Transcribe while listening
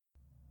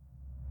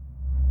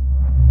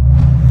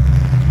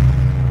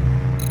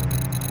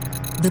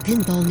The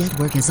Pinball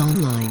Network is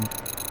online.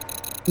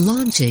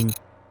 Launching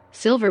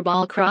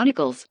Silverball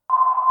Chronicles.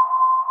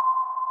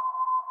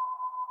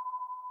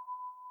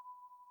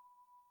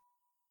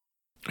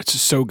 It's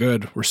just so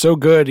good. We're so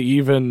good,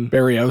 even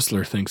Barry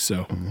Ausler thinks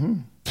so. Mm-hmm.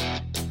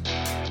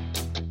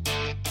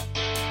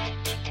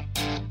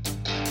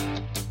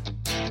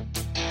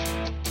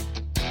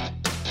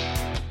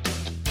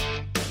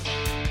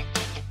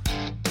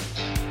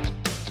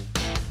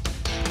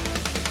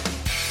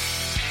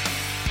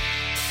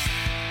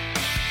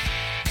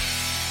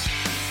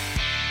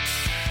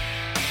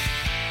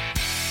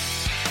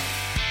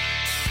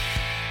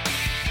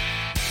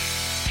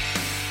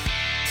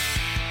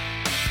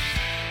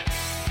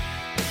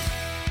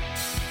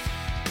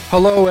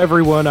 Hello,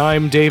 everyone.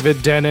 I'm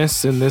David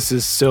Dennis, and this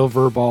is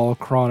Silverball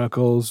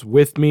Chronicles.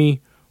 With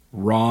me,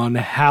 Ron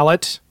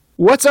Hallett.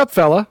 What's up,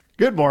 fella?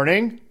 Good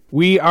morning.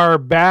 We are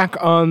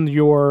back on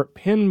your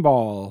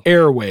pinball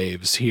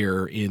airwaves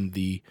here in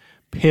the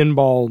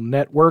Pinball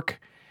Network.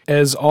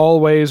 As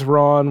always,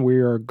 Ron, we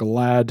are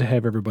glad to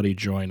have everybody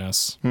join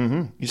us.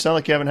 Mm-hmm. You sound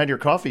like you haven't had your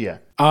coffee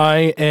yet.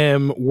 I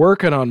am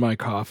working on my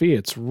coffee.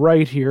 It's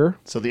right here.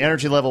 So the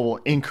energy level will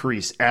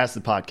increase as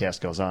the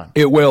podcast goes on.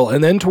 It will.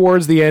 And then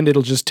towards the end,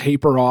 it'll just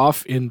taper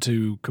off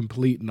into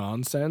complete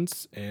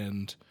nonsense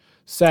and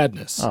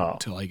sadness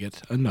until I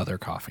get another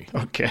coffee.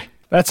 Okay.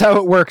 That's how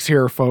it works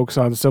here, folks,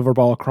 on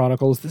Silverball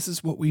Chronicles. This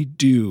is what we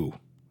do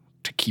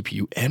to keep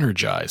you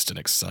energized and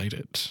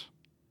excited.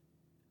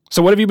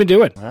 So what have you been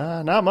doing?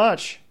 Not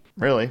much,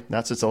 really.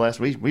 Not since the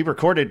last week. We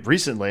recorded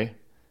recently.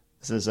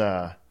 This is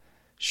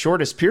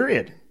shortest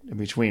period in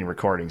between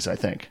recordings, I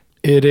think.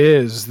 It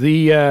is.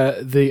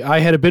 I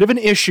had a bit of an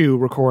issue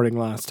recording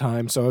last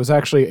time, so I was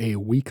actually a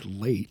week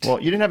late. Well,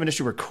 you didn't have an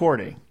issue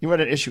recording. You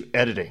had an issue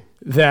editing.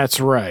 That's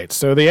right.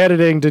 So the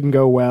editing didn't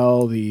go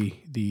well.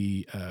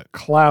 The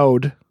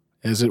cloud,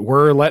 as it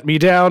were, let me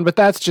down, but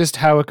that's just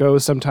how it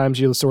goes. Sometimes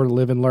you sort of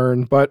live and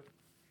learn, but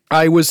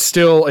I was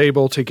still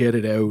able to get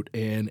it out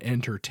and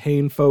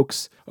entertain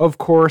folks. Of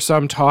course,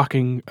 I'm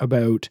talking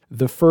about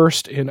the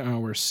first in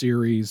our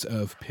series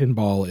of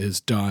Pinball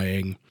is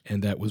Dying,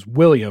 and that was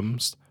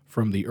Williams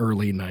from the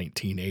early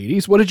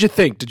 1980s. What did you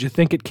think? Did you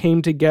think it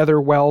came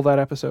together well, that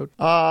episode?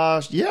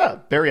 Yeah,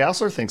 Barry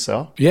Ausler thinks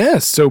so.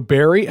 Yes, so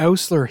Barry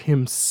Ausler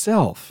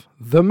himself,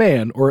 the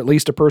man, or at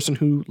least a person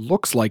who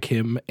looks like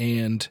him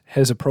and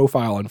has a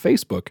profile on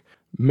Facebook,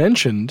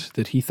 mentioned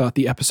that he thought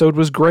the episode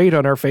was great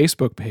on our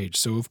Facebook page.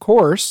 So, of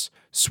course,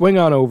 swing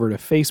on over to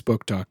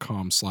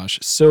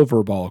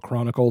facebook.com/Silverball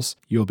Chronicles.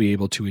 You'll be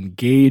able to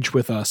engage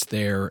with us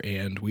there,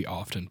 and we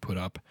often put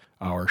up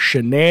our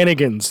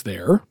shenanigans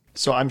there.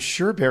 So I'm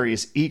sure Barry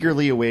is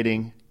eagerly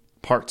awaiting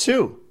part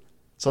 2.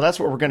 So that's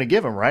what we're going to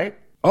give him, right?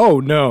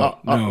 Oh, no.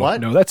 What?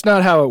 No, that's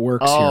not how it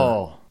works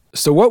here.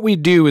 So what we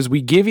do is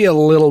we give you a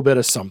little bit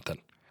of something.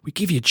 We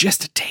give you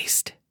just a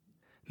taste,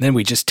 and then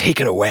we just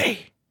take it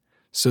away.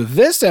 So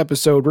this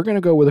episode, we're going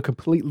to go with a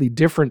completely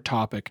different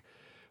topic,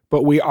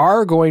 but we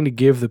are going to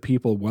give the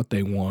people what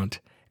they want,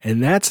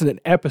 and that's an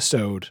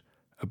episode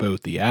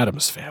about the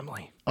Addams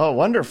Family. Oh,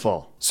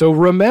 wonderful. So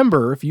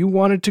remember, if you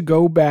wanted to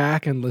go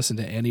back and listen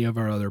to any of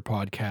our other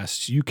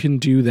podcasts, you can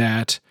do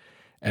that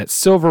at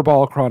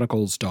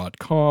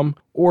silverballchronicles.com,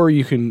 or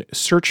you can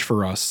search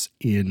for us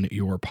in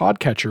your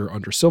podcatcher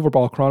under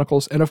Silverball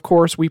Chronicles. And of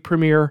course, we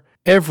premiere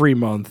every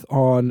month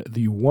on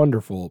the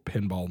wonderful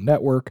Pinball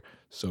Network,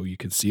 so you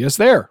can see us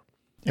there.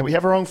 And we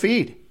have our own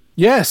feed.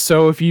 Yes,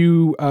 so if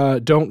you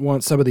don't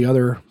want some of the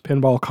other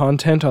pinball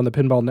content on the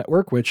Pinball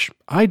Network, which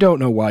I don't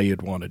know why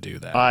you'd want to do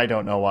that. I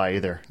don't know why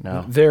either,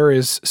 no. There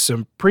is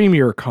some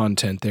premier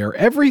content there.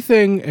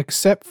 Everything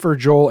except for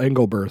Joel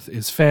Engelberth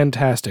is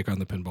fantastic on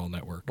the Pinball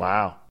Network.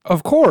 Wow.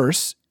 Of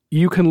course,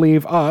 you can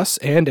leave us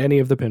and any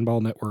of the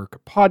Pinball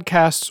Network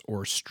podcasts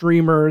or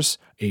streamers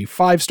a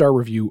 5-star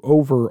review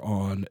over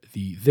on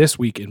the This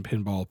Week in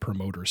Pinball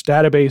Promoters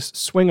database.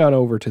 Swing on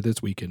over to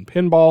This Week in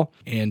Pinball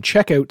and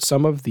check out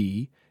some of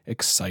the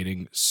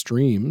exciting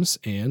streams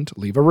and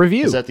leave a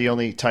review. Is that the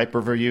only type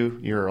of review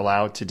you're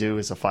allowed to do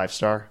is a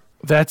 5-star?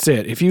 That's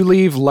it. If you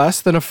leave less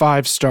than a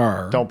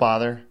 5-star, don't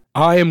bother.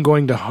 I am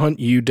going to hunt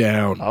you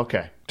down.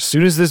 Okay. As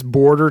soon as this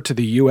border to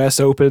the U.S.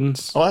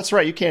 opens. Oh, that's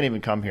right. You can't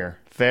even come here.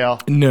 Fail.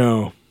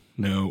 No,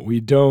 we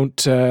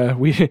don't.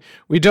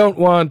 We don't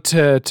want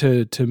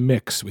to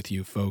mix with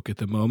you folk at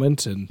the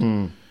moment.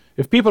 And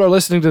if people are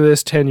listening to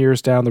this 10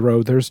 years down the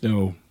road, there's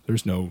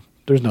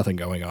nothing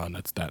going on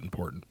that's that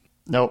important.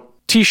 Nope.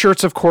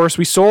 T-shirts, of course.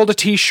 We sold a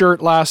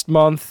T-shirt last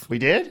month. We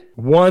did?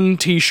 One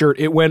T-shirt.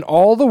 It went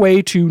all the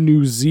way to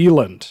New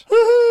Zealand.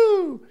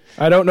 Woohoo!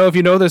 I don't know if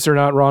you know this or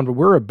not, Ron, but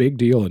we're a big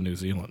deal in New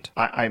Zealand.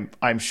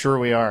 I'm sure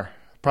we are.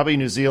 Probably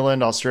New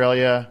Zealand,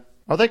 Australia.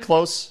 Are they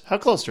close? How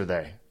close are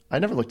they? I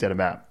never looked at a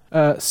map.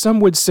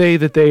 Some would say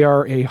that they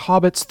are a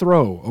hobbit's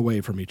throw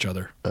away from each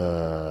other.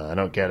 I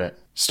don't get it.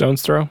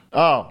 Stone's throw?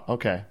 Oh,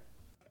 okay.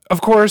 Of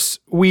course,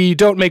 we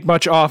don't make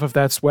much off of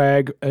that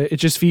swag. It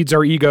just feeds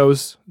our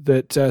egos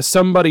that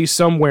somebody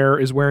somewhere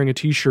is wearing a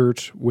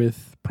T-shirt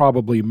with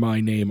probably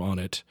my name on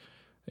it.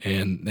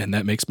 And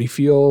that makes me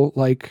feel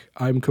like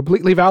I'm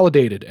completely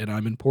validated and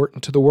I'm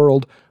important to the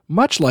world,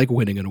 much like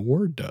winning an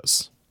award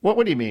does.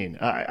 What do you mean?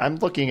 I'm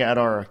looking at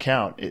our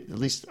account, at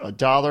least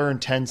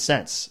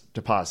 $1.10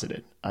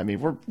 deposited. I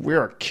mean,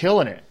 we're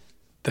killing it.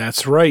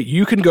 That's right.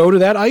 You can go to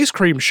that ice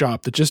cream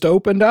shop that just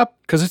opened up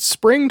because it's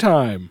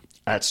springtime.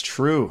 That's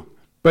true.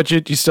 But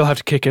you still have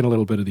to kick in a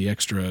little bit of the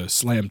extra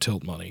Slam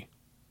Tilt money.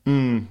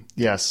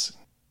 Yes.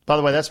 By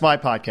the way, that's my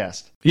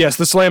podcast. Yes,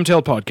 the Slam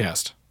Tilt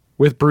podcast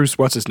with Bruce,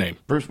 what's his name?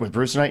 With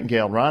Bruce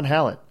Nightingale, Ron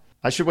Hallett.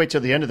 I should wait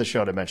till the end of the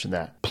show to mention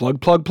that. Plug.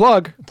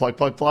 Plug.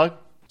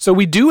 So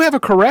we do have a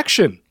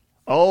correction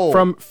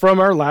from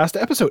our last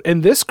episode.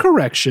 And this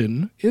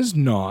correction is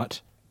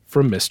not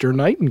from Mr.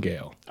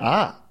 Nightingale.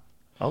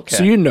 Okay.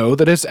 So you know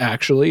that it's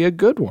actually a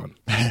good one.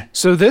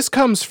 So this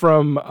comes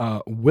from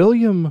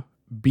William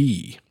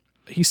B.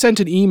 He sent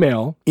an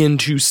email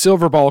into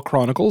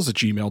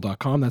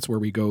silverballchronicles@gmail.com. That's where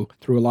we go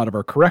through a lot of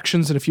our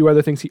corrections and a few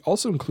other things. He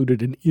also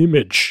included an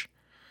image.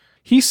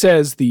 He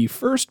says the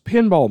first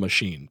pinball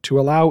machine to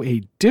allow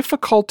a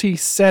difficulty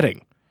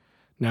setting.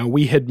 Now,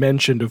 we had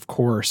mentioned, of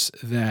course,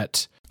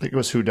 that... I think it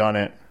was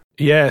Whodunit.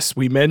 Yes,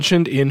 we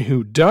mentioned in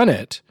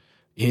Whodunit,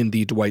 in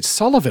the Dwight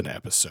Sullivan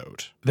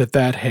episode,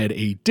 that had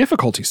a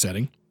difficulty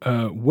setting.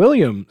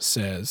 William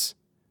says...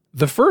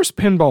 The first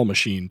pinball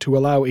machine to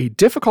allow a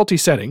difficulty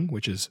setting,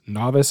 which is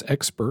novice,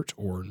 expert,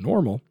 or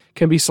normal,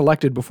 can be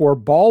selected before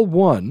Ball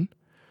 1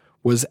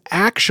 was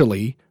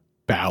actually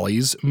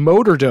Bally's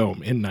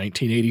Motordome in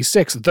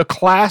 1986, the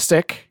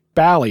classic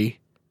Bally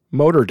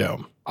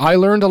Motordome. I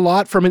learned a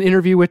lot from an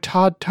interview with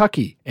Todd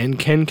Tuckey and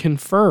can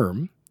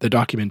confirm the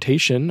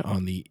documentation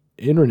on the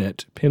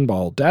Internet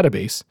Pinball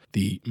Database,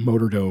 the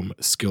Motordome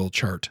skill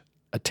chart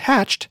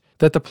attached,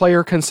 that the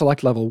player can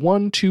select level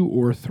 1, 2,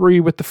 or 3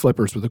 with the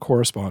flippers with a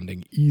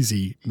corresponding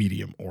easy,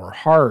 medium, or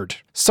hard.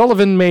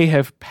 Sullivan may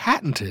have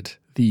patented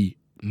the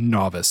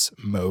novice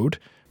mode,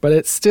 but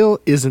it still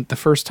isn't the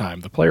first time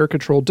the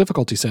player-controlled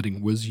difficulty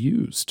setting was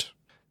used.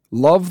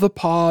 Love the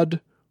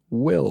pod,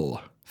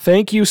 Will.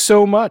 Thank you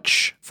so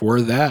much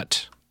for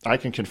that. I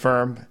can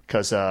confirm,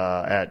 because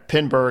at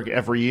Pinburg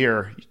every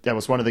year, that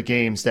was one of the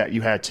games that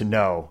you had to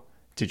know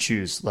to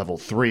choose level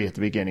 3 at the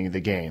beginning of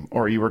the game,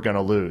 or you were going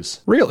to lose.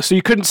 Really? So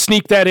you couldn't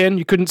sneak that in?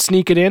 You couldn't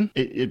sneak it in?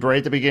 Right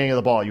at the beginning of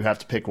the ball, you have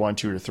to pick 1,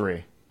 2, or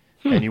 3.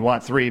 And you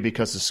want 3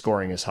 because the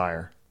scoring is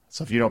higher.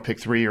 So if you don't pick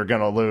 3, you're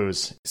going to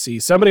lose. See,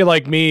 somebody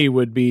like me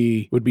would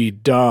be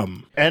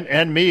dumb.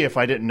 And me, if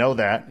I didn't know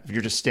that, if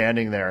you're just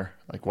standing there,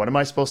 like, what am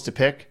I supposed to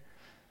pick?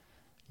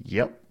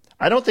 Yep.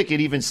 I don't think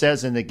it even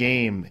says in the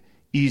game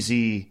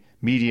easy,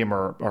 medium,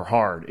 or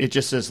hard. It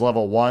just says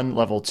level 1,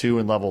 level 2,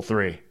 and level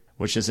 3.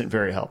 Which isn't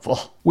very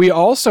helpful. We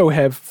also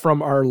have,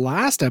 from our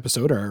last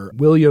episode, our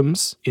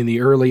Williams in the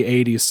early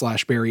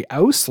 80s / Barry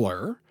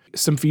Ausler,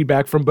 some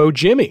feedback from Bo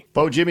Jimmy.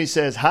 Bo Jimmy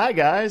says, "Hi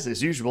guys,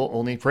 as usual,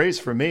 only praise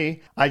from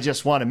me. I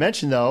just want to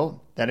mention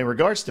though, that in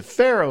regards to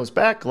Pharaoh's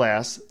back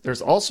glass,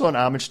 there's also an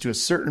homage to a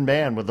certain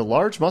man with a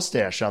large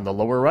mustache on the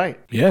lower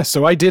right." Yeah,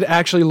 so I did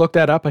actually look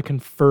that up. I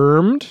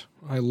confirmed.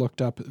 I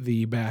looked up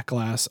the back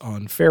glass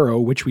on Pharaoh,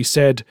 which we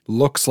said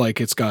looks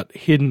like it's got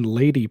hidden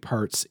lady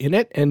parts in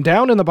it. And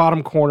down in the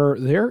bottom corner,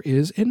 there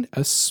is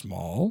a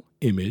small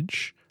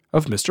image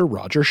of Mr.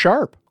 Roger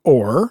Sharp.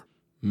 Or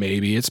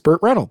maybe it's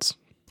Burt Reynolds.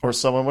 Or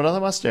someone with a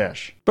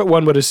mustache. But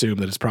one would assume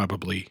that it's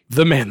probably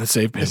the man that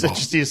saved pinball. Is it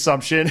just the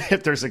assumption,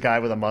 if there's a guy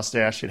with a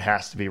mustache, it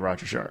has to be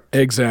Roger Sharp?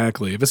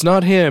 Exactly. If it's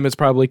not him, it's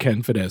probably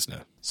Ken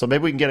Fidesna. So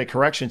maybe we can get a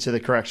correction to the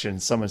correction.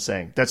 Someone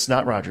saying, that's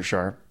not Roger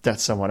Sharp,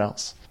 that's someone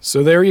else.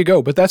 So there you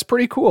go. But that's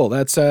pretty cool.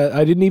 That's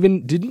I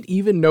didn't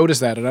even notice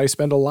that, and I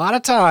spent a lot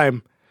of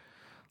time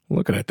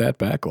looking at that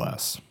back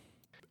glass.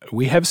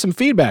 We have some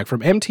feedback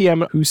from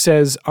MTM who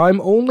says,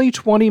 I'm only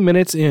 20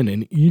 minutes in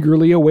and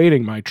eagerly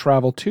awaiting my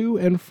travel to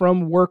and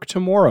from work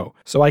tomorrow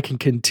so I can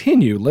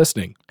continue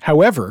listening.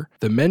 However,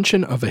 the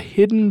mention of a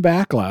hidden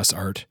backglass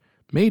art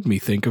made me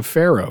think of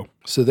Pharaoh.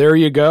 So there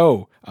you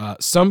go.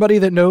 Somebody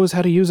that knows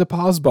how to use a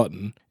pause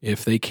button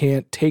if they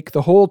can't take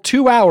the whole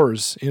 2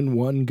 hours in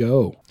one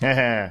go.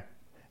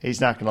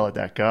 He's not going to let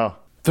that go.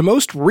 The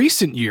most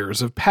recent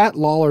years of Pat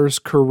Lawler's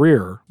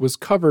career was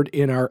covered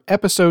in our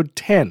episode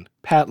 10,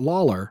 Pat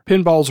Lawler,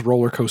 Pinball's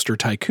Roller Coaster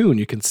Tycoon.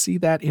 You can see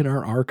that in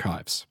our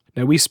archives.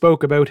 Now, we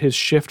spoke about his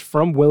shift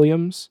from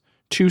Williams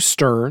to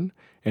Stern,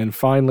 and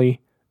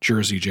finally,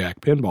 Jersey Jack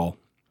Pinball.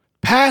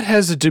 Pat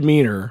has a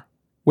demeanor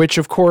which,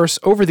 of course,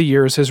 over the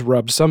years has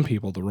rubbed some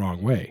people the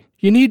wrong way.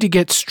 You need to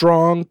get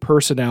strong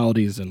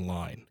personalities in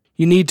line.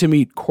 You need to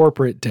meet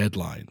corporate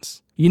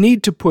deadlines. You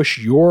need to push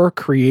your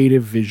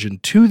creative vision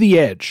to the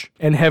edge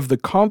and have the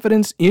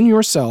confidence in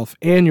yourself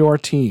and your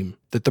team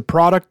that the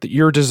product that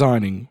you're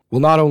designing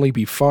will not only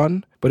be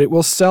fun, but it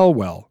will sell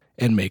well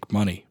and make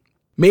money.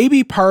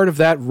 Maybe part of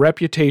that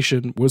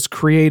reputation was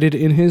created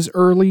in his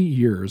early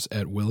years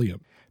at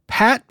Williams.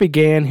 Pat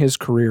began his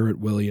career at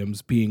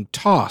Williams being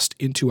tossed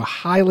into a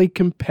highly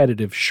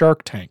competitive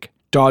Shark Tank,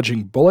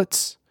 dodging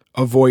bullets,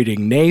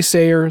 avoiding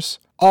naysayers,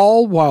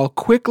 all while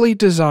quickly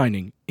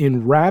designing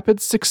in rapid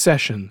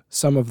succession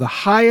some of the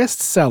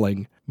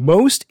highest-selling,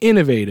 most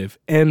innovative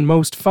and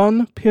most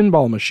fun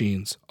pinball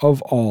machines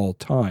of all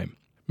time.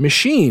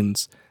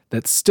 Machines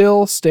that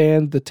still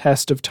stand the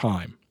test of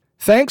time.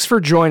 Thanks for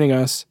joining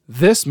us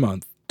this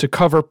month to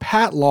cover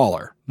Pat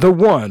Lawlor, the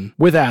one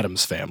with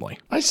Addams Family.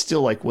 I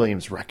still like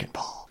Williams Wrecking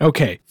Ball.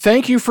 Okay,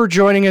 thank you for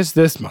joining us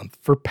this month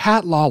for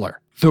Pat Lawlor,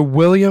 the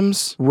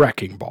Williams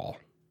Wrecking Ball.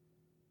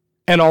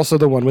 And also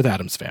the one with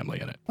Addams Family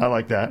in it. I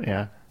like that,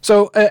 yeah.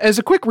 So as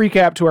a quick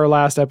recap to our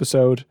last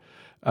episode,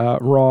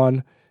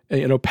 Ron,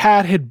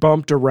 Pat had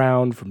bumped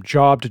around from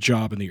job to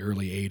job in the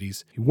early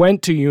 80s. He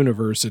went to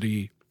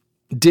university,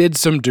 did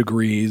some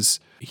degrees.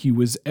 He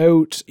was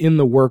out in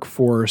the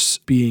workforce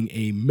being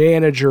a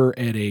manager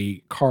at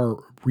a car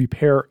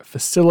repair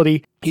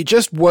facility. He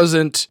just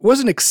wasn't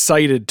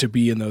excited to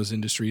be in those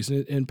industries.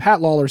 And Pat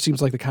Lawlor seems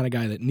like the kind of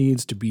guy that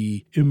needs to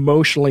be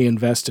emotionally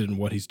invested in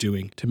what he's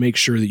doing to make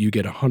sure that you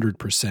get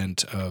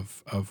 100%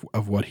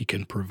 of what he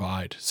can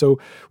provide. So,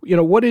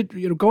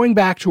 going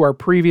back to our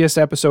previous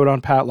episode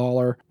on Pat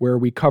Lawlor, where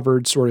we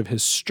covered sort of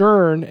his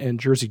Stern and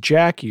Jersey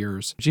Jack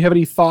years, do you have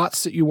any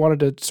thoughts that you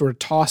wanted to sort of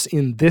toss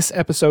in this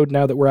episode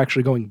now that we're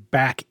actually going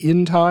back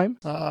in time?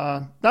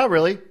 Not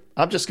really.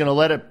 I'm just going to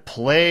let it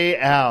play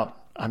out.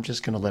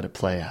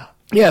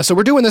 Yeah, so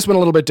we're doing this one a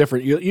little bit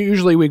different.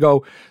 Usually we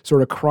go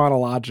sort of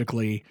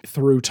chronologically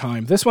through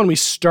time. This one we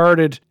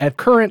started at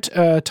current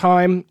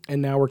time,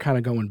 and now we're kind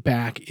of going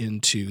back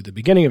into the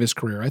beginning of his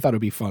career. I thought it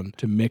would be fun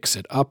to mix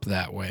it up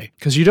that way,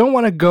 because you don't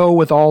want to go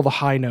with all the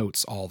high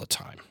notes all the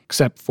time,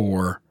 except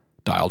for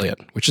Dialed In,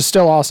 which is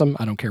still awesome.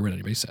 I don't care what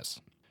anybody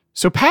says.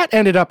 So Pat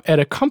ended up at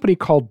a company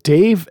called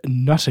Dave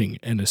Nutting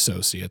and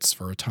Associates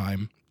for a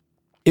time.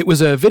 It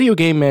was a video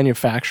game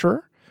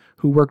manufacturer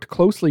who worked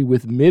closely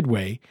with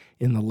Midway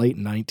in the late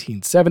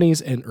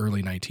 1970s and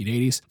early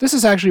 1980s. This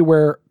is actually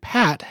where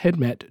Pat had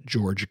met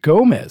George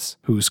Gomez,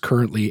 who's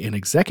currently an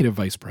executive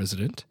vice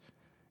president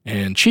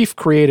and chief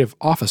creative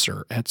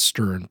officer at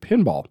Stern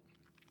Pinball.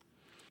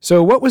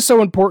 So what was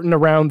so important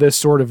around this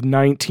sort of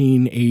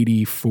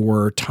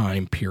 1984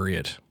 time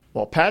period?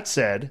 Well, Pat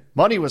said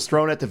money was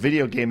thrown at the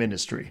video game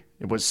industry.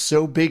 It was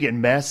so big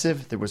and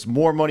massive, there was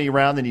more money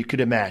around than you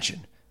could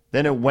imagine.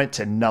 Then it went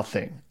to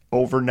nothing.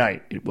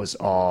 Overnight, it was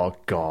all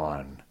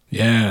gone.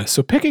 Yeah,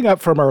 so picking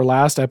up from our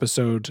last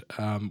episode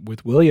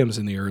with Williams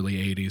in the early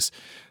 80s,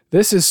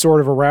 this is sort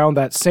of around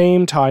that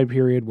same time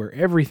period where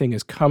everything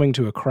is coming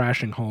to a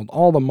crashing halt.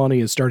 All the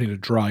money is starting to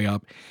dry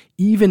up,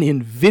 even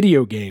in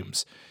video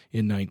games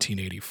in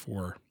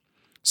 1984.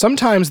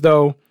 Sometimes,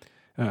 though,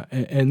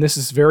 and this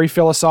is very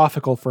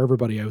philosophical for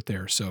everybody out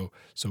there, so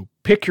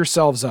pick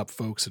yourselves up,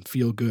 folks, and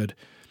feel good,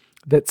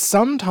 that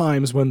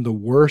sometimes when the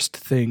worst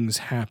things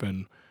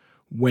happen,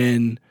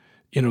 when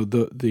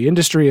the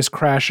industry is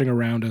crashing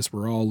around us,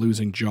 we're all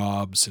losing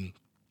jobs and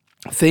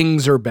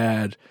things are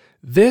bad,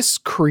 this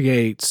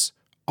creates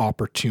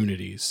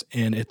opportunities.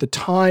 And at the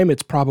time,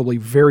 it's probably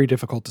very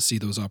difficult to see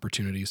those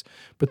opportunities.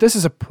 But this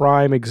is a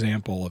prime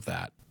example of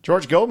that.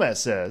 George Gomez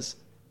says,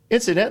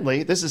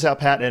 incidentally, this is how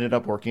Pat ended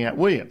up working at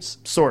Williams,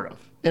 sort of,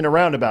 in a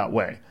roundabout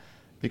way.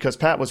 Because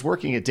Pat was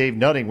working at Dave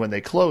Nutting when they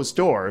closed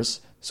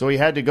doors, so he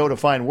had to go to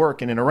find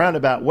work, and in a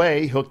roundabout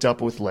way, he hooked up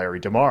with Larry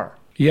DeMar.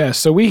 Yeah,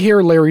 so we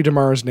hear Larry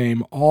DeMar's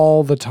name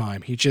all the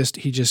time. He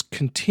just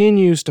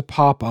continues to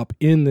pop up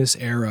in this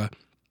era,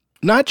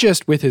 not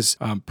just with his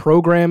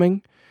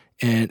programming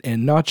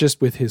and not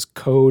just with his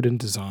code and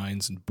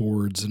designs and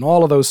boards and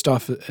all of those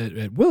stuff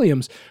at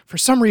Williams. For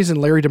some reason,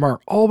 Larry DeMar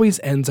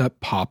always ends up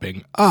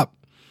popping up.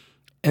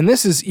 And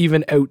this is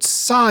even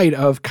outside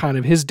of kind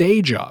of his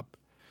day job.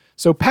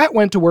 So Pat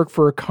went to work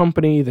for a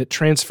company that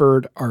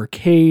transferred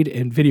arcade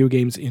and video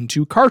games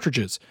into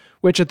cartridges,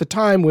 which at the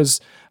time was,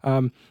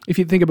 if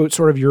you think about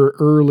sort of your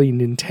early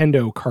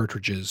Nintendo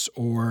cartridges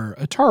or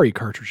Atari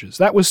cartridges,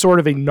 that was sort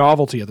of a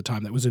novelty at the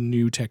time. That was a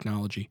new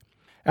technology.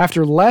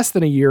 After less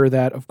than a year,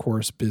 that, of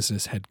course,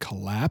 business had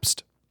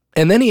collapsed.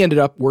 And then he ended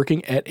up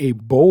working at a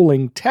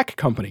bowling tech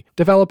company,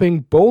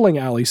 developing bowling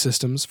alley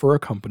systems for a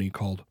company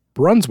called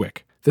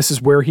Brunswick. This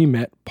is where he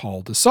met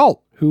Paul Dassault,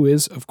 who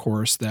is, of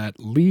course, that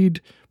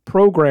lead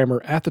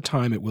programmer at the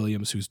time at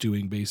Williams who's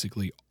doing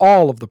basically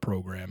all of the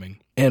programming.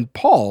 And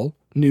Paul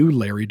knew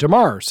Larry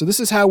DeMar. So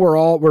this is how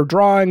we're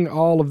drawing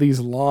all of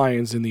these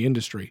lines in the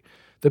industry.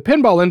 The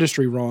pinball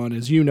industry, Ron,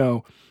 as you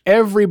know,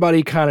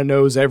 everybody kind of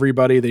knows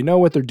everybody. They know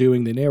what they're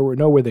doing. They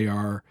know where they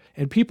are.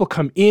 And people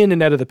come in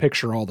and out of the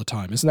picture all the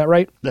time. Isn't that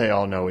right? They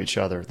all know each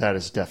other. That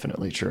is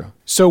definitely true.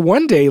 So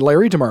one day,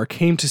 Larry DeMar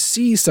came to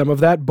see some of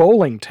that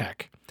bowling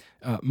tech.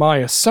 My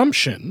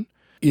assumption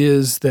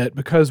is that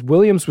because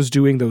Williams was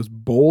doing those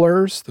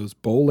bowlers, those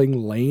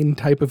bowling lane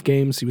type of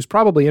games, he was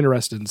probably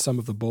interested in some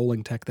of the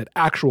bowling tech that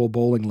actual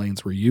bowling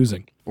lanes were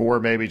using. Or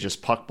maybe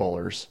just puck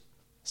bowlers,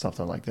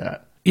 something like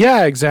that.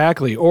 Yeah,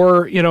 exactly.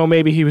 Or,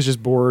 maybe he was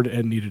just bored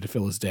and needed to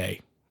fill his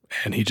day.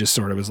 And he just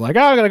sort of was like,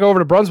 I'm going to go over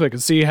to Brunswick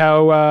and see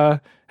how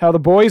the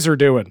boys are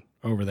doing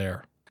over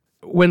there.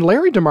 When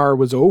Larry DeMar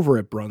was over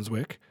at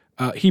Brunswick,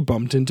 he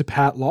bumped into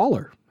Pat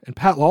Lawlor. And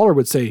Pat Lawlor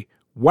would say,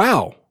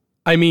 wow,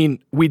 I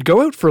mean, we'd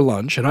go out for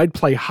lunch and I'd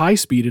play high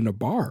speed in a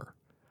bar.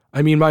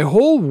 I mean, my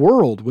whole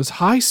world was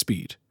high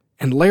speed,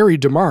 and Larry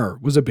DeMar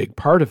was a big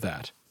part of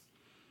that.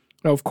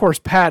 Now, of course,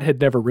 Pat had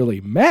never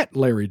really met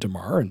Larry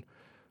DeMar, and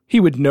he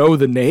would know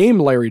the name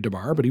Larry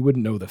DeMar, but he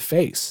wouldn't know the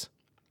face.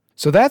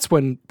 So that's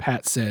when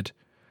Pat said,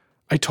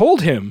 I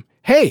told him,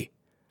 hey,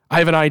 I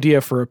have an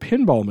idea for a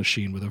pinball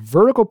machine with a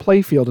vertical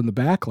playfield in the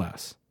back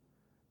glass.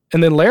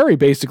 And then Larry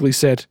basically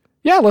said,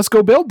 yeah, let's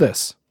go build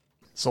this.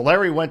 So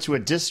Larry went to a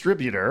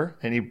distributor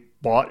and he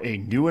bought a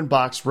new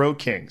in-box Road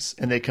Kings,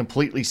 and they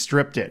completely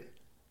stripped it.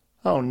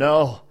 Oh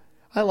no,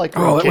 I like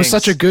Road Kings.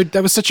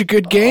 That was such a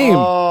good game.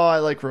 Oh, I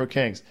like Road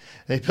Kings.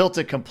 They built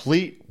a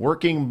complete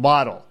working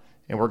model,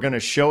 and we're going to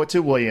show it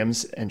to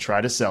Williams and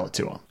try to sell it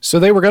to him. So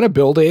they were going to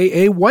build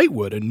a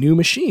Whitewood, a new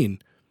machine.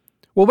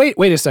 Well,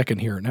 wait a second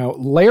here. Now,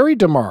 Larry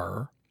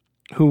DeMar,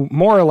 who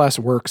more or less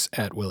works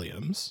at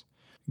Williams,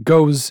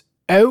 goes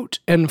out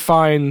and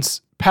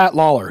finds Pat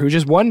Lawler, who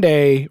just one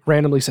day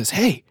randomly says,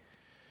 hey,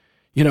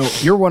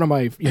 you're one of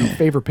my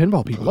favorite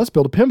pinball people. Let's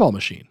build a pinball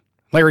machine.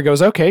 Larry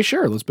goes, okay,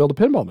 sure, let's build a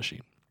pinball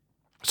machine.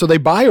 So they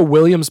buy a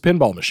Williams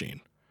pinball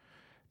machine.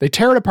 They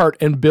tear it apart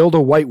and build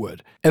a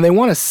Whitewood. And they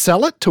want to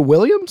sell it to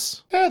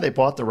Williams? Yeah, they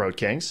bought the Road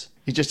Kings.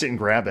 He just didn't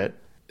grab it.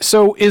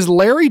 So is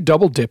Larry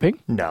double dipping?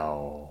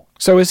 No.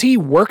 So is he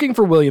working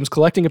for Williams,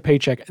 collecting a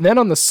paycheck, and then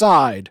on the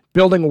side,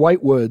 building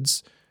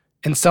Whitewoods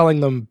and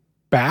selling them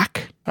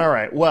back? All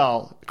right,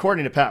 well,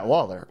 according to Pat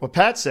Lawler, what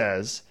Pat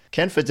says,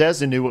 Ken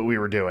Fedezza knew what we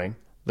were doing.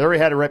 Larry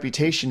had a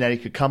reputation that he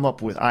could come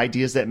up with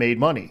ideas that made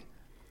money.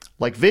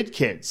 Like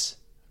VidKids.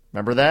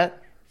 Remember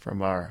that from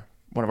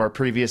one of our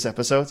previous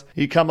episodes?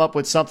 He'd come up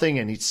with something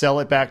and he'd sell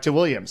it back to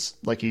Williams,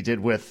 like he did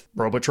with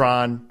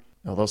Robotron,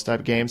 all those type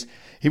of games.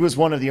 He was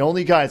one of the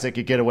only guys that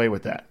could get away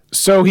with that.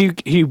 So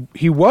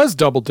he was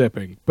double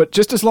dipping, but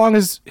just as long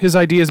as his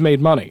ideas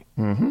made money.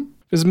 Mm-hmm.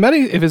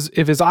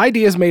 If his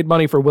ideas made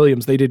money for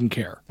Williams, they didn't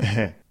care.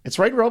 It's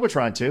right in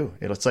Robotron too.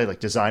 It'll say like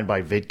designed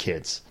by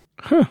VidKids.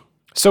 Huh.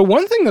 So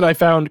one thing that I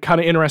found kind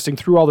of interesting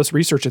through all this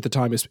research at the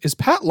time is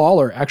Pat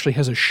Lawler actually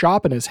has a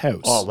shop in his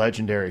house. Oh,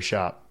 legendary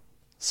shop.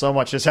 So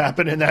much has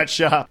happened in that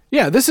shop.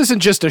 Yeah, this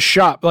isn't just a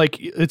shop. Like,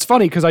 it's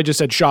funny because I just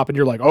said shop and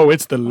you're like, oh,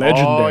 it's the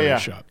legendary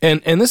shop.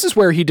 And this is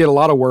where he did a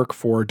lot of work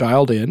for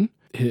Dialed In,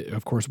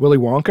 of course, Willy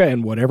Wonka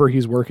and whatever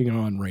he's working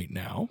on right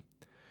now.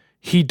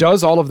 He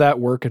does all of that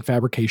work and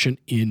fabrication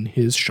in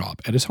his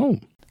shop at his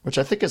home. Which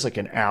I think is like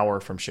an hour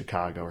from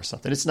Chicago or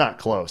something. It's not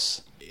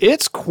close.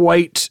 It's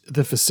quite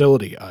the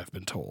facility, I've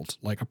been told,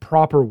 like a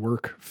proper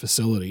work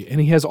facility.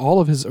 And he has all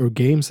of his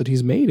games that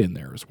he's made in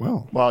there as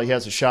well. Well, he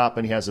has a shop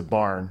and he has a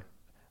barn,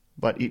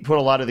 but he put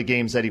a lot of the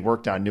games that he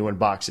worked on new in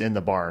box in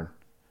the barn,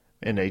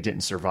 and they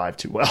didn't survive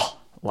too well,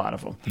 a lot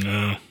of them.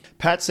 No.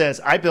 Pat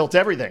says, I built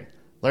everything.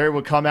 Larry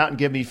would come out and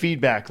give me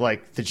feedback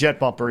like the jet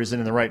bumper isn't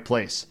in the right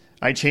place.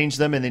 I change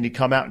them and then he'd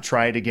come out and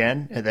try it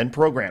again and then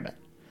program it.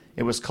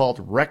 It was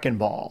called Wrecking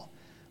Ball.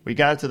 We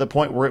got it to the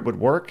point where it would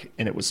work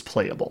and it was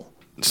playable.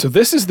 So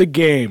this is the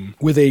game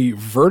with a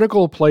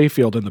vertical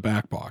playfield in the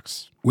back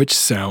box, which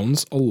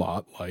sounds a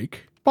lot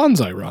like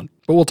Bonsai Run,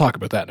 but we'll talk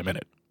about that in a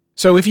minute.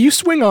 So if you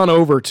swing on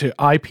over to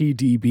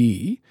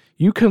IPDB,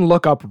 you can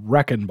look up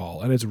Wrecking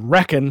Ball, and it's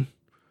Wreckin'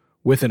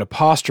 with an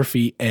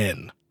apostrophe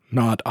N,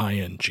 not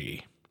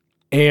ING.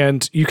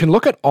 And you can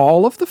look at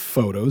all of the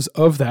photos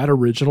of that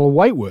original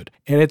Whitewood.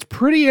 And it's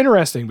pretty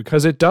interesting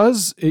because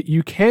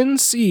you can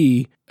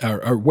see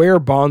where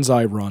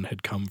Bonsai Run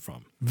had come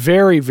from.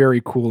 Very,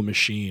 very cool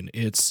machine.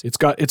 It's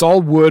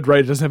all wood,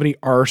 right? It doesn't have any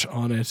art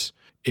on it.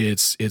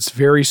 It's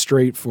very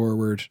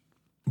straightforward.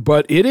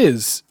 But it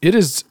is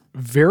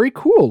very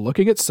cool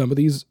looking at some of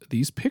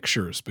these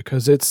pictures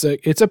because it's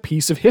a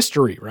piece of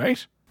history,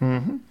 right?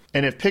 Mm-hmm.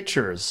 And if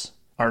pictures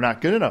are not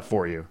good enough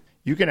for you,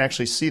 you can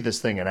actually see this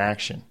thing in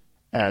action.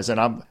 And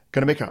I'm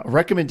going to make a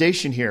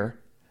recommendation here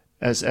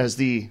as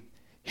the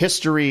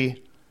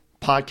history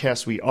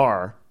podcast we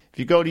are. If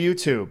you go to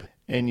YouTube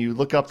and you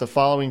look up the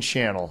following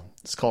channel,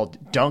 it's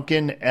called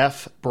Duncan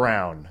F.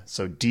 Brown.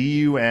 So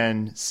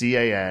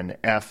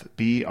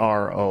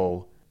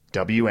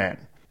DUNCANFBROWN.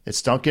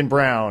 It's Duncan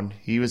Brown.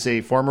 He was a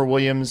former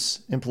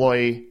Williams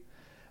employee.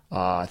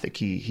 I think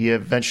he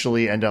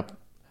eventually ended up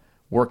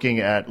working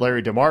at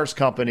Larry DeMar's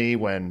company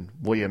when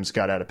Williams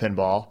got out of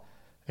pinball.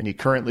 And he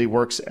currently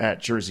works at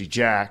Jersey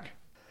Jack.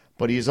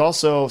 But he's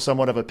also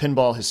somewhat of a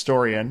pinball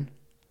historian,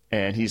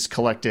 and he's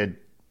collected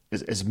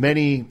as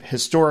many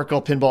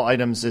historical pinball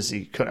items as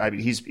he could. I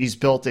mean, he's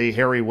built a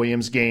Harry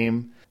Williams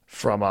game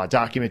from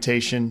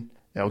documentation,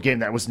 a game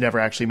that was never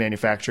actually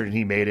manufactured, and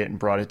he made it and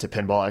brought it to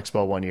Pinball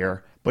Expo one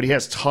year. But he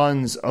has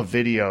tons of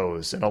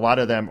videos, and a lot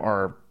of them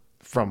are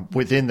from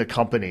within the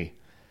company.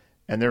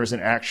 And there is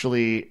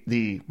actually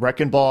the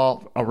Wrecking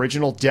Ball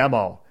original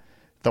demo,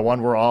 the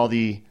one where all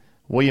the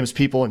Williams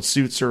people in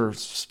suits are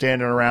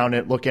standing around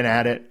it, looking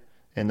at it,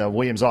 and the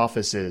Williams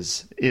office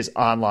is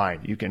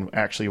online. You can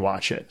actually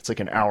watch it. It's like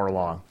an hour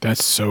long.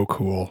 That's so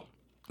cool.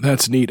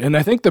 That's neat. And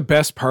I think the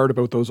best part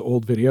about those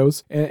old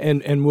videos,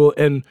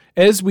 and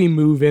as we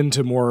move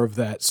into more of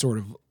that sort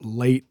of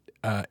late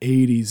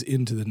 80s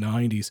into the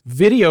 90s,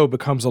 video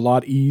becomes a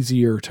lot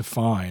easier to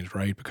find,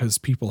 right? Because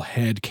people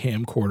had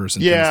camcorders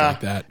and things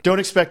like that. Don't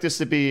expect this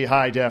to be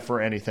high def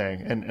or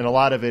anything. And a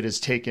lot of it is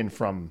taken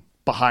from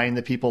behind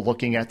the people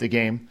looking at the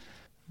game.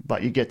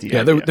 But you get the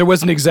idea. There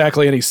wasn't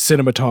exactly any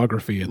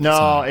cinematography at the time.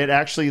 No, it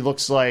actually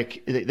looks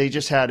like they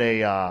just had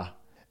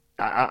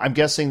I'm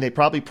guessing they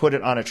probably put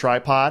it on a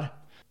tripod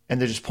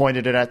and they just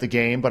pointed it at the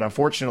game. But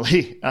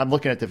unfortunately, I'm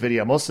looking at the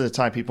video. Most of the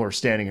time people are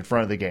standing in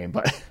front of the game.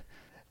 But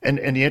and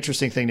the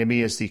interesting thing to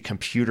me is the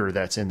computer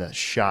that's in the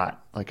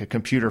shot. Like a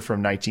computer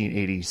from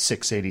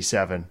 1986,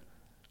 87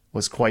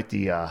 was quite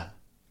the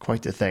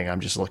thing.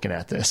 I'm just looking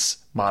at this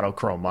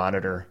monochrome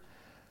monitor.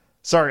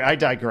 Sorry, I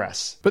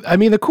digress. But I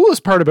mean, the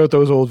coolest part about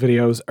those old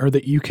videos are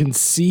that you can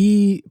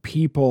see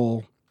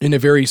people in a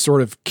very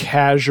sort of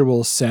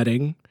casual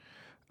setting.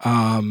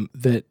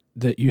 That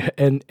you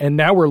and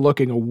now we're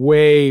looking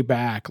way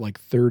back, like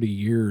 30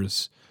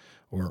 years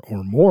or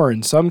more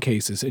in some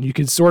cases, and you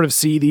can sort of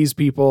see these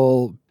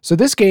people. So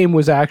this game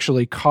was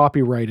actually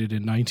copyrighted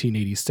in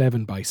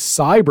 1987 by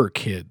Cyber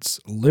Kids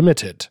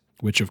Limited,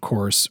 which of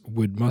course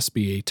must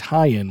be a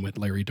tie-in with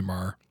Larry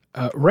DeMar.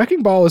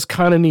 Wrecking Ball is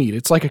kind of neat.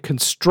 It's like a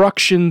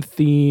construction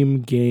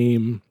theme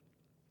game.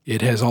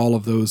 It has all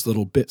of those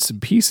little bits and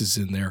pieces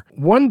in there.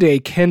 One day,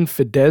 Ken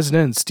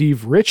Fidesna and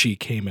Steve Ritchie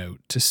came out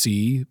to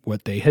see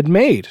what they had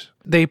made.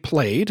 They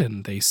played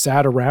and they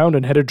sat around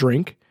and had a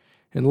drink,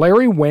 and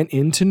Larry went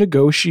into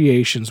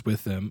negotiations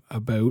with them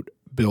about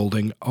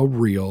building a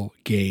real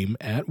game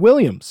at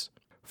Williams.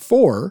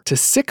 4 to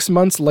 6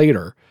 months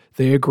later,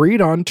 they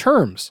agreed on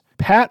terms.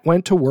 Pat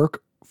went to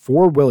work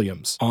for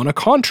Williams on a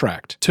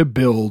contract to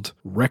build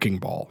Wrecking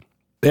Ball.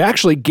 They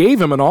actually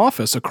gave him an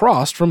office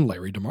across from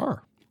Larry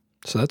DeMar.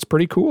 So that's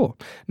pretty cool.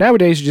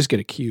 Nowadays, you just get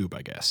a cube,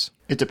 I guess.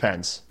 It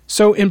depends.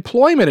 So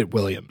employment at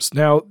Williams.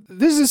 Now,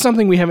 this is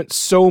something we haven't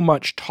so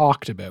much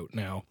talked about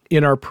now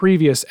in our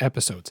previous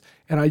episodes.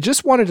 And I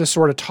just wanted to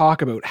sort of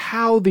talk about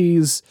how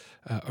these,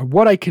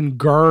 what I can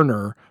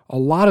garner a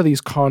lot of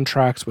these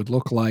contracts would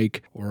look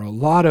like, or a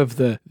lot of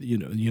the,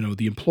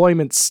 the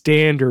employment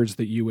standards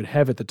that you would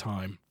have at the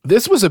time.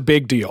 This was a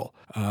big deal,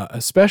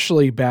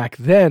 especially back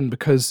then,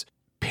 because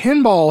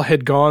pinball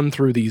had gone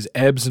through these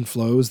ebbs and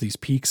flows, these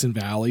peaks and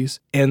valleys,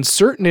 and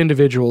certain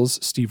individuals,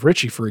 Steve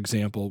Ritchie, for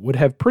example, would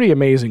have pretty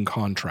amazing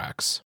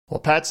contracts. Well,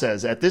 Pat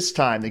says, at this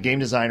time, the game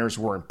designers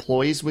were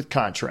employees with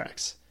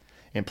contracts,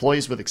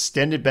 employees with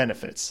extended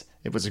benefits.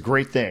 It was a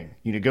great thing.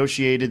 You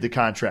negotiated the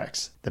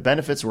contracts. The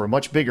benefits were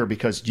much bigger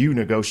because you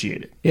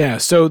negotiated. Yeah,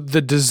 so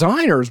the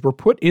designers were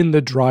put in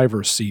the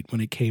driver's seat when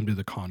it came to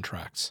the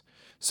contracts.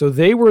 So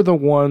they were the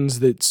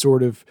ones that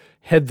sort of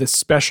had the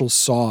special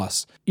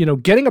sauce.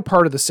 Getting a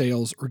part of the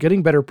sales or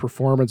getting better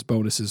performance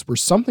bonuses were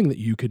something that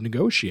you could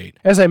negotiate.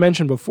 As I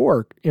mentioned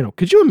before,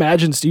 could you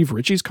imagine Steve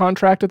Ritchie's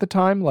contract at the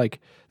time? Like,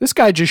 this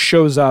guy just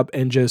shows up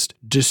and just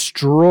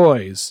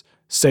destroys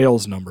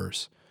sales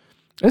numbers.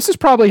 This is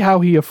probably how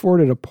he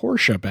afforded a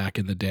Porsche back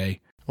in the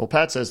day. Well,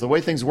 Pat says the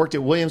way things worked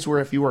at Williams were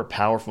if you were a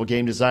powerful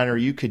game designer,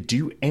 you could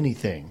do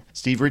anything.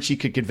 Steve Ritchie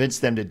could convince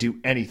them to do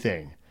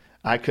anything.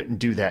 I couldn't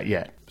do that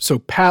yet. So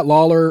Pat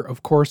Lawler,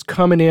 of course,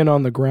 coming in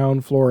on the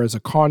ground floor as a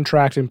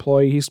contract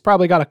employee. He's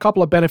probably got a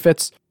couple of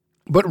benefits,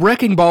 but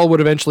Wrecking Ball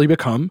would eventually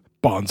become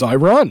Banzai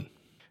Run.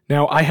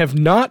 Now, I have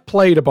not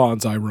played a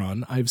Banzai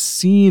Run. I've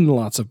seen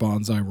lots of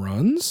Banzai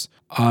Runs.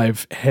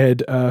 I've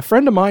had a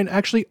friend of mine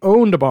actually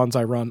owned a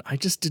Banzai Run. I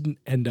just didn't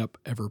end up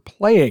ever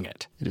playing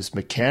it. It is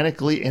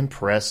mechanically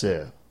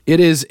impressive. It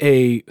is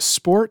a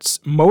sports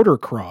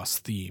motocross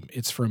theme.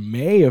 It's from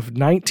May of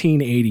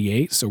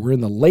 1988, so we're in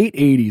the late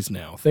 80s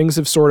now. Things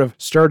have sort of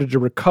started to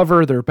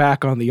recover. They're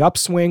back on the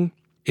upswing.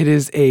 It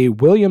is a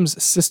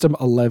Williams System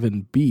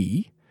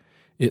 11B.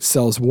 It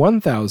sells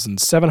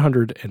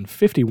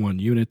 1,751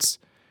 units.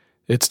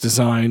 It's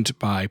designed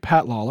by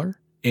Pat Lawler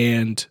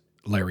and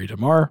Larry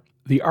DeMar.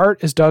 The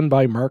art is done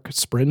by Mark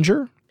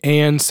Sprenger,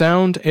 and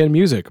sound and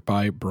music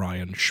by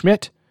Brian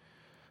Schmidt.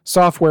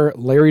 Software,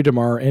 Larry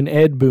DeMar and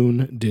Ed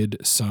Boon did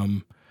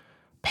some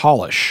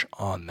polish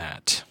on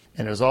that.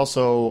 And it was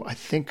also, I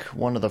think,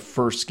 one of the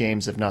first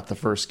games, if not the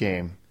first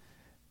game,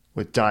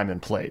 with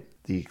diamond plate,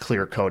 the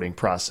clear coating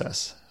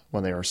process,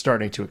 when they were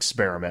starting to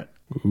experiment.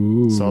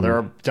 Ooh. So there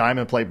are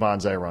diamond plate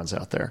Banzai Runs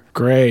out there.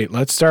 Great.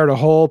 Let's start a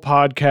whole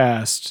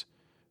podcast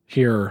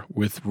here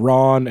with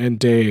Ron and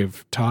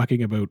Dave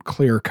talking about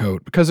clear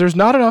coat, because there's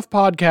not enough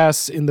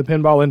podcasts in the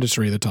pinball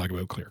industry that talk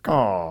about clear coat.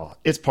 Oh,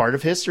 it's part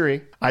of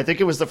history. I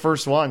think it was the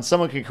first one.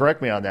 Someone can correct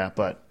me on that,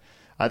 but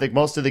I think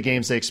most of the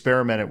games they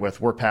experimented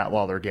with were Pat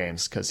Lawler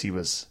games because he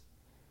was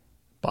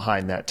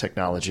behind that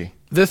technology.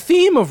 The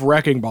theme of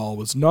Wrecking Ball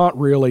was not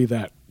really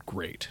that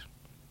great.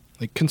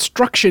 Like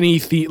construction-y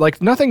theme,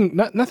 like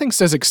nothing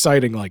says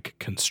exciting like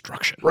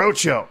construction.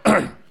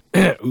 Roadshow.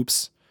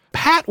 Oops.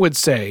 Pat would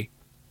say,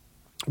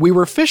 we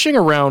were fishing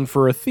around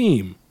for a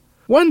theme.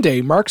 One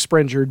day, Mark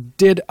Sprenger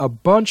did a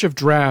bunch of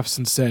drafts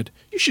and said,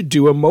 you should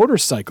do a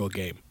motorcycle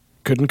game.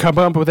 couldn't come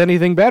up with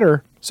anything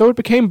better, so it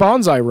became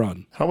Bonsai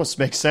Run. It almost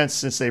makes sense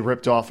since they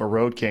ripped off a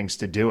Road Kings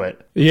to do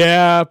it.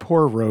 Yeah,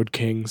 poor Road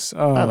Kings.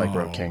 Oh. I like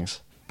Road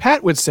Kings.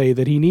 Pat would say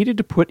that he needed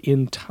to put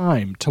in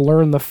time to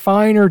learn the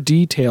finer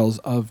details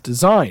of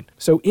design.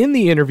 So in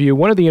the interview,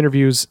 one of the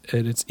interviews,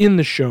 and it's in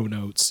the show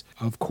notes,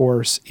 of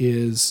course,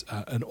 is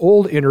an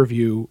old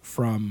interview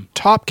from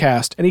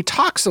Topcast, and he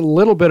talks a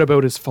little bit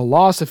about his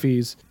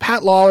philosophies.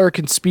 Pat Lawler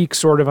can speak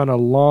sort of on a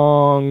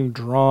long,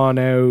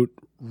 drawn-out,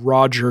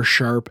 Roger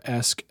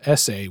Sharp-esque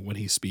essay when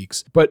he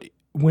speaks, but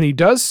when he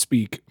does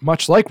speak,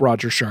 much like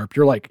Roger Sharp,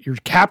 you're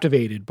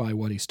captivated by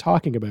what he's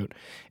talking about.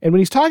 And when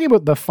he's talking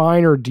about the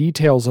finer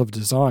details of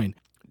design,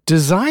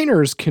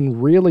 designers can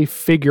really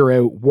figure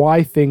out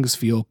why things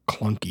feel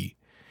clunky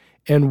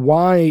and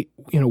why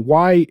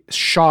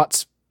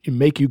shots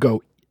make you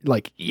go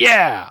like,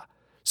 yeah.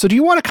 So do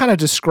you want to kind of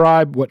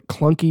describe what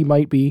clunky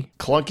might be?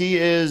 Clunky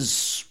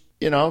is,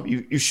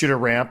 you shoot a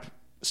ramp.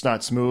 It's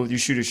not smooth. You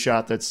shoot a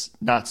shot that's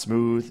not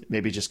smooth,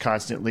 maybe just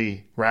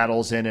constantly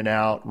rattles in and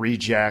out,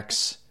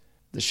 rejects.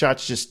 The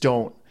shots just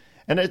don't.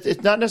 And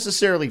it's not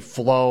necessarily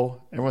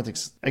flow. Everyone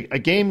thinks a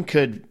game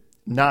could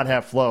not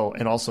have flow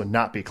and also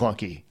not be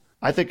clunky.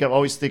 I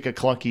always think a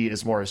clunky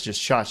is more as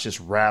just shots just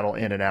rattle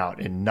in and out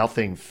and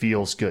nothing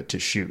feels good to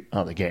shoot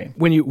on the game.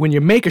 When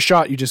you make a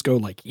shot, you just go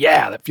like,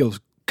 yeah, that feels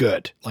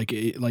good.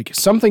 Like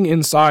something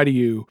inside of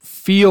you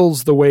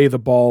feels the way the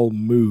ball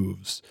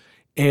moves.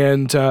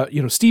 And,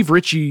 Steve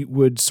Ritchie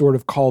would sort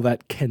of call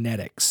that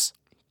kinetics.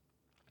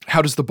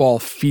 How does the ball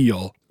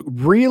feel?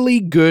 Really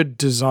good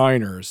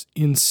designers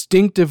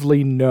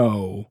instinctively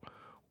know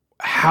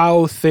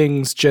how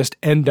things just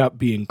end up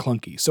being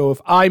clunky. So if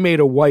I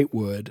made a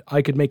whitewood,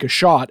 I could make a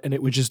shot and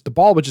the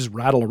ball would just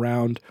rattle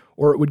around,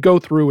 or it would go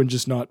through and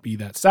just not be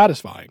that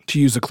satisfying, to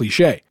use a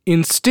cliche.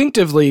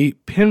 Instinctively,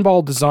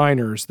 pinball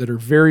designers that are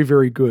very,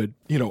 very good,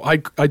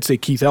 I'd say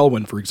Keith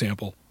Elwin, for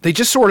example, they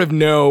just sort of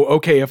know,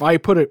 okay, if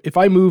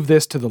I move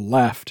this to the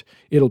left,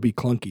 it'll be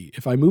clunky.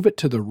 If I move it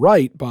to the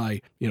right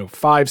by,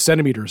 5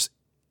 centimeters,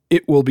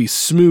 it will be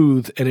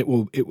smooth and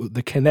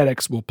the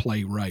kinetics will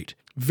play right.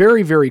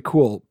 Very, very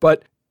cool.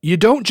 But you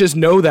don't just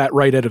know that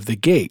right out of the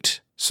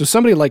gate. So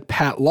somebody like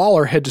Pat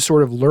Lawler had to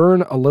sort of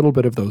learn a little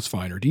bit of those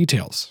finer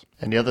details.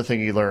 And the other thing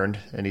he learned,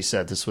 and he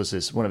said this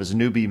was one of his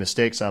newbie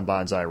mistakes on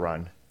Bonsai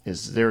Run,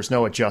 is there's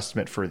no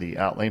adjustment for the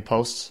outlane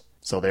posts.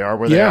 So they are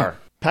where they are.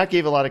 Pat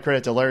gave a lot of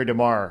credit to Larry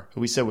DeMar,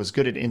 who he said was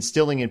good at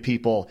instilling in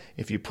people,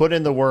 if you put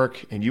in the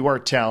work and you are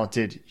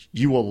talented,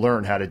 you will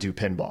learn how to do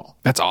pinball.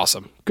 That's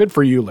awesome. Good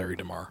for you, Larry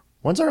DeMar.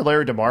 When's our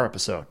Larry DeMar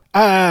episode?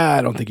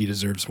 I don't think he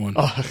deserves one.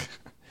 Oh,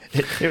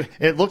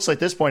 it looks like at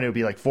this point it would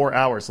be like 4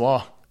 hours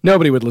long.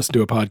 Nobody would listen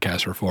to a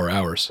podcast for 4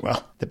 hours.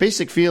 Well, the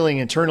basic feeling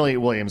internally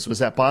at Williams was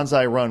that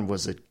Bonsai Run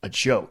was a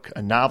joke,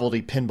 a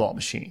novelty pinball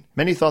machine.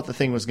 Many thought the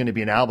thing was going to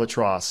be an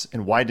albatross,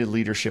 and why did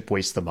leadership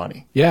waste the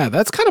money? Yeah,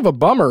 that's kind of a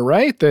bummer,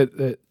 right?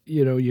 That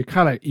you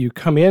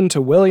come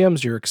into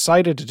Williams, you're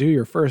excited to do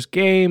your first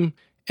game,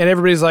 and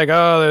everybody's like,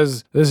 oh,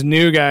 there's this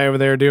new guy over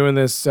there doing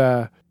this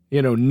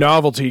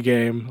novelty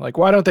game. Like,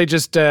 why doesn't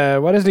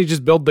he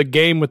just build the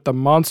game with the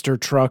monster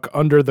truck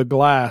under the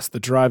glass that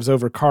drives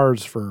over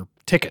cars for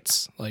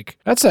tickets? Like,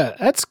 that's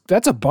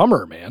a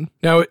bummer, man.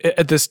 Now,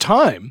 at this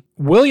time,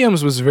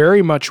 Williams was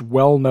very much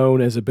well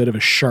known as a bit of a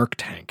Shark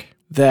Tank,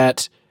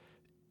 that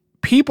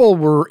people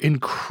were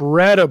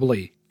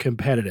incredibly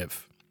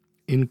competitive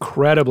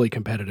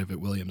at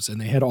Williams, and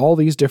they had all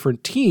these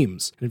different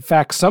teams. In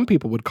fact, some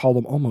people would call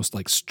them almost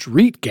like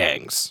street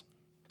gangs.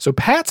 So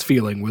Pat's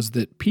feeling was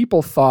that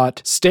people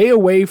thought, stay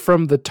away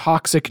from the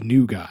toxic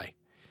new guy.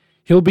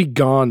 He'll be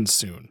gone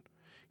soon.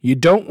 You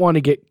don't want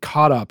to get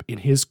caught up in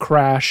his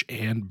crash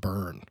and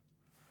burn.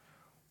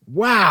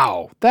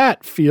 Wow,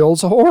 that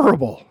feels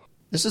horrible.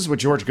 This is what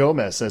George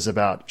Gomez says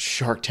about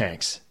shark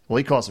tanks. Well,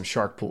 he calls them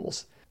shark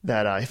pools.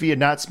 That if he had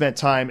not spent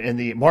time in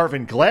the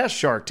Marvin Glass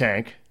Shark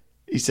Tank,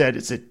 he said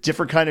it's a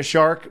different kind of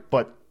shark,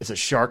 but it's a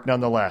shark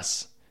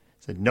nonetheless.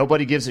 He said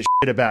nobody gives a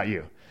shit about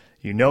you.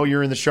 You know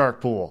you're in the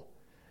shark pool.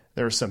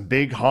 There are some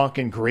big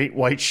honking great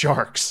white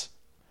sharks.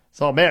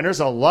 So, man, there's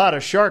a lot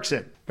of sharks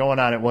going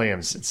on at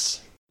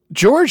Williams.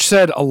 George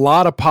said a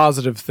lot of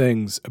positive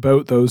things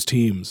about those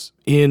teams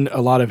in a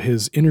lot of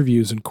his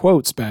interviews and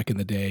quotes back in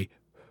the day.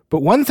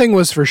 But one thing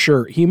was for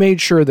sure, he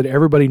made sure that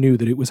everybody knew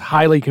that it was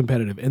highly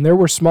competitive, and there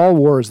were small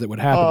wars that would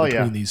happen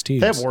between these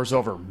teams. They have wars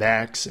over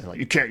mechs, and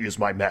you can't use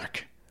my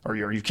mech, or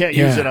you can't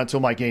use it until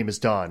my game is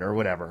done, or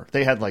whatever.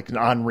 They had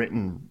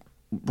unwritten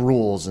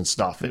rules and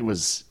stuff. It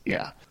was,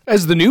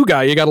 As the new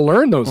guy, you got to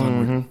learn those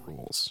unwritten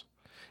rules.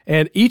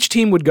 And each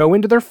team would go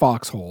into their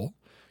foxhole.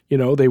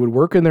 They would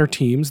work in their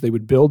teams. They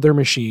would build their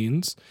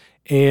machines.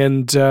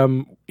 And,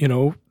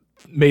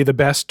 may the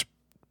best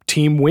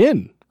team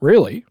win,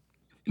 really.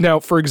 Now,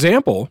 for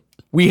example,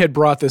 we had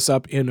brought this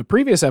up in a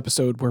previous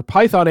episode where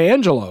Python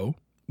Angelo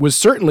was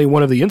certainly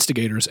one of the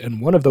instigators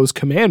and one of those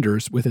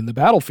commanders within the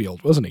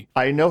battlefield, wasn't he?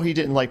 I know he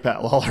didn't like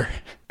Pat Lawler.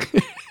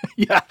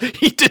 Yeah,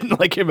 he didn't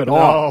like him at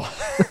all.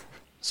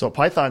 So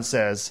Python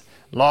says,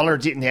 Lawler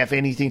didn't have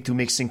anything to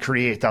mix and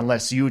create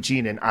unless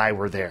Eugene and I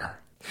were there.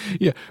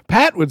 Yeah,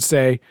 Pat would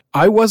say,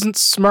 I wasn't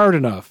smart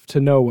enough to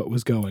know what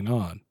was going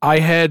on. I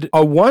had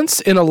a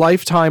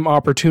once-in-a-lifetime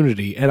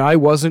opportunity, and I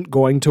wasn't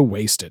going to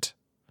waste it.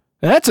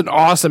 And that's an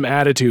awesome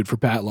attitude for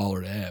Pat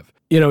Lawler to have.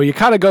 You know, you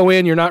kind of go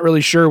in, you're not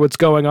really sure what's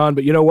going on,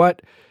 but you know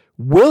what?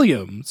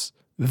 Williams,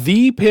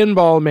 the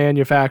pinball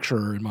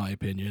manufacturer, in my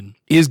opinion,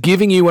 is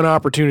giving you an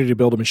opportunity to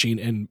build a machine,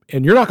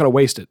 and you're not going to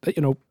waste it.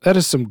 You know, that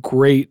is some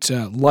great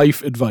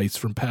life advice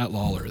from Pat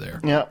Lawler there.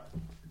 Yeah,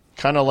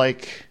 kind of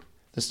like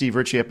the Steve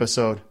Ritchie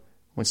episode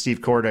when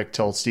Steve Kordick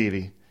told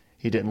Stevie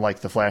he didn't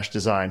like the Flash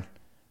design.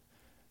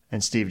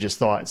 And Steve just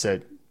thought and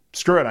said,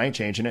 screw it, I ain't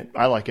changing it.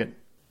 I like it.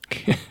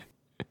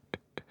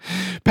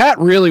 Pat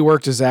really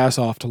worked his ass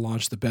off to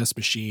launch the best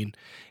machine.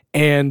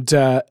 And,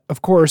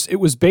 of course, it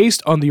was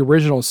based on the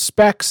original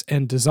specs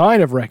and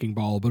design of Wrecking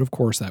Ball, but of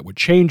course that would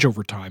change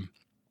over time.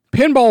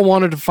 Pinball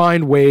wanted to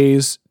find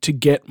ways to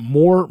get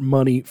more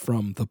money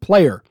from the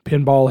player.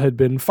 Pinball had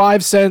been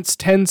 5 cents,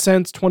 10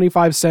 cents,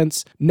 25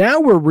 cents. Now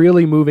we're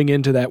really moving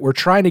into that. We're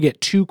trying to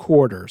get 2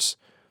 quarters.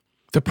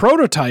 The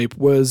prototype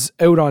was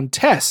out on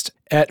test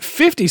at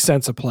 50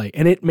 cents a play,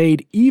 and it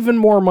made even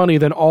more money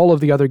than all of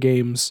the other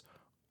games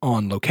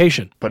on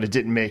location. But it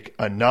didn't make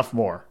enough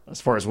more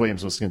as far as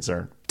Williams was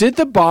concerned. Did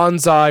the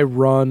Bonsai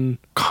Run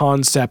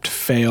concept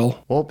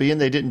fail? Well, being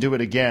they didn't do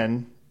it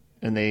again,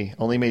 and they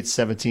only made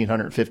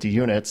 1,750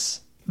 units.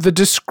 The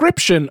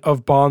description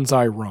of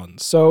Bonsai Run.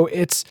 So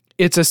it's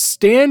a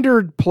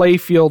standard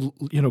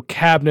playfield,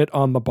 cabinet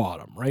on the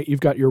bottom, right? You've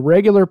got your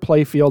regular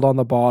playfield on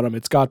the bottom.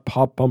 It's got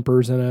pop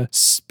bumpers and a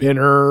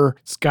spinner.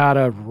 It's got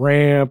a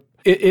ramp.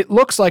 It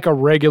looks like a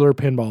regular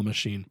pinball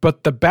machine,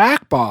 but the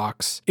back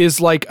box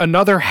is like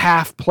another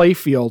half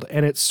playfield,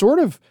 and it's sort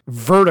of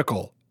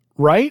vertical,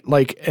 right?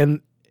 Like,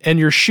 and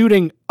you're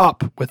shooting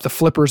up with the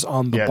flippers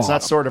on the bottom. Yeah, it's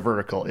not sort of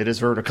vertical. It is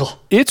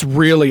vertical. It's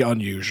really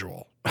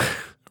unusual,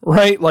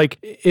 right? Like,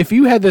 if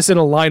you had this in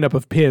a lineup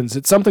of pins,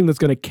 it's something that's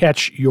going to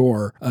catch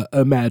your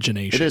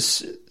imagination. It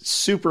is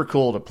super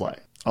cool to play.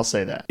 I'll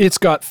say that. It's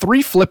got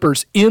 3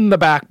 flippers in the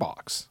back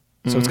box.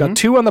 So it's got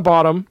 2 on the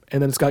bottom,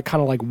 and then it's got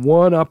kind of like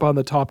 1 up on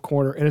the top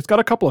corner, and it's got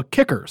a couple of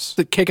kickers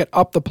that kick it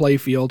up the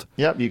playfield.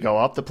 Yep, you go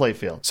up the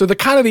playfield. So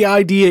the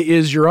idea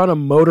is you're on a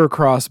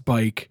motocross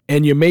bike,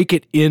 and you make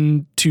it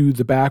into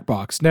the back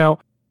box. Now,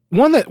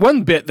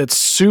 one bit that's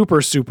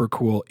super, super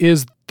cool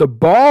is the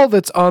ball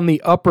that's on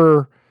the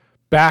upper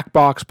back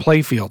box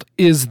playfield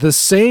is the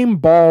same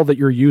ball that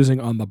you're using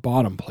on the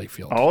bottom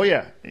playfield. Oh,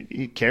 yeah.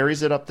 He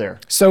carries it up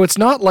there. So it's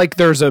not like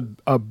there's a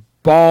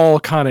ball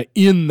kind of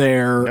in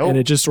there and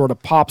it just sort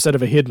of pops out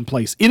of a hidden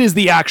place. It is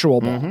the actual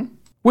ball,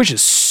 which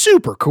is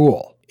super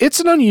cool. It's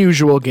an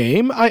unusual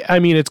game. I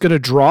mean, it's going to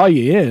draw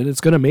you in.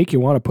 It's going to make you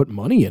want to put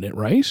money in it,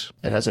 right?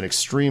 It has an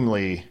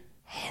extremely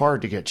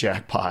hard to get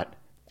jackpot.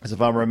 As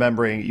if I'm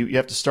remembering, you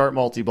have to start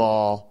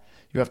multi-ball.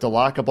 You have to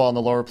lock a ball in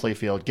the lower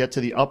playfield, get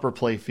to the upper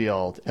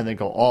playfield, and then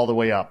go all the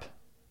way up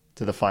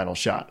to the final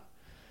shot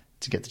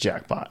to get the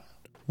jackpot.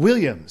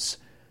 Williams,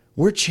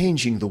 we're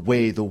changing the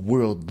way the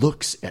world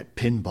looks at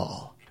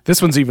pinball.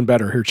 This one's even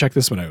better. Here, check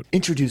this one out.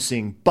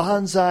 Introducing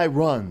Bonsai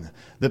Run,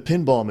 the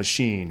pinball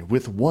machine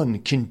with 1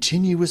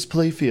 continuous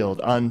playfield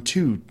on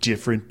 2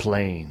 different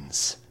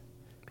planes.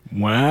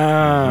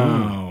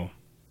 Wow.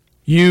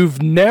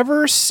 You've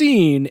never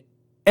seen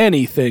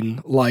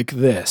anything like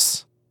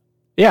this.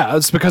 Yeah,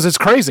 it's because it's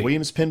crazy.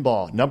 Williams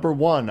Pinball, number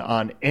 1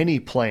 on any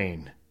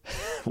plane.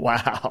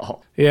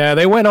 Wow. Yeah,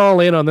 they went all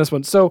in on this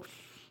one. So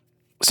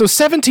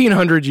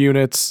 1,700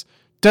 units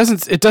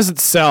doesn't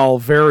sell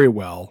very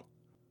well.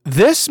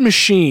 This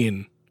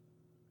machine,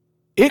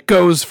 it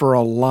goes for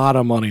a lot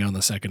of money on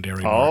the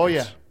secondary market. Oh,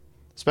 yeah.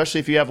 Especially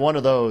if you have one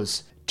of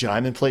those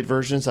diamond plate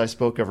versions I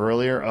spoke of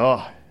earlier.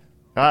 Oh,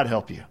 God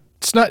help you.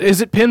 It's not.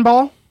 Is it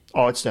pinball?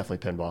 Oh, it's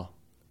definitely pinball.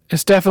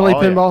 It's definitely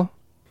pinball. Yeah.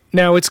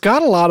 Now, it's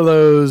got a lot of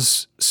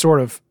those sort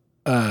of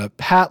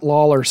Pat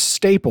Lawler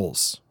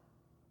staples,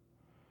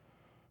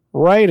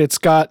 right? It's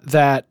got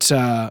that,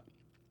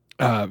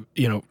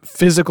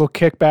 physical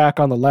kickback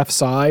on the left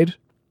side.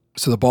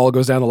 So the ball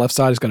goes down the left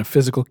side. It's got a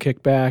physical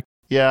kickback.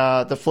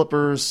 Yeah, both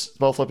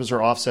flippers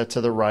are offset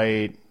to the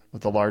right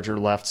with the larger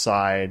left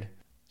side.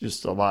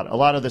 Just a lot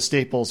of the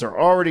staples are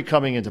already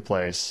coming into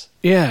place.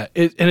 Yeah,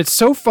 and it's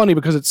so funny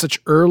because it's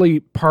such early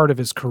part of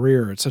his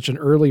career. It's such an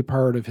early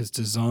part of his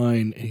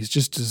design, and he's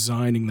just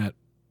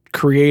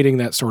creating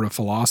that sort of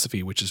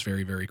philosophy, which is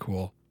very, very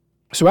cool.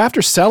 So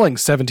after selling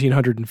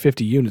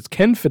 1,750 units,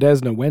 Ken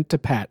Fidesna went to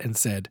Pat and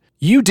said,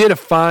 "You did a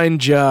fine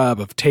job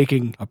of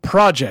taking a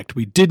project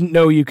we didn't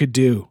know you could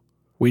do.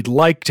 We'd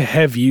like to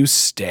have you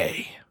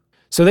stay."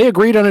 So they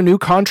agreed on a new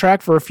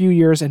contract for a few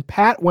years, and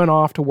Pat went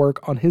off to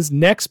work on his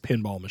next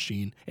pinball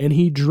machine, and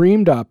he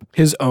dreamed up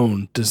his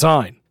own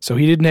design. So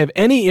he didn't have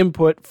any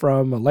input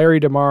from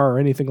Larry DeMar or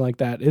anything like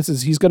that.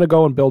 He's going to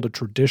go and build a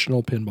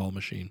traditional pinball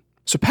machine.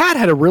 So Pat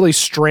had a really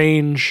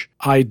strange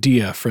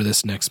idea for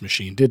this next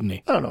machine, didn't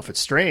he? I don't know if it's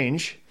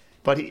strange,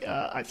 but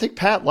I think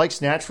Pat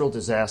likes natural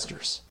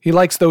disasters. He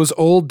likes those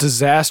old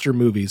disaster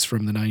movies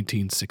from the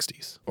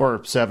 1960s. Or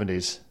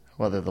 70s,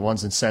 whether the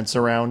ones in Sense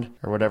Around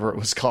or whatever it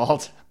was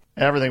called.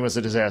 Everything was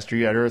a disaster.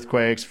 You had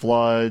earthquakes,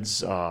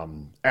 floods,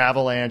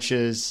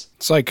 avalanches.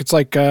 It's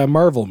like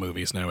Marvel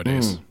movies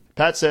nowadays.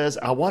 Pat says,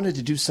 I wanted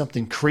to do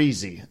something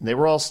crazy. And they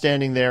were all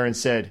standing there and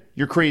said,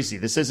 you're crazy.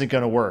 This isn't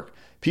going to work.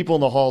 People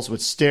in the halls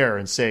would stare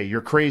and say,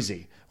 you're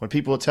crazy. When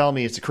people would tell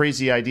me it's a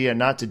crazy idea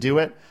not to do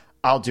it,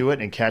 I'll do it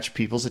and catch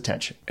people's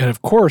attention. And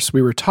of course,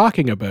 we were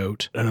talking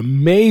about an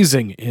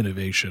amazing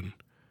innovation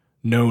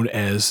known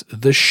as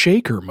the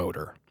shaker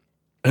motor.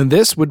 And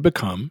this would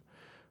become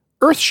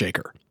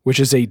Earthshaker, which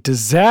is a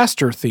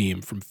disaster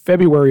theme from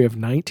February of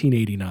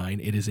 1989.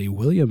 It is a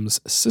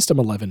Williams System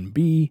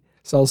 11B,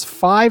 sells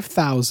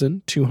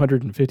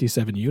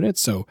 5,257 units,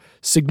 so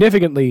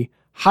significantly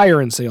higher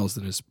in sales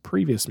than his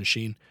previous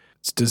machine.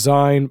 It's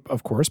designed,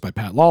 of course, by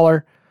Pat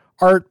Lawler,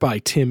 art by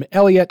Tim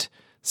Elliott,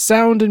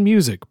 sound and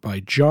music by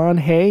John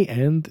Hay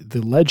and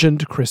the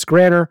legend Chris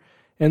Granner,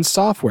 and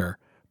software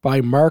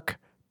by Mark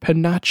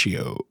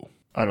Panaccio.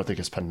 I don't think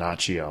it's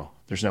Panaccio.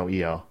 There's no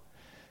EO.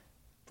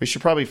 We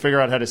should probably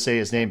figure out how to say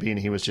his name, being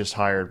he was just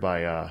hired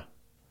by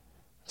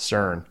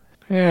CERN.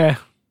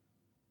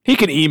 He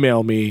can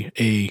email me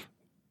a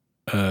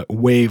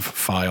WAV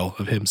file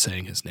of him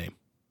saying his name.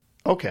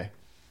 Okay.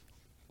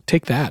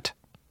 Take that.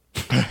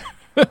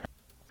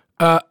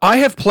 I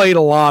have played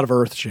a lot of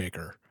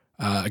Earthshaker.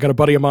 I got a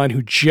buddy of mine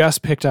who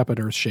just picked up an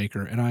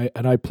Earthshaker, and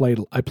I played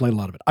a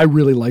lot of it. I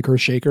really like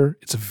Earthshaker.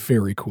 It's a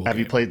very cool Have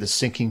game. you played the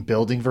sinking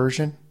building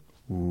version?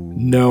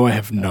 No, I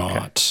have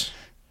not. Okay.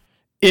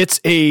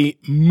 It's a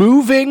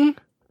moving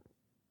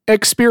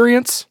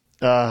experience.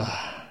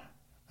 That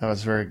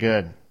was very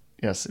good.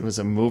 Yes, it was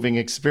a moving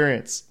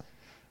experience.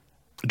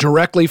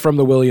 Directly from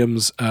the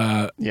Williams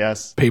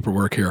yes.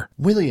 paperwork here.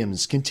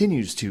 Williams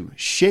continues to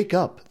shake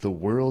up the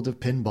world of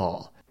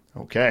pinball.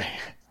 Okay.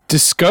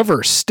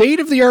 Discover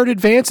state-of-the-art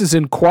advances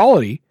in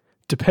quality,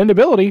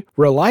 dependability,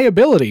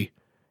 reliability,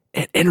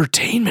 and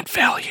entertainment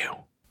value.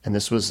 And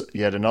this was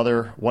yet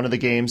another one of the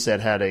games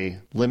that had a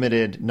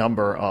limited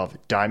number of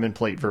diamond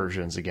plate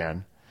versions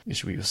again. You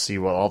should see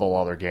all the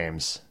other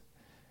games.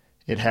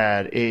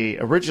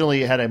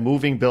 Originally it had a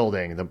moving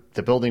building.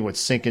 The building would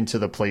sink into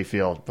the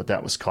playfield, but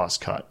that was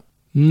cost cut.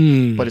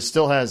 But it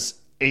still has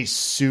a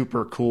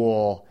super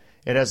cool,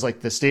 it has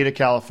like the state of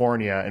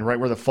California, and right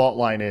where the fault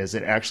line is,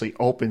 it actually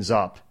opens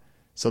up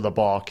so the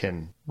ball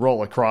can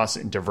roll across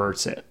it and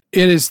diverts it.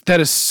 That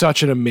is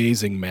such an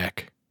amazing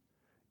mech.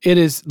 It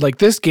is like,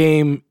 this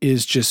game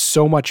is just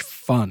so much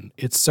fun.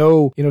 It's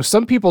so,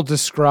 some people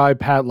describe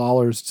Pat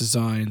Lawler's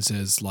designs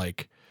as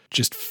like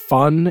just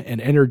fun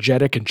and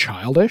energetic and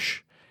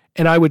childish.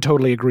 And I would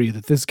totally agree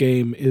that this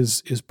game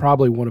is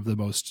probably one of the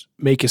most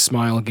make you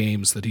smile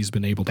games that he's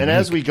been able to make. And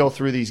as we go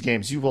through these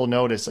games, you will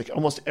notice like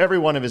almost every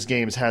one of his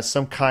games has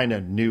some kind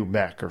of new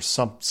mech or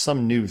some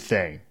new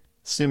thing.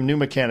 Some new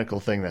mechanical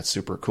thing that's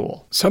super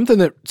cool. Something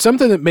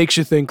that makes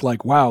you think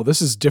like, wow,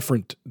 this is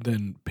different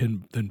than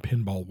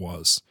pinball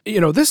was.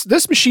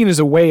 This machine is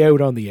a way out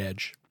on the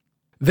edge.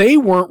 They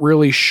weren't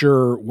really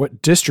sure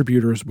what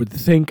distributors would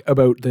think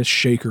about this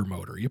shaker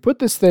motor. You put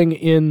this thing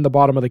in the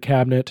bottom of the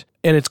cabinet,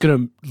 and it's going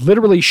to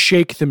literally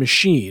shake the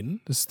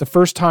machine. This is the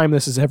first time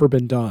this has ever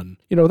been done.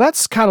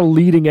 That's kind of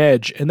leading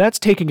edge, and that's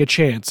taking a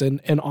chance.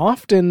 And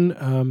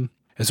often,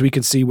 as we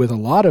can see with a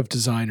lot of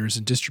designers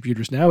and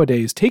distributors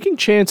nowadays, taking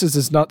chances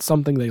is not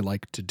something they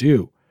like to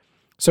do.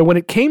 So when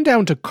it came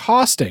down to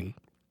costing,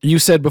 you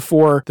said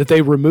before that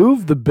they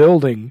removed the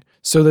building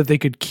so that they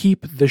could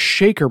keep the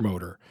shaker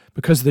motor,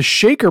 because the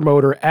shaker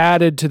motor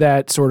added to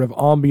that sort of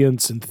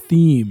ambience and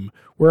theme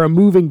where a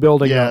moving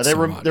building. Yeah, they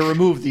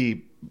removed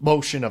the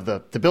motion of the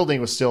building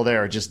was still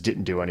there. It just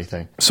didn't do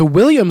anything. So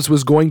Williams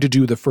was going to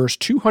do the first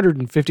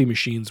 250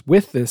 machines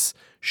with this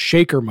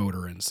shaker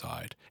motor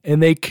inside.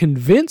 And they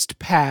convinced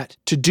Pat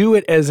to do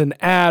it as an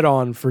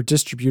add-on for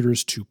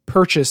distributors to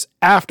purchase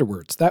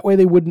afterwards. That way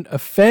they wouldn't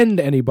offend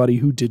anybody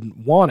who didn't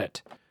want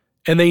it.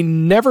 And they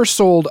never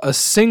sold a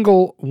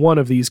single one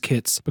of these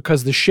kits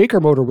because the shaker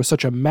motor was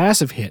such a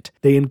massive hit.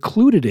 They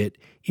included it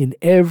in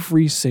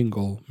every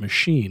single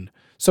machine.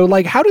 So,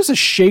 like, how does a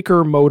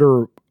shaker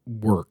motor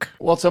work?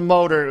 Well, it's a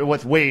motor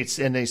with weights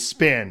and they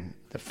spin.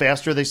 The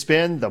faster they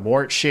spin, the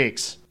more it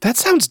shakes. That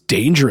sounds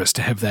dangerous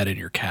to have that in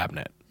your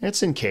cabinet.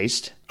 It's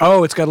encased.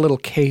 Oh, it's got a little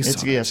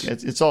case on it. Yes,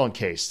 it's all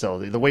encased, so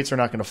the weights are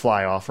not going to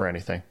fly off or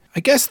anything. I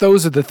guess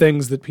those are the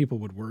things that people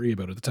would worry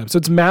about at the time. So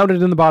it's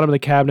mounted in the bottom of the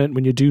cabinet.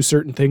 When you do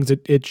certain things,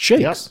 it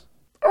shakes.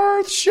 Yep.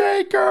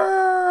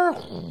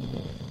 Earthshaker!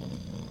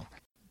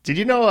 Did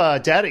you know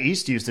Data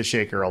East used the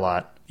shaker a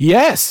lot?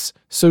 Yes.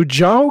 So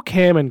Joe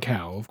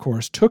Kamenkow, of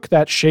course, took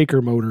that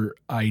shaker motor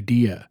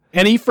idea,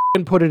 and he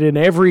put it in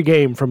every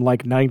game from like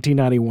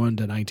 1991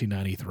 to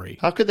 1993.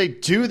 How could they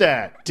do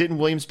that? Didn't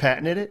Williams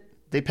patent it?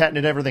 They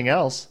patented everything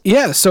else.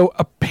 Yeah, so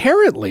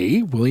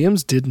apparently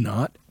Williams did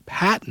not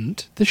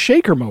patent the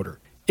shaker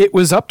motor. It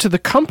was up to the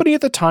company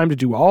at the time to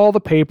do all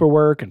the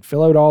paperwork and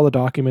fill out all the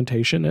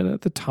documentation, and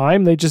at the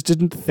time they just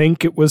didn't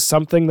think it was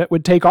something that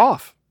would take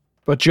off.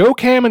 But Joe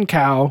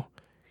Kamenkow,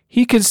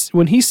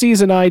 when he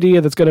sees an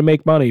idea that's going to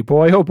make money,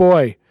 boy, oh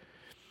boy,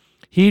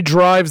 he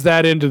drives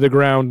that into the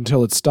ground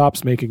until it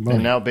stops making money.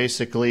 And now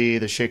basically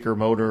the shaker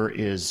motor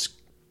is,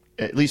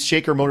 at least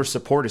shaker motor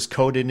support is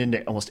coded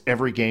into almost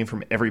every game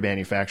from every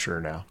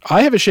manufacturer now.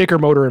 I have a shaker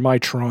motor in my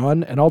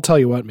Tron, and I'll tell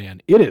you what,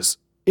 man, it is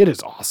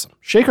awesome.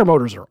 Shaker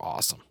motors are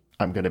awesome.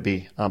 I'm going to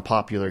be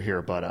unpopular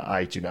here, but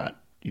I do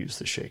not use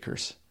the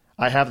shakers.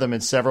 I have them in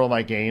several of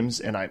my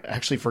games, and I've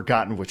actually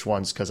forgotten which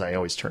ones because I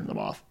always turn them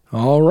off.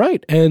 All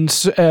right, and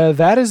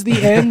that is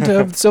the end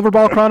of the Silver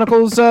Ball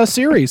Chronicles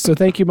series. So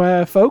thank you,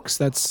 my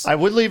folks. I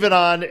would leave it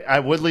on.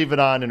 I would leave it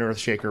on in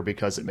Earthshaker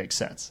because it makes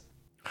sense.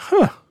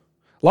 Huh.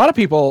 A lot of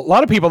people,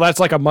 that's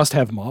like a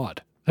must-have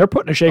mod. They're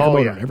putting a shaker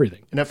motor in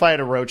everything. And if I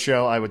had a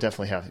roadshow, I would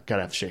definitely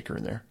gotta have a shaker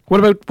in there.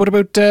 What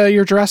about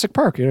your Jurassic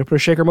Park? You gonna put a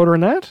shaker motor in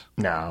that?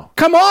 No.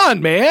 Come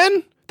on,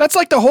 man. That's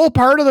like the whole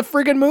part of the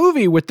friggin'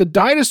 movie with the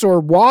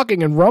dinosaur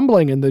walking and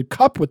rumbling in the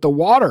cup with the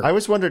water. I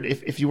always wondered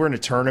if you were in a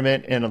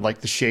tournament and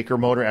like the shaker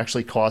motor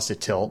actually caused a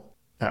tilt,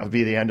 that would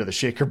be the end of the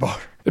shaker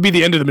motor. It'd be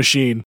the end of the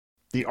machine.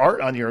 The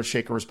art on the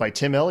Earthshaker was by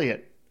Tim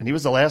Elliott, and he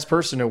was the last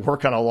person to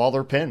work on a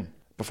Lawler pin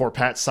before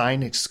Pat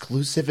signed an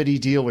exclusivity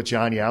deal with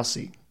John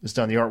Yowsey, who's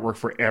done the artwork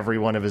for every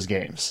one of his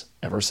games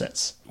ever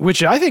since.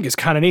 Which I think is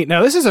kind of neat.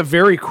 Now, this is a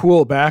very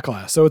cool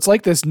backlash. So it's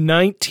like this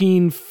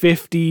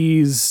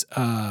 1950s,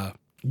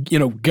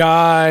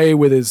 guy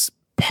with his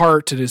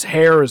part, and his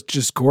hair is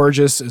just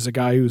gorgeous as a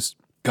guy who's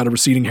got a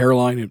receding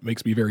hairline. It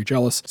makes me very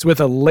jealous. It's with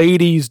a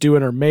lady's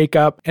doing her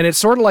makeup, and it's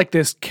sort of like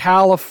this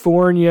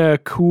California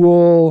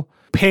cool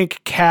pink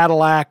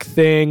Cadillac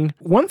thing.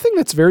 One thing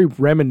that's very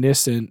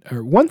reminiscent,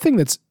 or one thing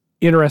that's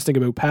interesting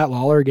about Pat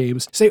Lawler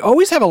games is they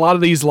always have a lot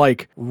of these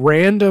like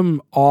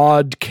random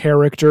odd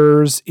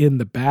characters in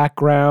the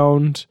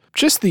background.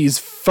 Just these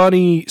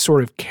funny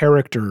sort of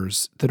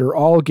characters that are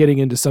all getting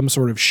into some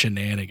sort of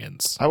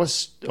shenanigans. I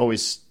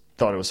always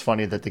thought it was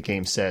funny that the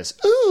game says,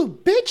 "Ooh,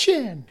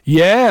 bitchin'."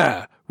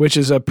 Yeah, which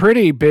is a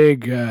pretty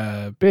big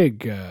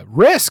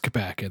risk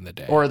back in the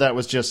day. Or that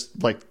was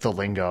just like the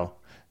lingo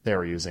they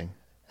were using.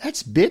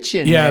 That's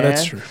bitchin', yeah, man.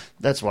 That's true.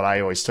 That's what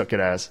I always took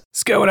it as.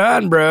 What's going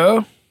on,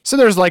 bro? So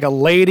there's like a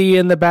lady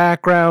in the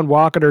background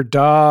walking her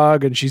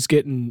dog, and she's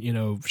getting,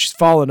 she's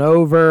falling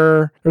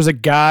over. There's a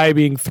guy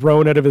being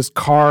thrown out of his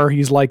car.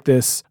 He's like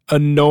this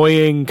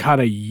annoying kind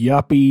of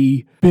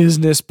yuppie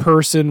business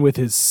person with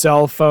his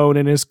cell phone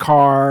in his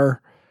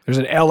car. There's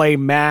an LA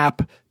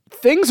map.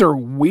 Things are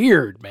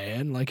weird,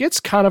 man. Like,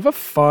 it's kind of a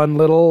fun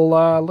little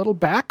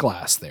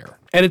backglass there.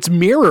 And it's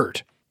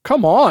mirrored.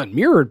 Come on,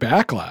 mirrored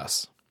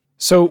backglass.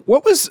 So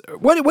what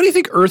do you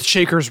think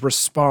Earthshaker's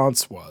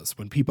response was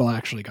when people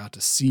actually got to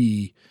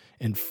see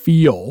and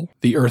feel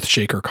the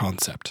Earthshaker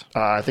concept?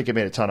 I think it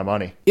made a ton of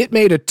money. It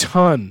made a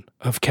ton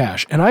of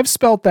cash. And I've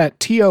spelt that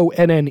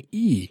Tonne.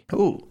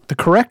 Ooh. The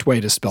correct way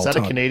to spell Is that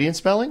ton. a Canadian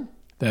spelling?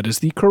 That is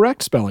the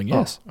correct spelling,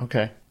 yes. Oh,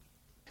 okay.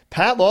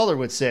 Pat Lawler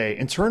would say,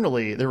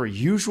 internally, there were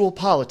usual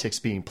politics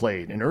being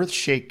played, and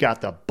Earthshake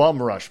got the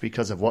bum rush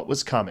because of what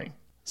was coming.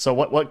 So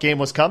what game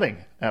was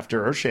coming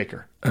after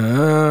Earthshaker?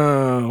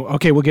 Oh,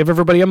 okay. We'll give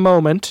everybody a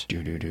moment.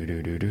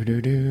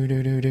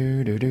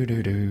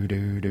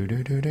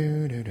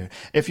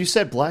 If you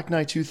said Black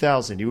Knight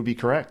 2000, you would be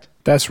correct.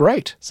 That's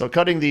right. So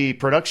cutting the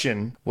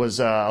production was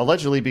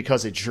allegedly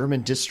because a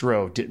German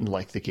distro didn't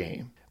like the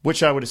game,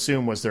 which I would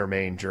assume was their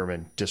main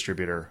German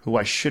distributor, who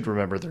I should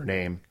remember their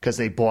name because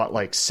they bought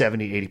like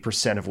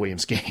 70-80% of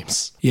Williams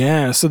games.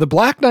 Yeah, so the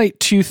Black Knight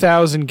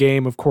 2000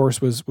 game, of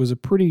course, was a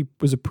pretty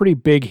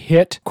big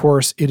hit. Of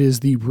course, it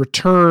is the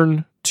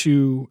return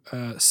to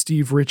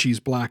Steve Ritchie's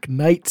Black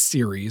Knight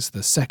series,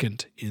 the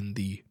second in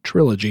the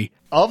trilogy.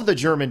 Of the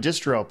German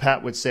distro,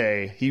 Pat would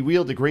say, he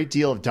wielded a great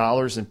deal of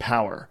dollars and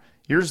power.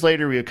 Years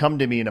later, he would come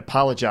to me and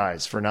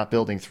apologize for not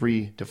building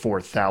 3,000 to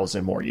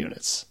 4,000 more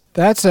units.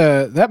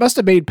 That must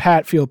have made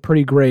Pat feel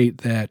pretty great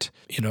that,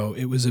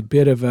 it was a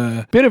bit of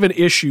an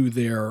issue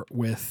there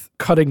with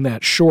cutting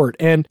that short.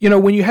 And,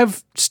 when you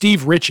have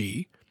Steve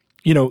Ritchie,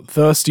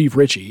 the Steve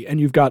Ritchie,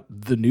 and you've got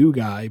the new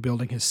guy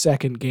building his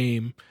second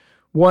game,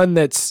 one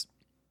that's,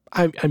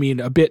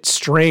 a bit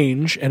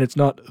strange, and it's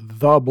not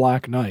the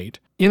Black Knight.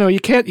 You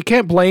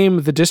can't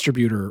blame the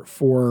distributor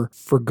for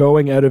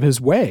going out of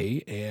his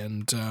way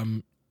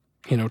and,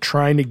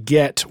 trying to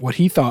get what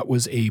he thought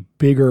was a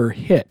bigger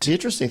hit. The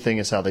interesting thing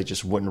is how they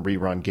just wouldn't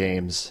rerun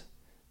games,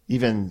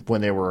 even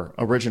when they were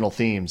original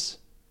themes,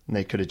 and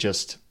they could have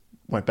just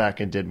went back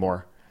and did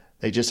more.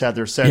 They just had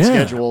their set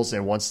schedules,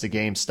 and once the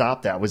game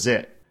stopped, that was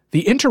it.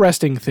 The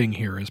interesting thing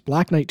here is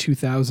Black Knight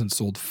 2000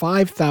 sold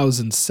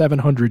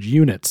 5,700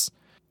 units.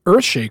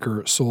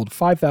 Earthshaker sold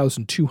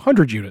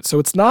 5,200 units. So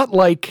it's not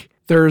like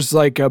there's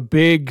like a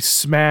big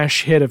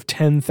smash hit of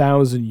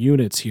 10,000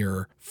 units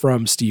here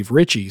from Steve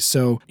Ritchie.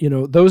 So,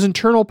 those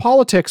internal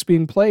politics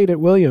being played at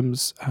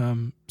Williams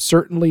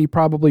certainly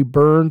probably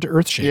burned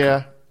Earthshaker.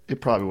 Yeah, it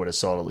probably would have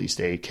sold at least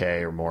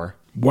 8K or more.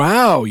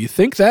 Wow, you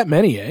think that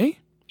many, eh?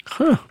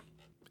 Huh.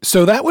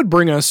 So that would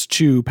bring us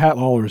to Pat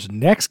Lawler's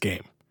next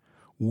game,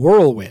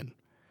 Whirlwind.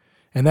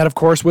 And that, of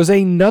course, was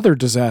another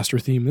disaster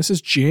theme. This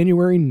is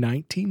January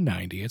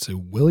 1990. It's a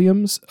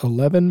Williams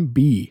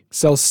 11B.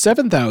 Sells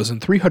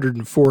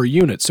 7,304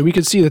 units. So we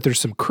can see that there's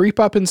some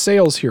creep up in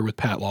sales here with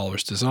Pat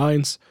Lawler's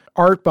designs.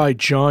 Art by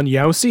John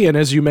Yausi. And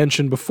as you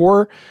mentioned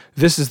before,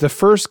 this is the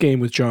first game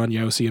with John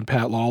Yausi and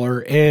Pat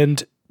Lawler.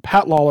 And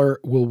Pat Lawler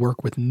will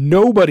work with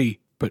nobody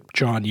but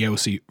John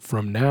Yausi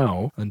from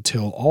now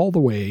until all the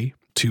way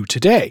to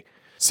today.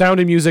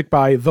 Sound and music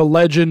by the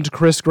legend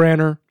Chris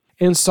Granner.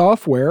 And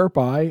software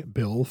by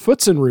Bill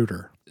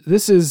Futzenreuter.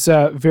 This is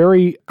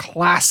very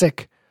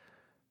classic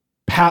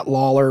Pat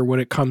Lawler when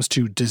it comes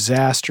to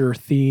disaster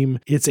theme.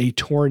 It's a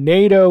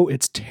tornado.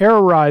 It's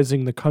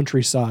terrorizing the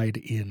countryside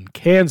in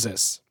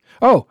Kansas.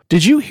 Oh,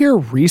 did you hear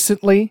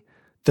recently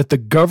that the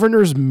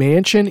governor's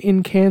mansion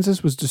in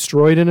Kansas was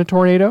destroyed in a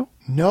tornado?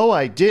 No,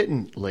 I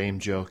didn't. Lame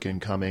joke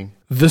incoming.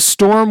 The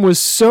storm was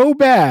so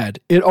bad,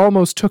 it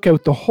almost took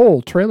out the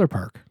whole trailer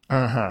park.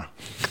 Uh-huh.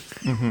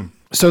 Mm-hmm.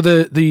 So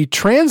the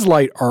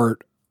Translite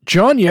art,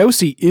 John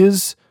Yausi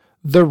is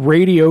the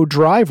radio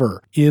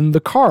driver in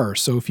the car.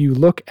 So if you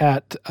look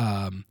at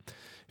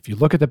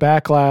the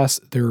back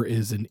glass, there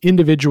is an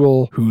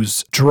individual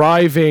who's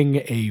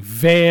driving a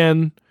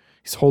van.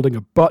 He's holding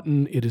a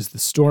button. It is the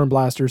Storm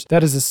Blasters.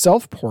 That is a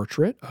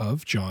self-portrait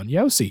of John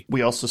Yausi.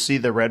 We also see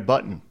the red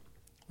button,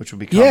 which will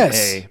become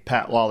a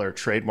Pat Lawler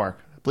trademark.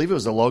 I believe it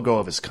was the logo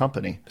of his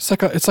company. It's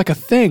like a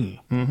thing.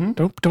 Mm-hmm.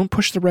 Don't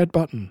push the red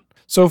button.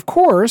 So, of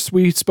course,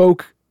 we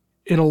spoke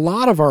in a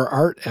lot of our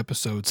art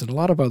episodes and a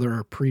lot of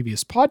other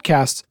previous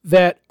podcasts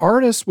that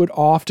artists would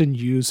often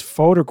use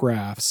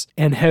photographs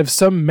and have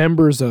some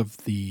members of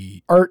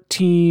the art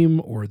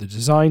team or the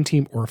design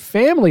team or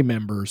family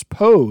members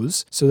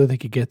pose so that they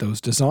could get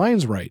those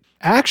designs right.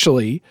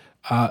 Actually,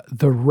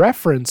 the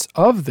reference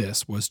of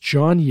this was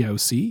John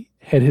Yausi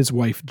had his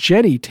wife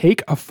Jenny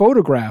take a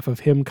photograph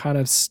of him kind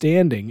of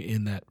standing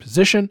in that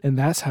position, and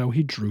that's how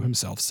he drew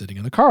himself sitting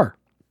in the car.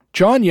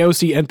 John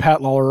Yausi and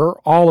Pat Lawler are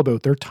all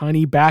about their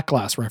tiny back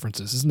glass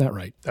references. Isn't that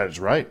right? That is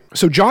right.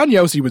 So John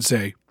Yausi would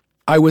say,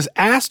 I was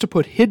asked to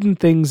put hidden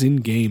things in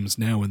games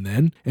now and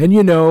then, and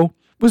it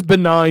was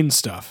benign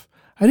stuff.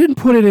 I didn't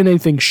put it in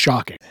anything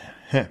shocking.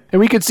 And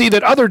we could see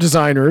that other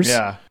designers,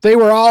 they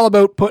were all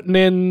about putting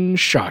in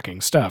shocking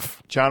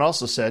stuff. John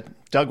also said,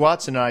 Doug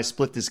Watson and I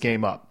split this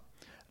game up.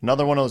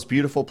 Another one of those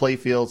beautiful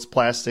playfields,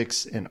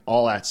 plastics, and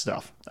all that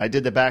stuff. I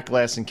did the back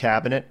glass and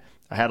cabinet.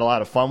 I had a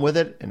lot of fun with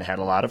it and had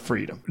a lot of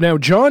freedom. Now,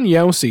 John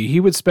Yausi, he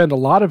would spend a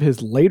lot of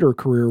his later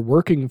career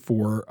working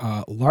for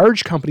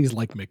large companies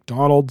like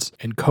McDonald's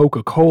and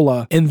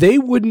Coca-Cola, and they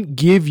wouldn't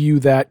give you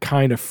that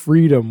kind of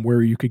freedom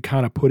where you could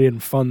kind of put in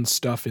fun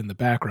stuff in the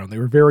background. They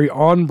were very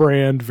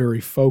on-brand,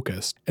 very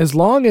focused. As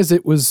long as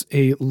it was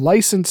an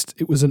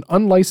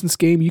unlicensed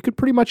game, you could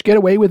pretty much get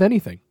away with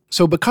anything.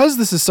 So because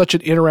this is such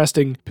an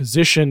interesting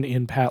position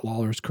in Pat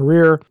Lawler's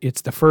career,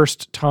 it's the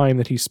first time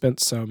that he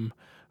spent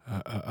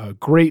a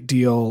great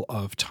deal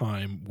of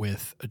time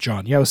with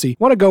John Yausi. I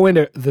want to go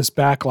into this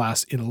back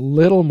glass in a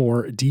little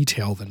more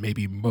detail than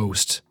maybe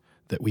most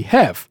that we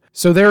have.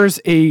 So there's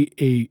a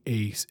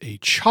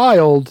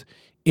child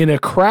in a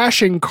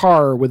crashing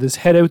car with his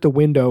head out the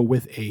window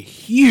with a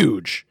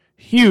huge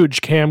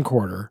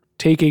camcorder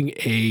taking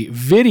a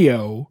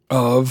video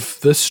of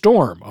the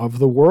storm, of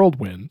the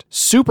whirlwind.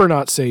 Super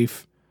not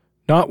safe,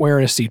 not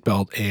wearing a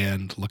seatbelt,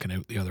 and looking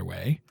out the other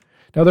way.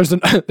 Now there's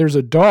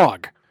a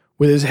dog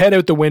with his head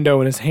out the window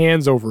and his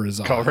hands over his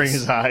eyes. Covering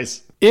his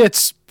eyes.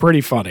 It's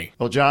pretty funny.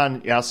 Well,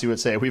 John Yausi would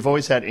say, we've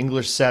always had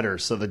English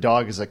setters, so the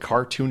dog is a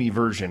cartoony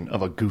version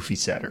of a goofy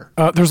setter.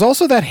 There's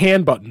also that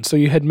hand button. So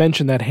you had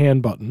mentioned that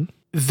hand button.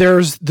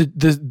 There's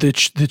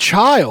the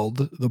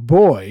child, the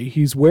boy,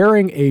 he's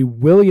wearing a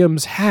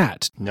Williams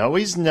hat. No,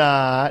 he's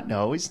not.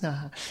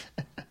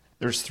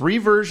 There's 3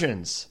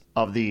 versions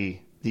of the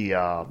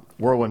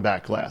Whirlwind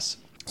back glass.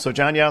 So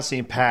John Yausi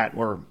and Pat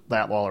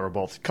Lawler were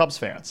both Cubs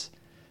fans.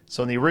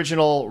 So in the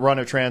original run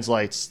of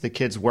Translites, the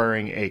kid's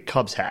wearing a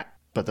Cubs hat,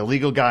 but the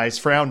legal guys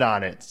frowned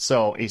on it.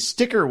 So a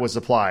sticker was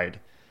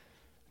applied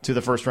to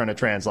the first run of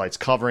Translites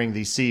covering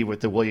the C with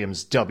the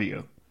Williams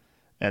W.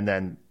 And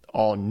then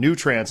all new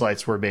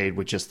Translites were made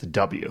with just the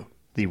W,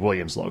 the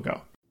Williams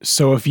logo.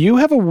 So if you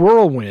have a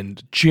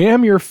Whirlwind,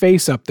 jam your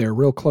face up there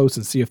real close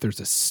and see if there's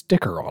a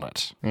sticker on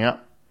it. Yeah.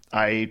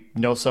 I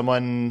know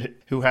someone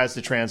who has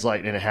the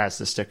Translite and it has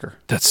the sticker.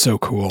 That's so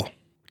cool.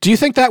 Do you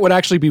think that would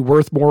actually be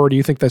worth more, or do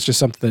you think that's just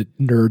something that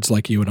nerds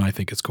like you and I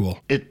think is cool?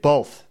 It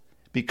both.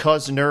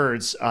 Because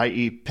nerds,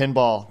 i.e.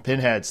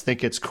 pinheads,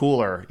 think it's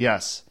cooler,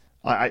 yes.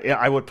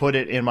 I would put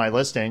it in my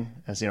listing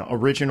as,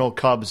 original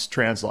Cubs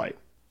Translite.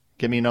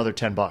 Give me another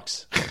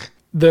 $10.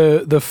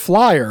 The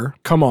flyer,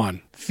 come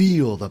on.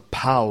 Feel the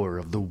power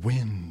of the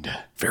wind.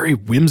 Very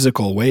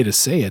whimsical way to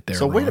say it there.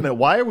 So wait a minute,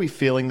 why are we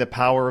feeling the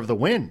power of the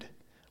wind?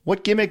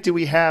 What gimmick do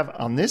we have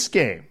on this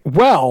game?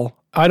 Well,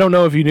 I don't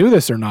know if you knew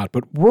this or not,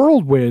 but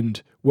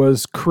Whirlwind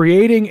was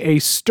creating a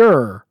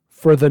stir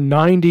for the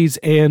 90s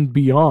and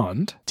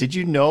beyond. Did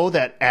you know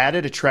that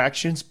added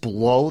attractions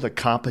blow the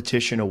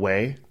competition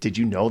away? Did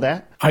you know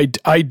that?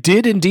 I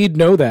did indeed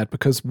know that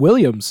because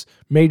Williams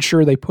made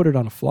sure they put it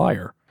on a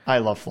flyer. I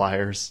love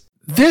flyers.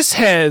 This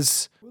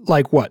has,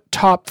 like, what,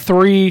 top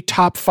 3,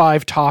 top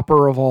 5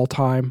 topper of all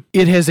time.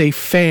 It has a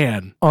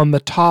fan on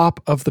the top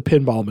of the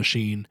pinball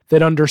machine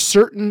that under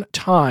certain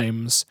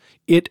times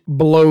it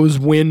blows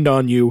wind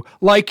on you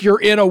like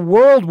you're in a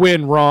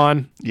whirlwind,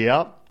 Ron.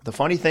 Yep. The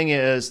funny thing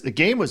is, the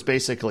game was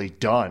basically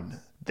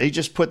done. They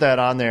just put that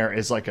on there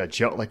as like a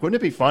joke. Like,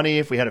 wouldn't it be funny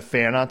if we had a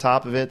fan on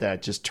top of it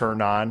that just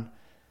turned on?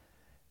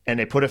 And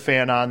they put a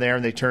fan on there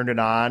and they turned it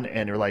on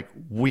and they're like,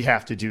 we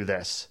have to do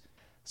this.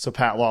 So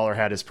Pat Lawler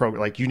had his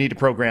program, like, you need to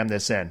program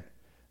this in.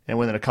 And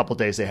within a couple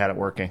days, they had it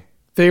working.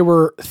 They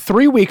were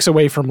 3 weeks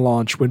away from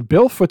launch when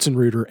Bill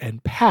Futzenreuter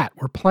and Pat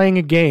were playing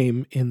a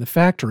game in the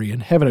factory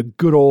and having a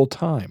good old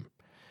time.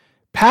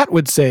 Pat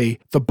would say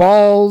the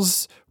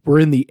balls were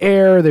in the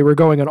air. They were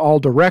going in all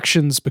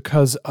directions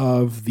because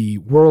of the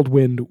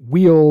whirlwind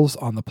wheels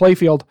on the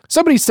playfield.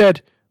 Somebody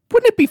said,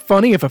 wouldn't it be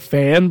funny if a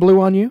fan blew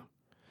on you?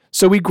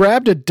 So we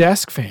grabbed a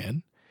desk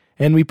fan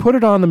and we put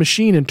it on the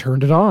machine and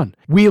turned it on.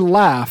 We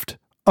laughed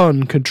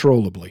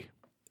uncontrollably.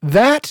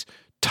 That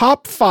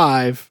top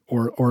 5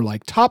 or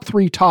like top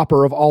 3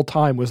 topper of all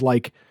time was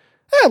like,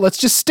 let's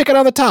just stick it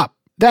on the top.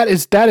 That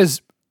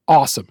is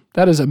awesome.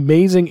 That is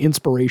amazing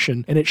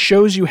inspiration. And it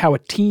shows you how a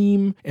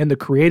team and the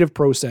creative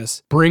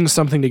process brings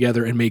something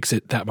together and makes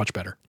it that much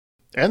better.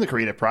 And the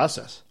creative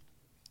process.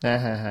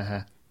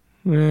 Did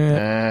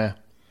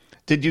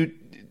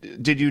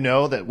you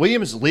know that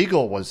Williams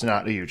Legal was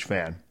not a huge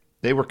fan?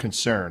 They were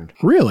concerned.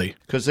 Really?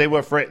 Because they were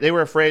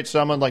afraid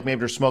someone, like, maybe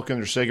they're smoking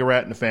their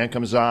cigarette and the fan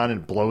comes on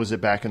and blows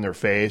it back in their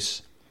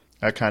face.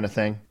 That kind of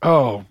thing.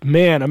 Oh,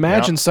 man.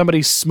 Imagine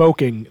somebody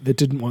smoking that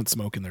didn't want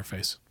smoke in their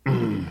face.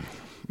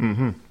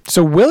 Mm-hmm.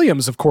 So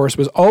Williams, of course,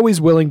 was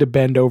always willing to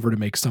bend over to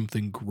make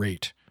something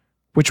great,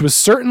 which was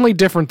certainly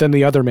different than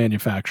the other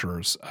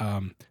manufacturers.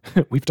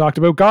 We've talked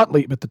about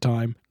Gottlieb at the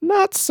time.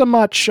 Not so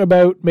much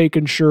about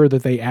making sure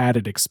that they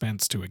added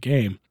expense to a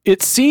game.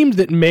 It seemed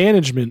that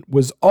management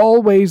was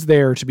always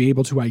there to be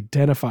able to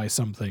identify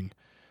something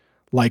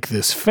like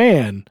this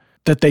fan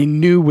that they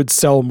knew would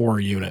sell more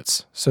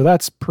units. So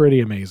that's pretty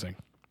amazing.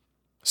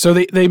 So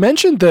they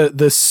mentioned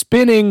the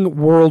spinning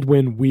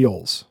whirlwind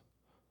wheels.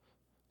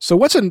 So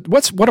what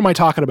am I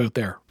talking about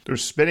there?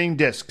 There's spinning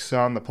discs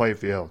on the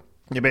playfield.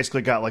 You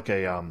basically got like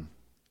a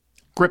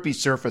grippy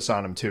surface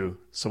on them too.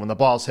 So when the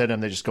balls hit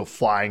them, they just go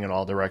flying in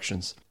all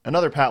directions.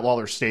 Another Pat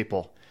Lawler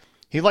staple.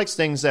 He likes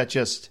things that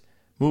just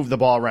move the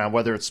ball around,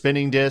 whether it's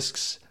spinning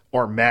discs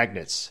or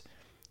magnets.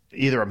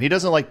 Either of them. He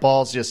doesn't like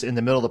balls just in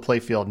the middle of the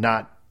playfield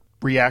not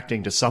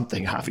reacting to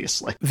something,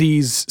 obviously.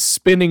 These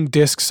spinning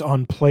discs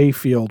on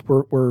playfield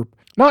were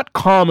not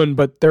common,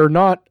 but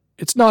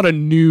it's not a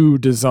new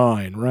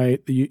design,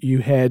 right? You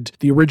had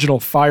the original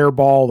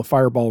Fireball, the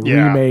Fireball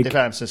remake. They've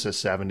had them since the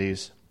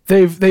 70s.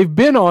 They've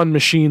been on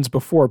machines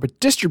before, but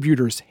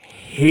distributors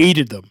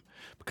hated them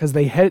because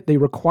they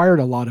required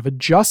a lot of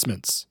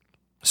adjustments.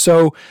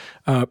 So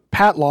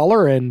Pat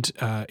Lawler and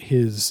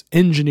his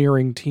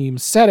engineering team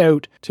set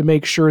out to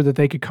make sure that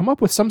they could come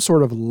up with some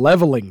sort of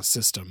leveling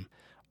system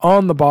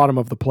on the bottom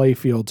of the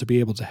playfield to be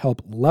able to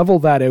help level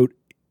that out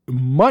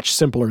much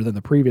simpler than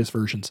the previous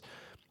versions.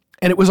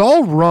 And it was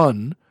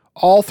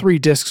all 3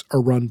 discs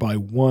are run by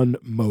one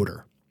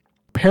motor.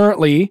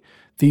 Apparently,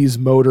 these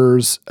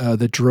motors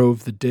that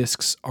drove the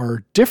discs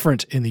are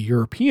different in the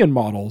European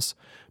models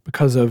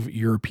because of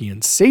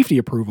European safety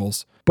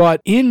approvals.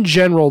 But in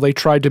general, they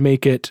tried to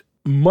make it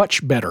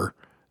much better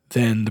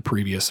than the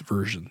previous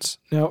versions.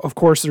 Now, of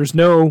course, there's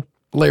no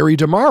Larry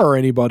DeMar or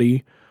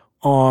anybody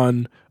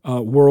on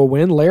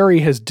Whirlwind. Larry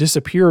has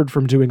disappeared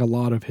from doing a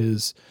lot of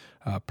his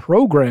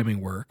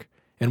programming work.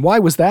 And why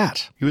was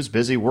that? He was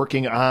busy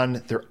working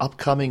on their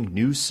upcoming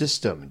new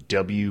system,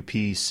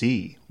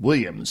 WPC,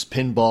 Williams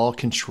Pinball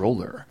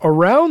Controller.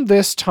 Around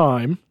this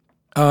time,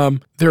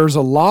 there's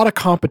a lot of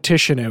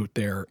competition out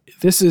there.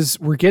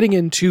 We're getting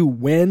into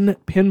when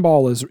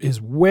pinball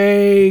is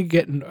way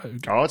getting.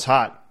 Oh, it's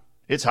hot.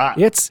 It's hot.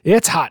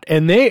 It's hot,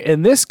 and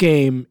this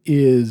game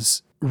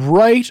is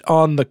right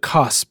on the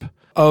cusp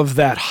of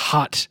that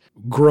hot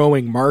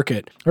growing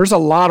market. There's a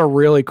lot of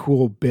really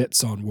cool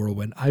bits on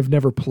Whirlwind. I've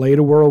never played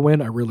a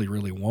Whirlwind. I really,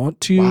 really want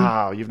to.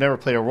 Wow, you've never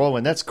played a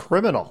Whirlwind? That's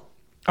criminal.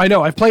 I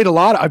know. I've played a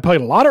lot of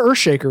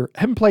Earthshaker.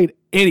 I haven't played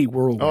any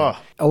Whirlwind. Oh.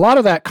 A lot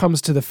of that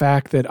comes to the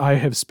fact that I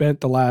have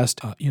spent the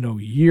last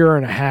year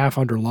and a half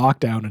under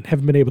lockdown and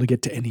haven't been able to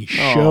get to any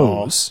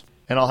shows.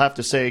 And I'll have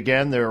to say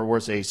again, there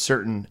was a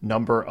certain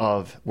number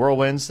of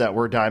Whirlwinds that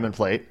were diamond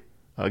plate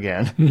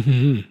again.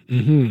 Mm-hmm,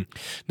 mm-hmm.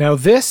 Now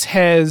this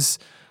has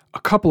a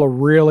couple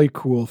of really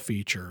cool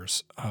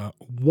features.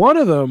 One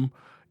of them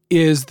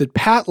is that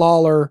Pat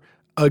Lawler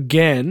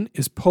again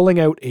is pulling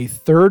out a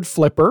third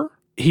flipper.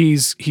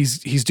 He's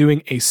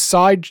doing a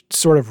side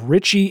sort of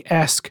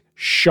Ritchie-esque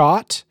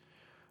shot,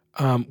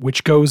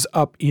 which goes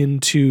up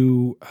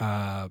into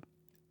a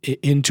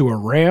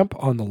ramp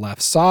on the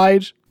left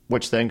side.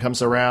 which then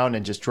comes around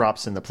and just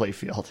drops in the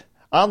playfield.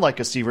 Unlike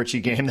a Steve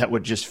Ritchie game that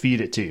would just feed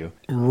it to you.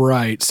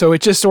 Right. So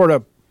it just sort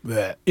of,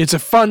 it's a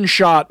fun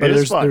shot, but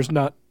there's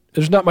not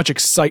much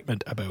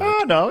excitement about it.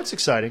 Oh, no, it's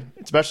exciting,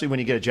 especially when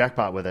you get a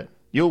jackpot with it.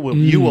 You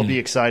will be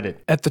excited.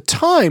 At the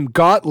time,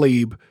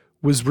 Gottlieb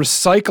was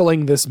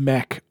recycling this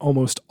mech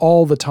almost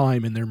all the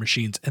time in their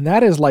machines. And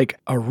that is like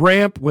a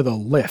ramp with a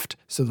lift.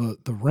 So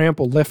the ramp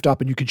will lift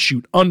up and you can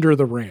shoot under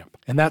the ramp.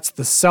 And that's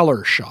the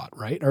cellar shot,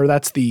 right? Or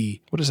that's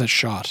what is that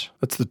shot?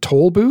 That's the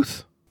toll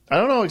booth? I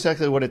don't know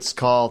exactly what it's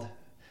called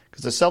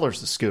because the cellar's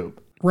the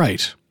scoop.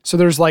 Right. So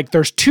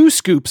there's 2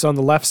 scoops on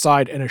the left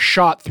side and a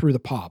shot through the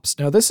pops.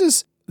 Now this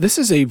is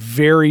a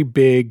very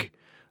big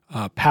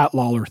Pat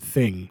Lawler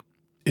thing.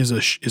 Is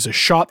a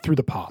shot through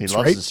the pops. He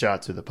loves the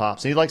shot through the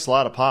pops. He likes a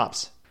lot of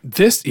pops.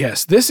 This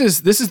is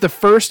the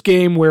first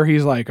game where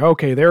he's like,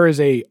 okay, there is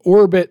a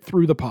orbit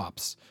through the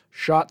pops,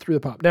 shot through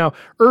the pop. Now,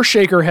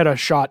 Earthshaker had a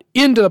shot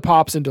into the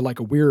pops into like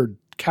a weird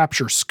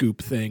capture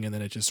scoop thing, and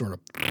then it just sort of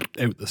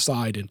out the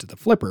side into the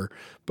flipper.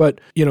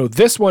 But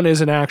this one is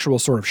an actual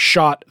sort of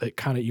shot that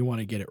kind of you want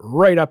to get it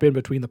right up in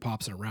between the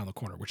pops and around the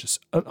corner, which is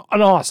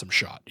an awesome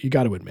shot. You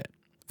got to admit.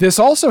 This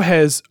also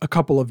has a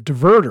couple of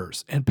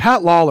diverters, and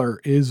Pat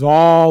Lawler is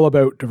all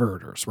about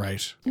diverters,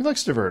 right? He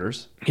likes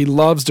diverters. He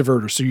loves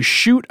diverters. So you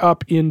shoot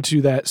up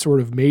into that sort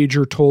of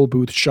major toll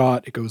booth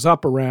shot. It goes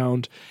up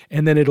around,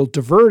 and then it'll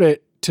divert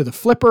it to the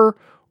flipper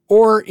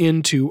or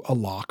into a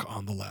lock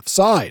on the left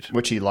side.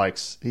 Which he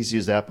likes. He's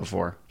used that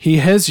before. He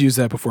has used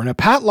that before. Now,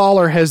 Pat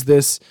Lawler has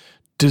this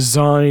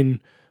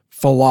design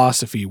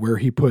philosophy where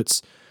he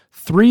puts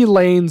 3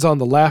 lanes on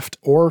the left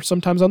or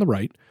sometimes on the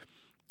right,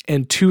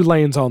 and 2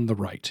 lanes on the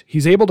right.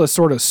 He's able to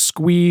sort of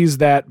squeeze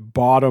that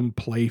bottom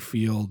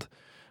playfield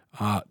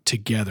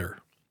together.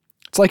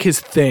 It's like his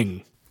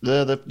thing.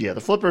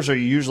 The flippers are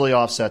usually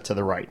offset to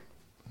the right,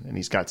 and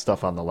he's got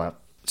stuff on the left.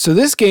 So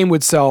this game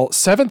would sell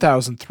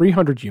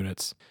 7,300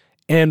 units.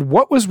 And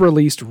what was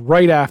released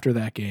right after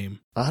that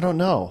game? I don't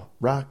know.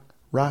 Rock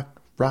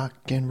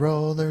and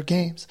roller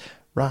games.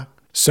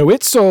 Rock. So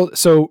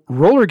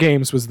Roller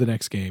Games was the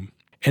next game,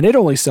 and it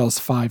only sells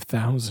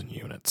 5,000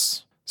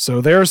 units. So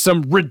there's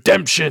some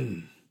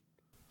redemption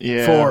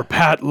for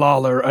Pat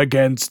Lawler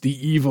against the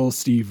evil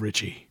Steve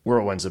Ritchie.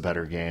 Whirlwind's a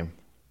better game.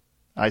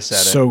 I said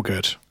it. So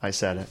good. I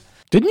said it.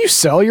 Didn't you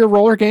sell your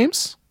Roller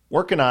Games?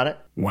 Working on it.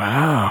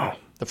 Wow.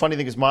 The funny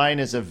thing is mine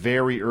is a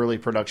very early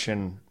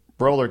production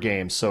roller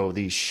game, so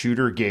the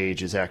shooter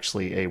gauge is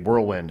actually a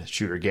Whirlwind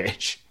shooter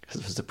gauge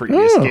because it was the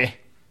previous game.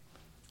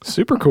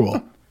 Super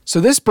cool. So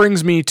this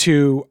brings me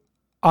to,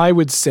 I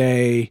would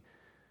say,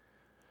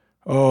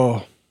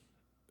 one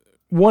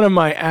of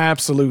my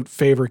absolute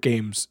favorite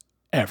games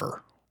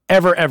ever.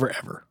 Ever.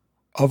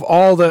 Of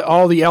all the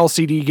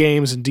LCD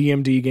games and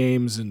DMD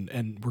games, and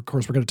of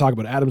course we're going to talk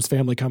about Addams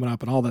Family coming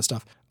up and all that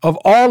stuff. Of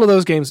all of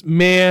those games,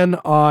 man,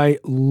 I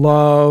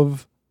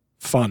love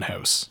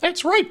Funhouse.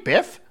 That's right,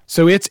 Biff.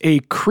 So it's a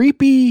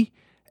creepy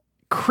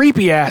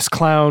ass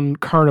clown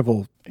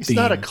carnival He's theme.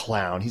 not a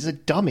clown. He's a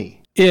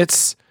dummy.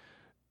 It's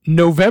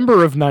November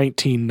of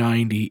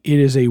 1990. It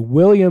is a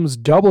Williams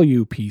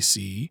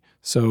WPC.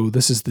 So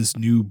this is this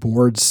new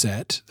board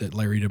set that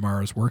Larry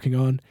DeMar is working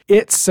on.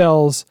 It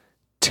sells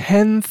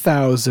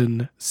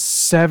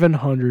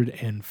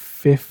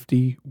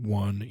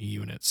 10,751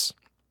 units.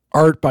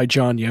 Art by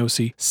John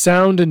Yossi.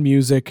 Sound and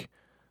music,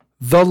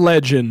 the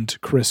legend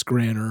Chris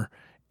Granner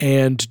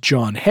and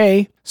John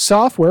Hay.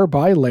 Software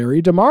by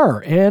Larry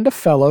DeMar and a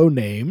fellow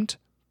named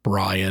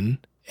Brian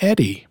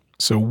Eddy.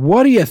 So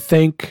what do you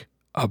think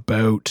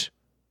about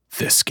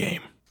this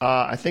game?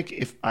 I think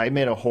if I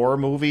made a horror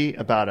movie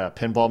about a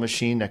pinball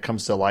machine that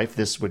comes to life,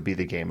 this would be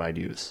the game I'd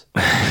use.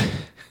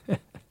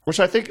 Which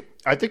I think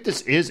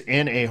this is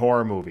in a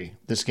horror movie,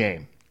 this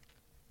game.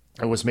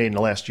 It was made in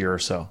the last year or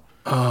so.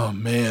 Oh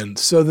man.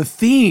 So the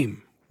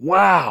theme,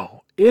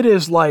 wow. It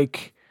is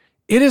like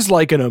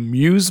an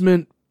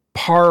amusement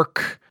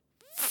park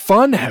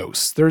fun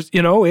house. There's,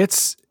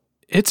 it's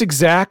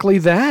exactly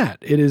that.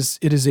 It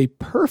is a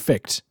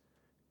perfect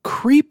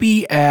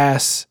creepy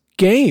ass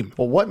game.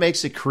 Well, what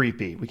makes it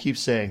creepy? We keep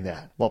saying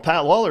that. Well,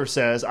 Pat Lawler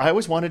says, I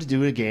always wanted to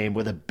do a game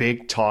with a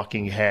big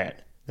talking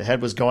head. The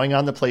head was going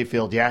on the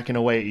playfield, yakking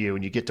away at you,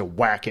 and you get to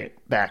whack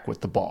it back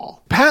with the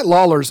ball. Pat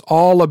Lawler's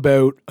all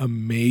about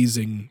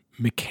amazing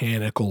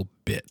mechanical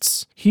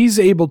bits. He's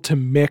able to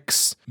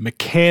mix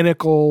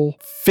mechanical,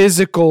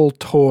 physical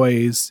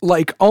toys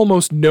like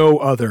almost no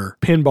other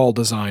pinball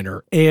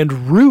designer.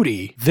 And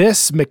Rudy,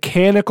 this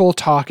mechanical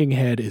talking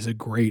head, is a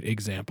great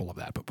example of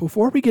that. But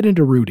before we get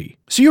into Rudy,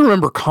 so you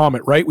remember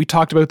Comet, right? We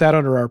talked about that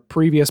under our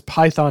previous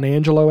Python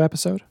Angelo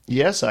episode.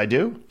 Yes, I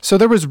do. So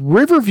there was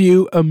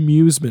Riverview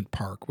Amusement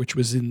Park, which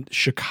was in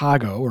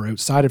Chicago or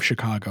outside of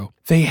Chicago.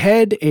 They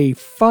had a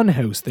fun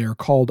house there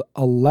called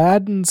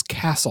Aladdin's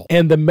Castle.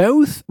 And the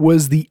mouth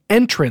was the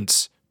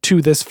entrance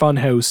to this fun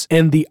house,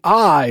 and the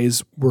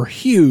eyes were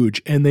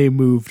huge and they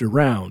moved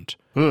around.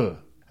 Ugh,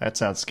 that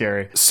sounds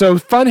scary. So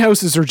fun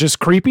houses are just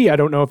creepy. I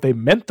don't know if they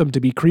meant them to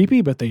be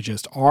creepy, but they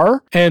just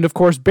are. And of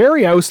course,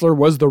 Barry Ausler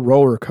was the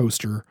roller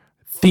coaster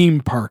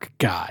theme park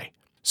guy.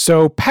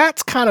 So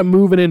Pat's kind of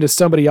moving into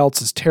somebody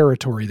else's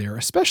territory there,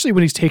 especially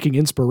when he's taking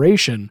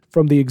inspiration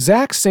from the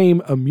exact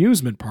same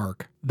amusement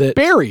park that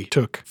Barry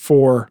took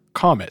for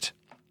Comet.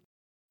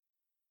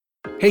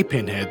 Hey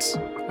Pinheads,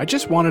 I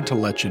just wanted to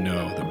let you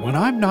know that when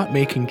I'm not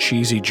making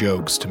cheesy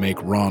jokes to make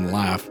Ron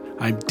laugh,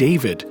 I'm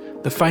David,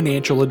 the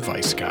financial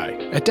advice guy.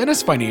 At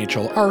Dennis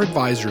Financial, our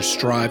advisors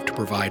strive to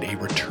provide a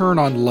return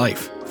on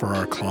life for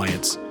our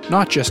clients,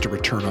 not just a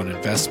return on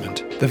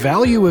investment. The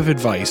value of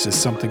advice is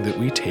something that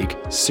we take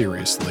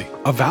seriously.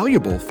 A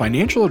valuable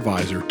financial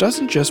advisor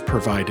doesn't just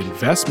provide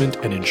investment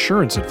and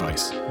insurance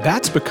advice.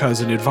 That's because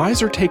an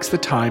advisor takes the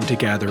time to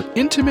gather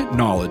intimate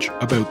knowledge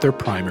about their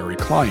primary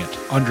client,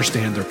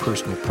 understand their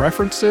personal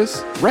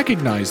preferences,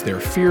 recognize their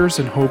fears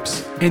and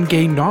hopes, and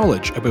gain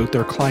knowledge about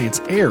their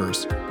client's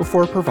heirs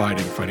before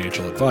providing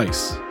financial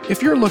advice.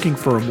 If you're looking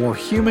for a more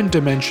human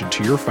dimension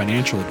to your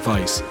financial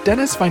advice,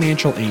 Dennis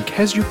Financial Inc.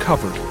 has you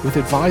covered with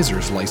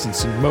advisors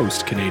licensed in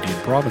most Canadian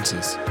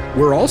provinces.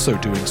 We're also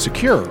doing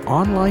secure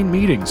online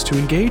meetings to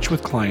engage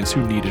with clients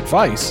who need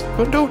advice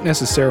but don't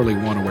necessarily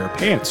want to wear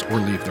pants or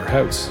leave their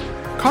house.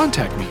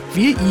 Contact me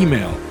via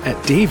email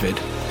at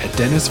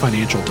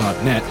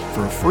david@dennisfinancial.net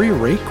for a free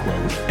rate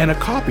quote and a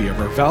copy of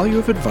our Value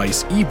of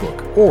Advice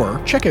ebook, or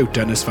check out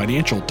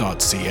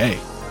dennisfinancial.ca.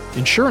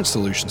 Insurance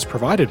solutions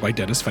provided by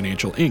Dennis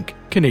Financial Inc.,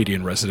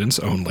 Canadian residents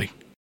only.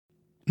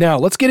 Now,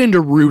 let's get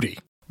into Rudy.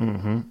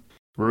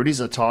 Rudy's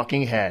a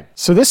talking head.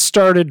 So this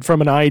started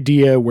from an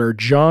idea where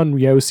John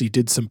Yossi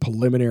did some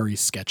preliminary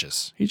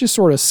sketches. He just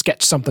sort of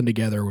sketched something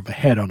together with a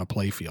head on a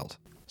playfield.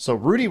 So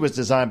Rudy was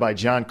designed by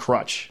John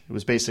Crutch, who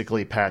was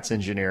basically Pat's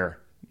engineer.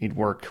 He'd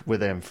work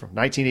with him from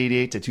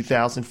 1988 to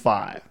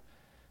 2005.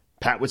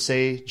 Pat would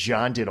say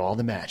John did all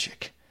the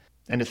magic.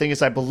 And the thing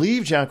is, I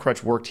believe John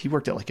Crutch worked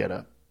at like at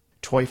a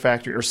toy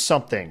factory or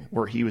something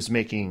where he was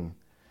making,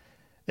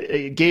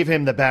 it gave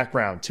him the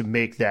background to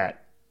make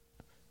that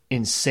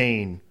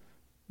insane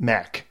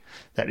mech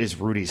that is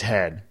Rudy's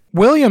head.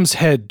 Williams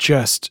had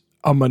just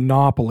a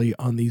monopoly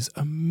on these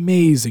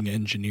amazing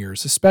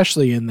engineers,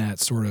 especially in that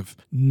sort of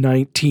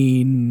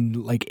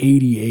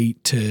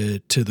 1988 to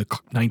the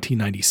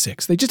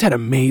 1996. They just had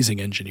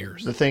amazing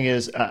engineers. The thing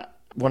is,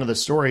 one of the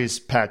stories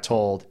Pat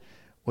told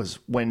was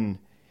when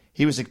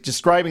he was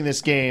describing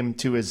this game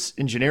to his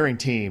engineering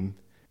team,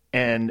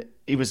 and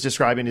he was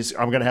describing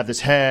I'm going to have this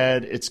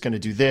head, it's going to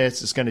do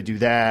this, it's going to do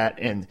that.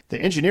 And the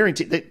engineering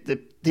team,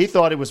 they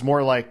thought it was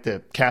more like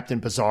the Captain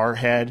Bizarre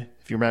head,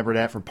 if you remember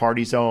that from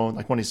Party Zone,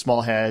 like one of these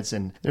small heads.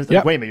 And they're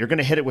like, wait a minute, you're going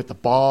to hit it with the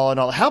ball and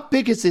all. How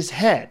big is this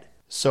head?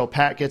 So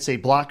Pat gets a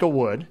block of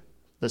wood,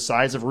 the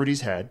size of Rudy's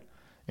head,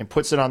 and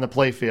puts it on the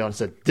playfield and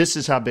said, this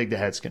is how big the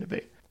head's going to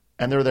be.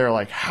 And they're there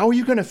like, how are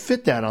you going to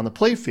fit that on the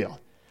playfield?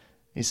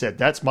 He said,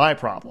 that's my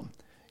problem.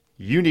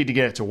 You need to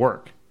get it to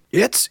work.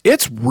 It's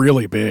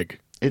really big.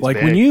 It's like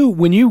big.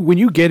 when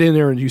you get in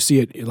there and you see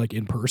it like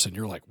in person,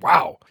 you're like,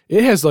 wow,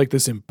 it has like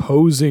this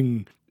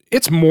imposing,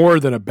 it's more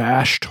than a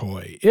bash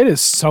toy. It is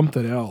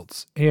something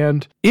else.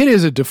 And it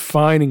is a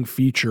defining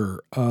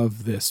feature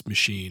of this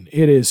machine.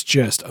 It is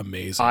just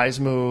amazing. Eyes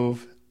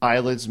move,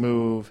 eyelids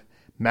move,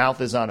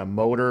 mouth is on a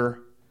motor.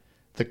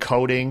 The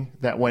coding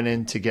that went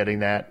into getting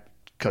that,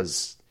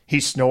 because he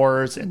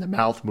snores and the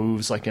mouth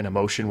moves like in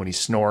emotion when he's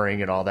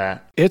snoring and all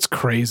that. It's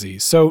crazy.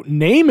 So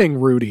naming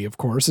Rudy, of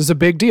course, is a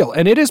big deal.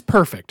 And it is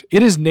perfect.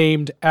 It is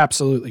named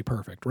absolutely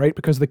perfect, right?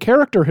 Because the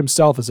character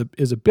himself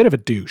is a bit of a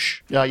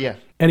douche. Yeah.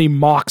 And he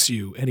mocks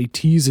you and he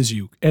teases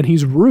you and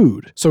he's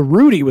rude. So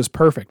Rudy was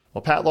perfect.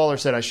 Well, Pat Lawler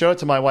said, I showed it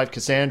to my wife,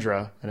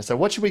 Cassandra, and I said,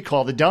 what should we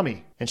call the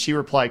dummy? And she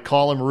replied,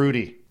 call him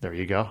Rudy. There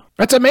you go.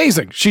 That's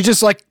amazing. She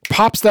just like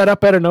pops that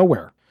up out of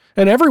nowhere.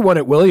 And everyone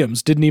at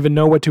Williams didn't even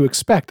know what to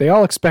expect. They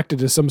all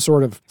expected some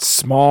sort of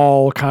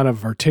small, kind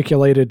of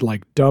articulated,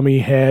 like dummy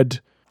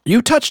head.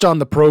 You touched on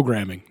the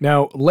programming.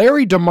 Now,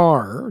 Larry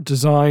DeMar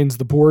designs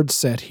the board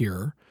set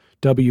here,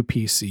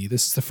 WPC.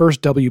 This is the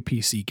first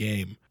WPC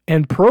game.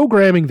 And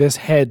programming this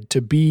head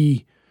to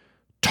be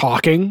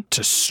talking,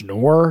 to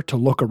snore, to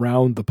look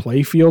around the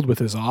playfield with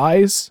his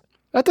eyes,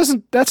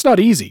 that's not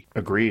easy.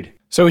 Agreed.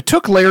 So it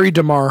took Larry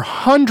DeMar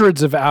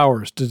hundreds of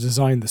hours to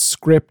design the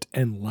script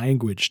and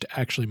language to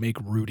actually make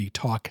Rudy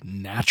talk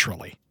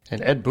naturally.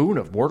 And Ed Boon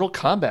of Mortal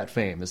Kombat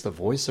fame is the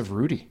voice of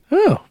Rudy.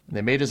 Oh. And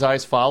they made his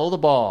eyes follow the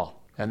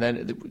ball. And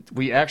then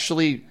we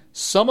actually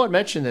somewhat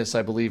mentioned this,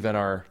 I believe, in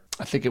I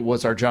think it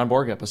was our John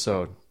Borg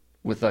episode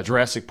with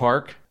Jurassic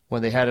Park,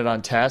 when they had it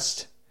on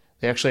test.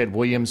 They actually had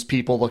Williams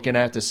people looking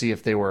at it to see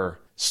if they were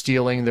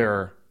stealing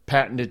their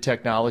patented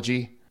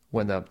technology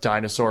when the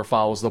dinosaur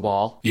follows the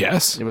ball.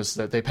 Yes. It was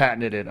that they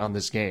patented it on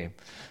this game.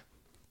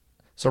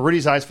 So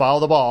Rudy's eyes follow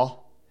the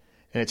ball,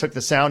 and it took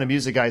the sound and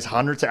music guys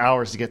hundreds of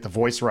hours to get the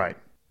voice right.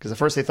 Because at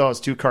first they thought it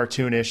was too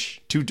cartoonish,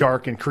 too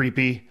dark and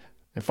creepy,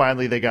 and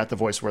finally they got the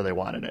voice where they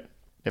wanted it.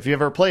 If you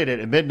ever played it,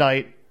 at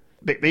midnight,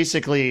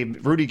 basically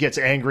Rudy gets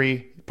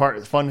angry, the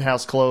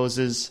funhouse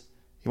closes,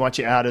 he wants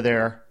you out of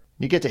there.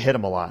 You get to hit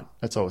him a lot.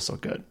 That's always so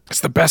good. It's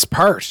the best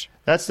part.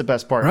 That's the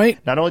best part.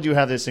 Right. Not only do you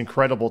have this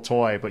incredible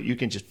toy, but you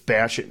can just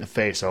bash it in the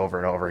face over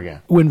and over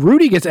again. When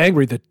Rudy gets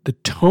angry, the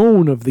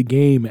tone of the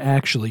game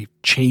actually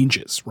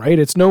changes, right?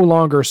 It's no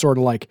longer sort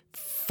of like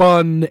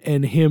fun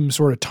and him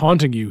sort of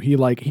taunting you. He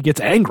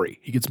gets angry.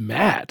 He gets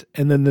mad.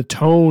 And then the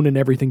tone and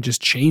everything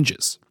just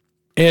changes.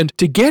 And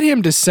to get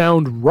him to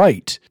sound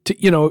right,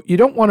 you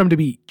don't want him to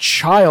be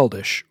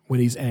childish when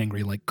he's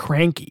angry, like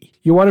cranky.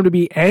 You want him to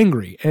be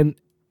angry. And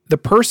the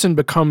person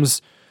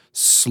becomes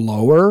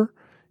slower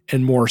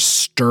and more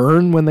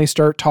stern when they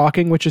start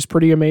talking, which is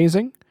pretty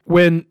amazing.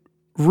 When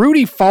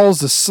Rudy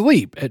falls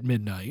asleep at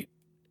midnight,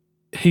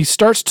 he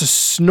starts to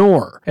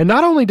snore. And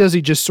not only does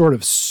he just sort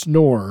of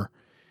snore,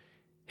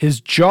 his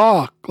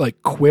jaw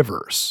like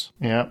quivers.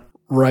 Yeah.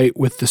 Right,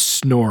 with the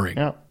snoring.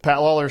 Yeah.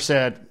 Pat Lawler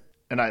said,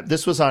 and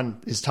this was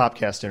on his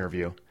Topcast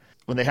interview,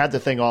 when they had the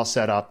thing all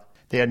set up,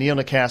 they had Neil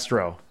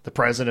Nicastro, the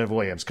president of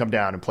Williams, come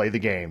down and play the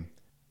game.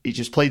 He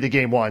just played the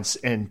game once,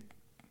 and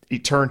he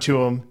turned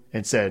to him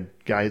and said,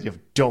 guys,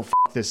 don't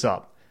f*** this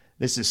up.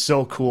 This is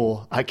so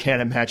cool. I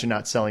can't imagine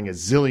not selling a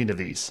zillion of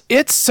these.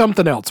 It's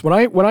something else.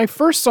 When I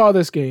first saw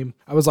this game,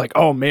 I was like,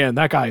 oh man,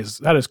 that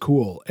is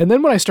cool. And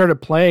then when I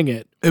started playing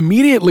it,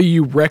 immediately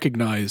you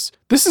recognize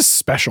this is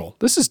special.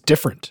 This is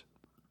different.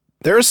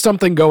 There is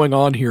something going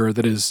on here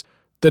that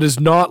is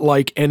not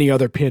like any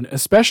other pin,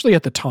 especially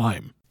at the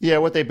time. Yeah,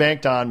 what they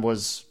banked on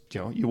was,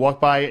 you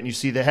walk by it and you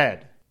see the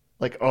head.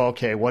 Like, oh,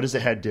 okay, what does the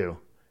head do?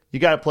 You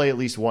got to play at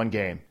least one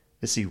game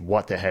to see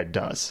what the head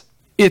does.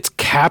 It's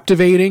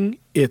captivating.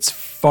 It's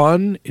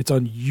fun. It's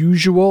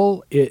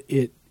unusual.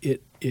 It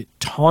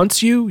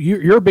taunts you.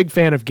 You're a big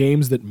fan of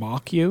games that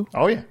mock you.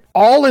 Oh, yeah.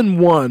 All in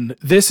one,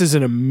 this is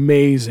an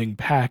amazing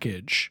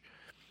package.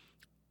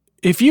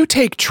 If you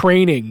take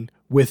training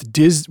with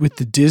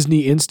the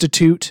Disney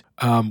Institute,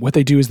 what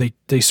they do is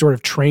they sort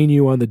of train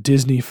you on the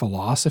Disney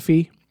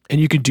philosophy. And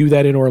you can do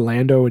that in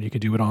Orlando, and you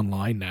can do it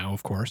online now,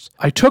 of course.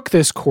 I took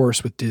this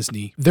course with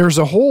Disney. There's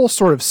a whole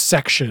sort of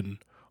section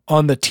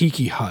on the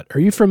Tiki Hut. Are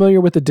you familiar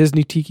with the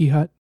Disney Tiki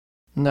Hut?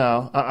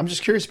 No. I'm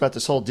just curious about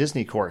this whole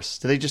Disney course.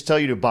 Do they just tell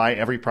you to buy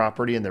every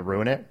property and then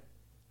ruin it?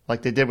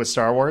 Like they did with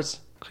Star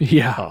Wars?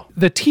 Yeah. Oh.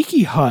 The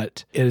Tiki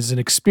Hut is an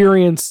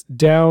experience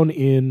down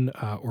in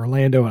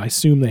Orlando, and I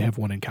assume they have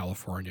one in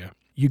California.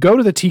 You go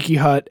to the Tiki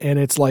Hut, and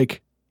it's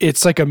like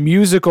a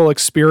musical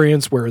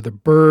experience where the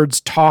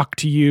birds talk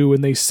to you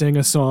and they sing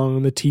a song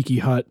in the Tiki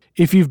Hut.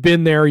 If you've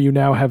been there, you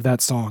now have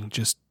that song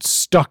just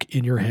stuck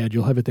in your head.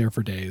 You'll have it there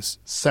for days.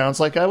 Sounds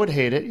like I would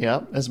hate it,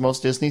 yeah, as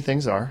most Disney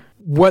things are.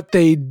 What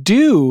they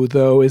do,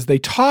 though, is they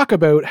talk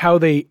about how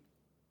they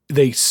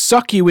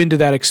suck you into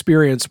that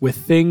experience with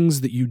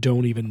things that you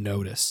don't even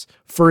notice.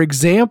 For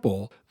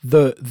example,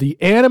 the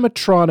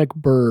animatronic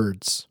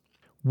birds.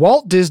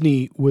 Walt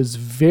Disney was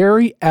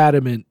very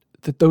adamant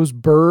that those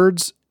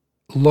birds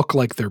look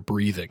like they're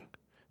breathing,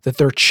 that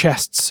their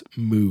chests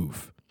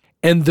move.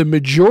 And the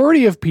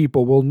majority of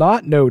people will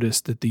not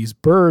notice that these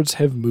birds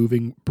have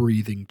moving,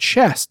 breathing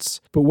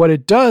chests. But what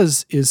it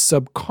does is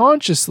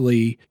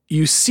subconsciously,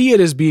 you see it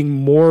as being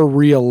more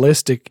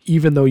realistic,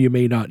 even though you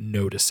may not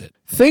notice it.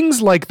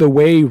 Things like the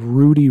way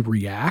Rudy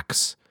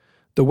reacts,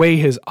 the way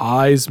his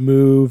eyes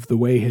move, the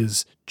way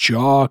his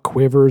jaw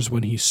quivers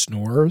when he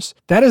snores,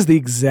 that is the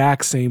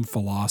exact same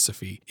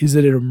philosophy, is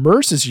that it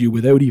immerses you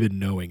without even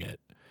knowing it.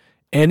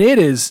 And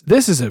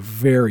this is a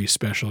very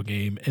special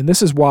game, and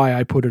this is why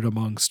I put it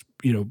amongst,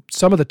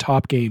 some of the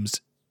top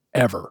games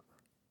ever,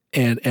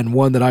 and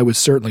one that I would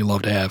certainly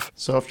love to have.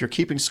 So if you're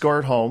keeping score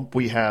at home,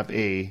 we have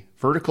a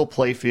vertical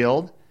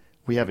playfield,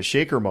 we have a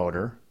shaker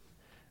motor,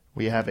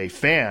 we have a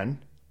fan,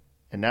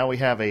 and now we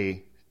have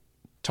a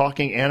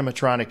talking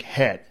animatronic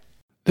head.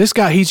 This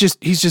guy, he's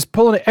just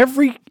pulling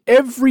it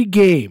every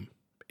game.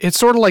 It's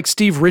sort of like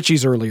Steve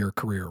Ritchie's earlier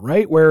career,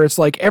 right? Where it's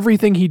like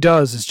everything he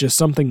does is just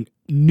something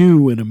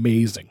new and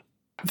amazing.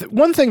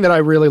 One thing that I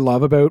really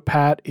love about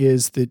Pat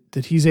is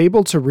that he's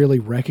able to really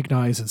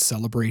recognize and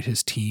celebrate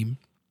his team.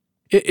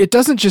 It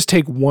doesn't just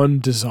take one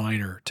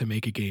designer to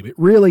make a game. It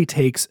really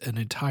takes an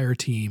entire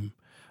team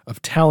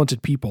of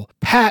talented people.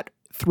 Pat,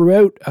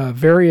 throughout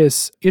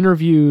various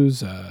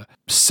interviews,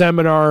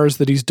 seminars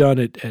that he's done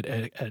at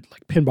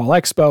like Pinball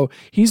Expo,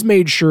 he's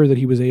made sure that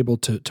he was able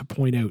to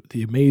point out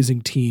the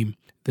amazing team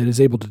that is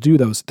able to do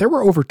those. There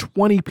were over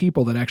 20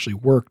 people that actually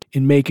worked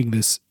in making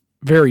this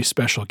very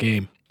special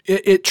game.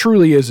 It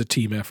truly is a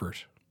team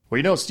effort.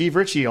 Well, Steve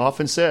Ritchie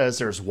often says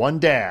there's one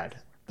dad,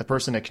 the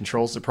person that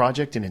controls the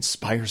project and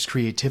inspires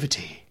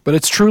creativity. But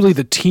it's truly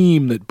the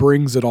team that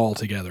brings it all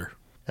together.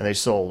 And they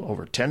sold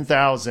over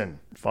 10,000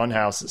 fun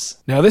houses.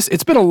 Now,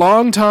 it's been a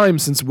long time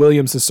since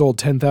Williams has sold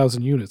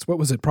 10,000 units. What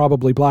was it,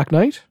 probably Black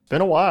Knight?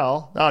 Been a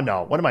while. Oh,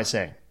 no. What am I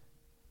saying?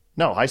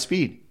 No, High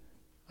Speed.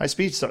 High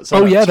Speed.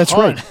 Oh, yeah, that's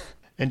right.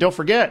 And don't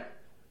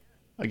forget,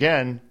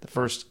 again, the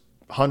first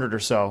 100 or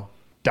so,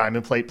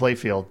 Diamond Plate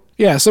Playfield.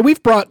 Yeah, so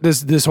we've brought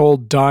this whole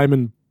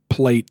Diamond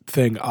Plate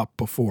thing up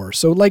before.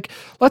 So,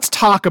 let's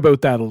talk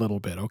about that a little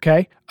bit,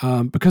 okay?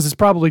 Because it's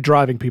probably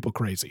driving people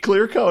crazy.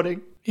 Clear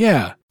coating.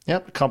 Yeah.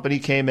 Yep, a company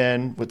came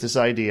in with this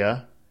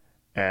idea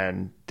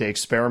and they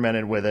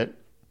experimented with it.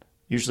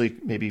 Usually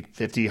maybe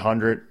 50,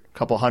 100, a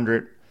couple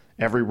hundred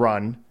every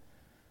run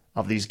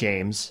of these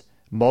games.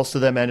 Most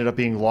of them ended up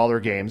being Lawler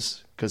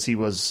games because he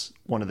was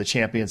one of the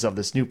champions of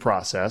this new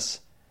process.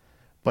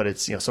 But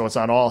it's, so it's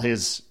on all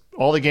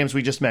the games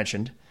we just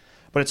mentioned.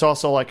 But it's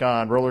also like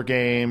on roller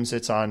games.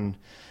 It's on,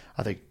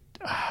 I think,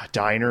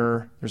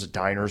 Diner. There's a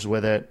Diners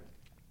with it.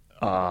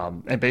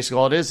 And basically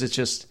all it is,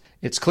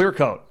 it's clear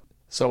coat.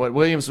 So what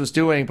Williams was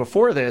doing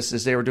before this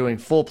is they were doing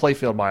full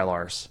playfield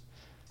Mylars.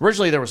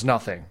 Originally there was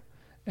nothing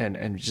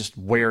and just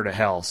wear to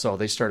hell. So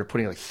they started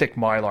putting like thick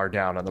Mylar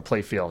down on the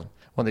playfield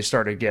when they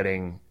started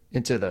getting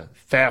into the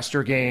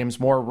faster games,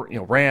 more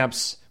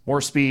ramps,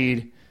 more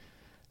speed.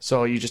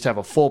 So you just have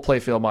a full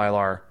playfield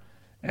Mylar.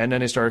 And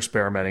then they start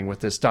experimenting with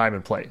this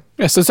diamond plate.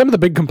 Yeah, so some of the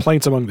big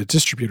complaints among the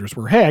distributors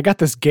were, hey, I got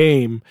this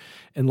game,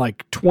 and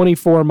like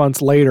 24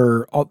 months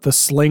later, the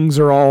slings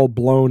are all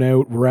blown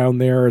out around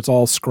there. It's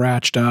all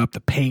scratched up.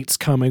 The paint's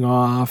coming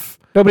off.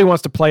 Nobody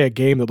wants to play a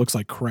game that looks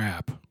like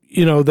crap.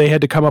 They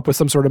had to come up with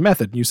some sort of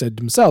method. You said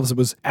themselves it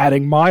was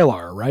adding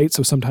Mylar, right?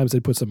 So sometimes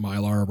they'd put some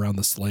Mylar around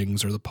the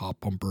slings or the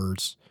pop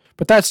bumpers.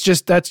 But that's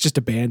just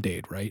a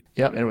Band-Aid, right?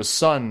 Yep, and it was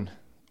Sun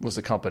was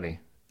the company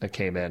that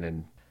came in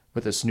and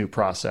with this new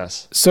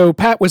process. So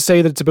Pat would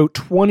say that it's about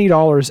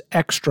 $20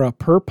 extra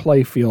per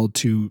playfield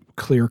to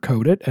clear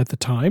coat it at the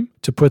time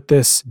to put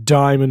this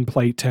diamond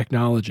plate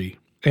technology.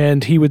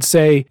 And he would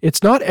say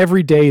it's not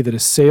every day that a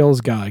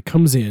sales guy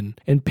comes in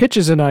and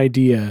pitches an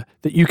idea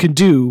that you can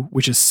do,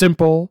 which is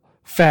simple,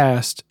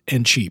 fast,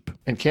 and cheap.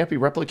 And can't be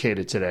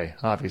replicated today,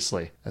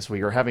 obviously, as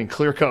we are having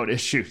clear coat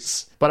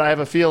issues. But I have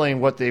a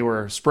feeling what they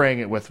were spraying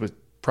it with would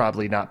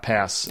probably not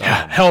pass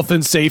health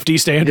and safety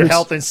standards.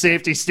 Health and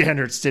safety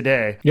standards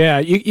today. Yeah,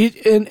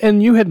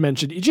 and you had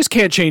mentioned you just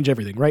can't change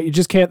everything, right? You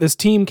just can't. This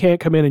team can't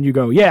come in and you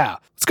go, yeah,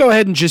 let's go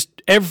ahead and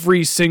just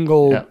every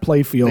single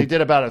playfield. They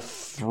did about a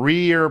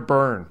 3-year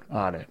burn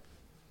on it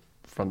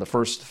from the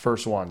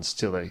first ones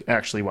till they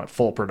actually went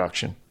full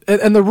production.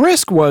 And the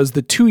risk was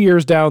that 2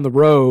 years down the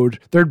road,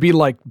 there'd be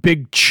like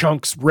big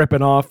chunks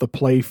ripping off the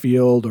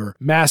playfield or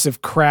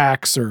massive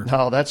cracks or.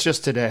 No, that's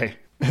just today.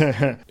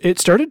 It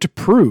started to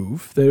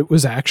prove that it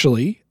was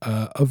actually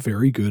a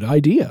very good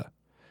idea.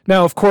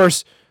 Now, of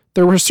course,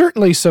 there were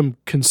certainly some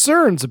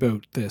concerns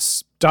about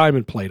this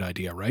diamond plate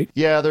idea, right?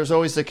 Yeah, there's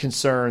always the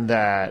concern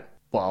that,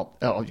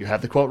 you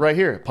have the quote right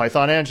here,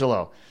 Python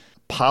Angelo,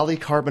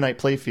 polycarbonate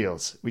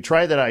playfields. We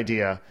tried that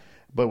idea,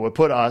 but it would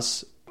put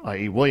us,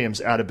 i.e.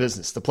 Williams, out of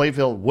business. The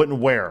playfield wouldn't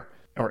wear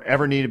or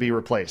ever need to be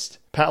replaced.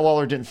 Pat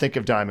Lawler didn't think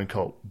of diamond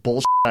coat.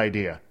 Bullshit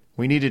idea.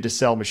 We needed to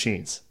sell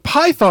machines.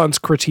 Python's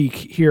critique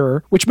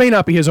here, which may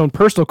not be his own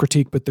personal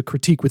critique, but the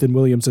critique within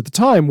Williams at the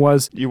time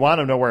was... You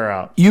want him to wear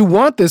out. You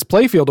want this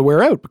playfield to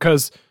wear out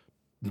because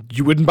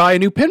you wouldn't buy a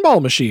new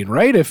pinball machine,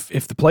 right? If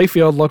the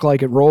playfield looked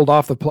like it rolled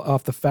off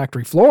the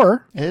factory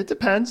floor. It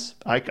depends.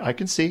 I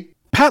can see.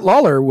 Pat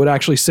Lawler would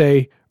actually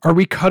say, are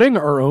we cutting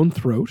our own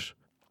throat?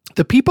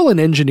 The people in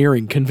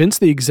engineering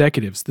convinced the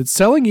executives that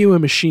selling you a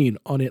machine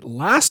on it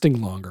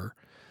lasting longer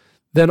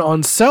than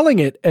on selling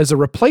it as a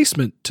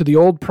replacement to the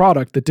old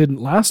product that didn't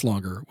last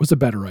longer was a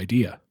better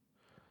idea.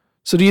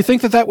 So do you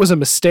think that was a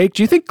mistake?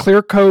 Do you think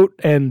clear coat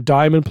and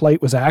diamond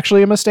plate was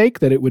actually a mistake,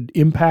 that it would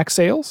impact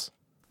sales?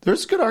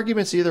 There's good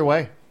arguments either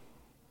way.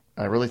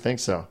 I really think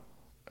so.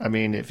 I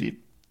mean,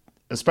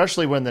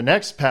 especially when the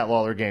next Pat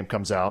Lawler game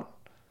comes out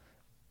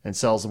and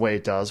sells the way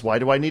it does, why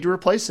do I need to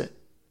replace it?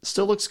 It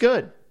still looks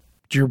good.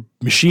 Your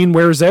machine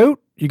wears out.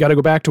 You got to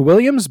go back to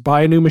Williams,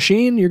 buy a new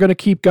machine. You're going to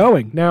keep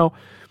going. Now,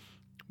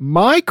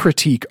 my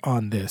critique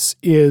on this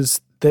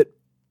is that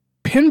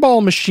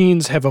pinball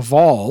machines have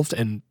evolved,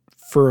 and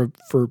for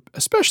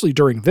especially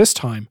during this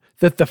time,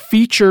 that the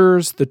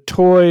features, the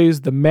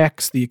toys, the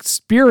mechs, the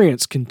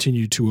experience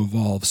continue to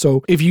evolve.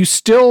 So if you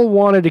still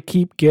wanted to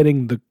keep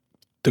getting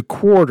the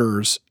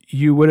quarters,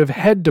 you would have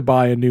had to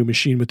buy a new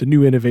machine with the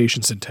new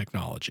innovations in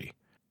technology.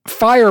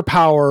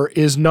 Firepower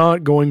is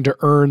not going to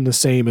earn the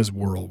same as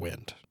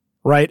Whirlwind,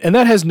 right? And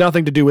that has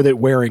nothing to do with it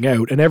wearing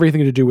out and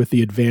everything to do with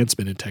the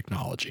advancement in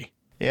technology.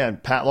 Yeah,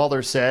 and Pat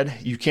Lawler said,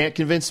 you can't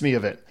convince me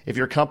of it. If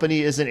your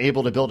company isn't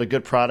able to build a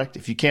good product,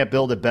 if you can't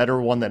build a better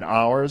one than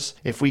ours,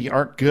 if we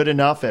aren't good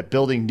enough at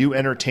building new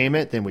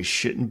entertainment, then we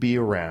shouldn't be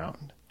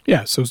around.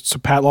 Yeah, so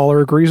Pat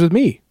Lawler agrees with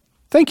me.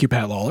 Thank you,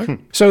 Pat Lawler.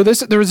 So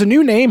there was a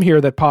new name here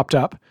that popped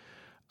up,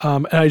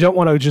 and I don't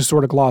want to just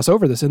sort of gloss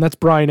over this, and that's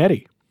Brian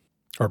Eddy,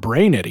 or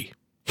Brain Eddy.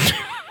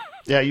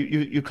 Yeah,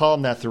 you call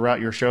him that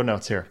throughout your show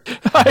notes here.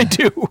 I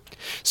do.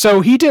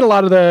 So he did a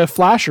lot of the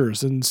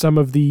flashers and some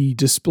of the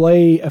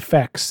display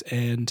effects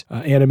and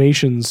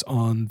animations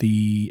on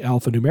the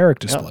alphanumeric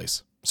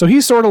displays. Yep. So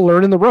he's sort of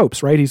learning the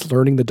ropes, right? He's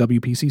learning the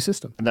WPC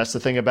system. And that's the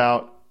thing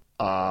about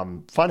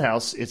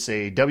Funhouse. It's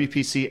a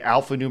WPC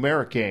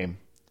alphanumeric game.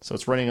 So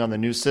it's running on the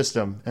new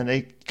system. And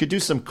they could do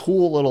some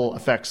cool little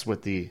effects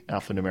with the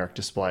alphanumeric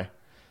display.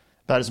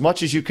 About as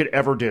much as you could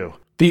ever do.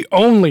 The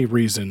only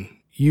reason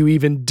you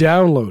even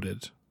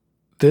downloaded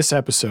this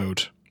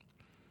episode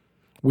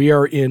We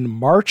are in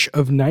March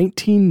of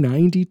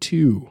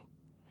 1992.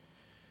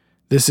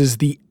 This is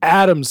The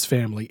Addams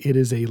Family. It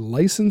is a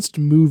licensed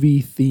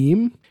movie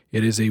theme.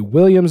 It is a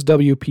Williams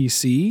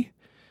WPC,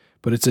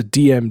 but it's a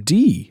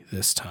DMD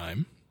this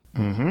time.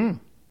 Mm-hmm.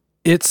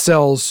 It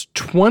sells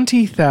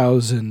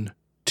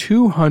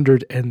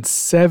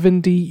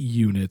 20,270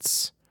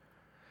 units.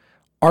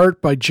 Art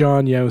by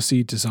John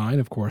Yossi, design,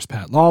 of course,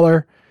 Pat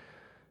Lawler.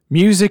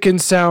 Music and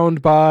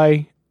sound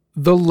by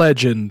the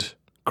legend,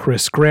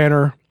 Chris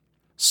Granner.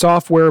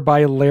 Software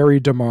by Larry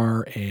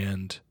DeMar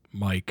and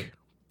Mike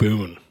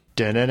Boone.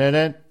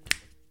 Dun-dun-dun-dun.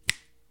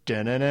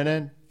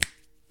 Dun-dun-dun-dun.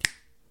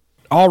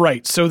 All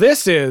right, so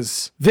this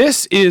is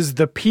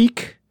the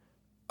peak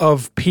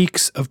of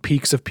peaks of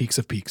peaks of peaks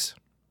of peaks.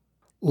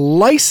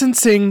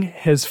 Licensing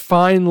has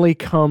finally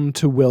come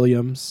to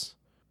Williams.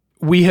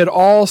 We had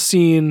all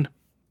seen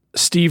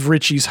Steve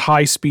Ritchie's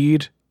High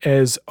Speed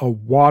as a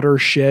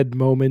watershed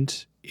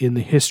moment in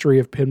the history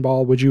of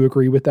pinball. Would you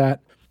agree with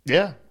that?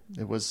 Yeah,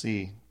 it was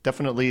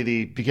definitely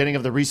the beginning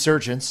of the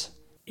resurgence.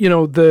 You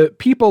know, the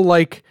people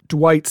like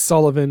Dwight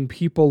Sullivan,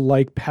 people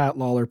like Pat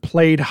Lawler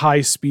played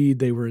High Speed.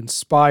 They were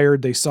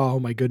inspired. They saw, oh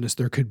my goodness,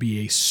 there could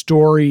be a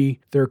story.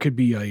 There could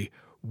be a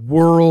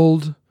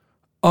world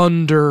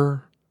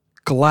under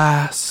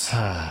glass.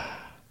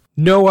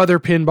 No other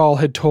pinball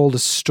had told a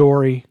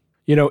story.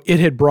 You know, it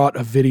had brought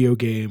a video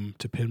game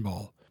to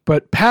pinball.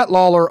 But Pat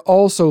Lawler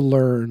also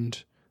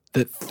learned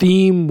that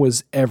theme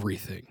was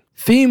everything.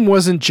 Theme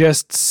wasn't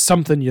just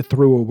something you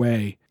threw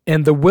away.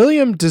 And the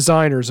Williams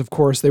designers, of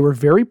course, they were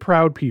very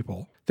proud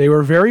people. They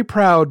were very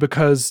proud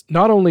because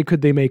not only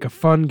could they make a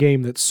fun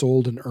game that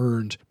sold and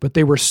earned, but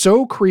they were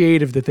so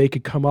creative that they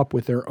could come up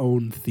with their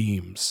own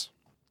themes.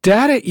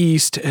 Data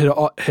East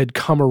had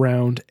come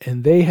around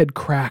and they had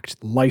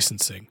cracked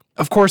licensing.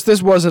 Of course,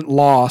 this wasn't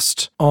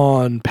lost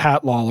on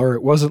Pat Lawler.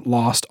 It wasn't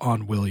lost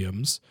on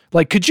Williams.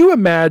 Like, could you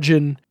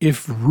imagine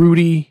if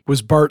Rudy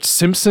was Bart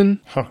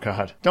Simpson? Oh,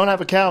 God. Don't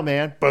have a cow,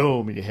 man.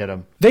 Boom, and you hit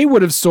him. They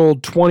would have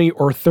sold 20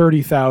 or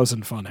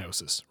 30,000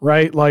 funhouses,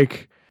 right?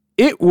 Like,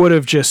 it would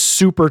have just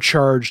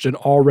supercharged an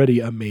already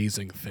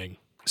amazing thing.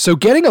 So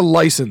getting a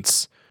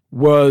license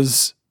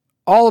was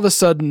all of a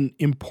sudden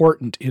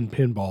important in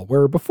pinball,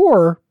 where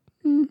before,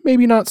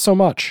 maybe not so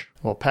much.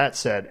 Well, Pat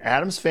said,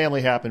 Addams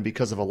Family happened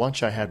because of a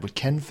lunch I had with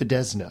Ken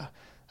Fidesna.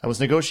 I was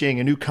negotiating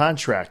a new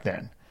contract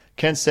then.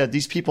 Ken said,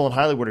 these people in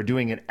Hollywood are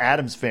doing an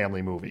Addams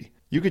Family movie.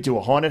 You could do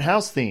a haunted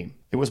house theme.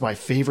 It was my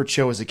favorite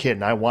show as a kid,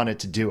 and I wanted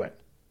to do it.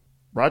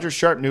 Roger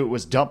Sharp knew it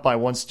was dumped by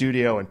one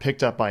studio and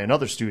picked up by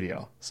another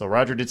studio. So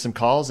Roger did some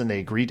calls, and they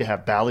agreed to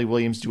have Bally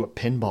Williams do a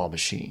pinball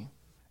machine.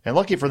 And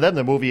lucky for them,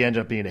 the movie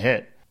ended up being a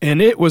hit.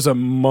 And it was a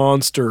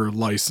monster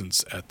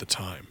license at the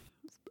time.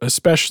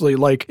 Especially,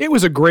 like, it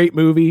was a great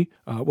movie.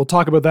 We'll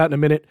talk about that in a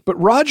minute. But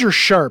Roger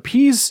Sharp,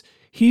 he's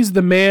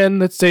the man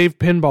that saved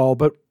pinball.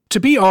 But to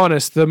be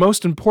honest, the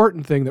most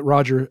important thing that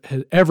Roger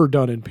had ever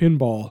done in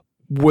pinball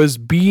was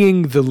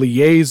being the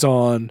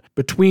liaison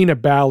between a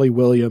Bally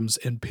Williams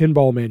and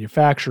pinball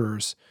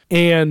manufacturers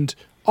and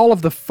all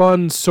of the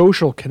fun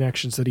social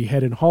connections that he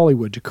had in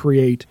Hollywood to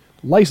create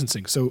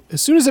licensing. So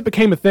as soon as it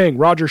became a thing,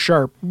 Roger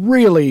Sharp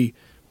really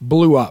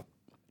blew up.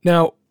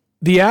 Now,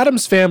 the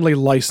Addams Family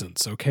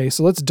license, okay,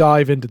 so let's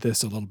dive into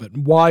this a little bit.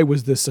 Why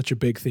was this such a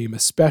big theme,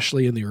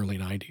 especially in the early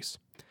 90s?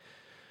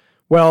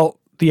 Well,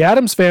 the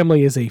Addams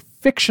Family is a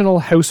fictional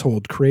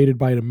household created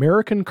by an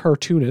American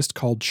cartoonist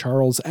called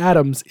Charles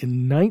Addams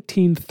in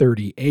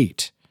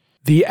 1938.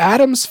 The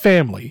Addams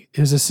Family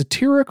is a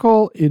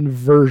satirical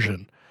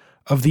inversion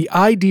of the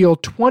ideal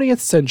 20th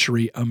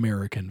century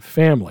American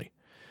family.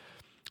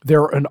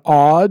 They're an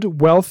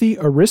odd, wealthy,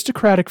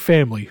 aristocratic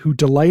family who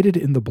delighted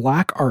in the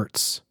black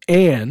arts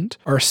and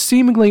are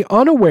seemingly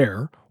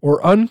unaware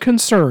or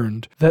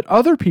unconcerned that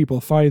other people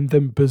find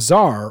them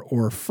bizarre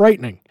or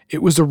frightening.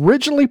 It was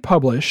originally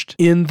published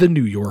in the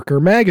New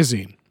Yorker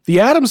magazine. The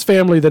Addams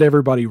Family that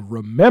everybody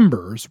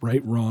remembers,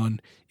 right,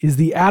 Ron, is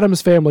the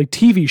Addams Family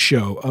TV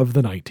show of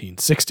the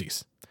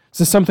 1960s. Is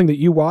this something that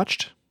you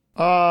watched?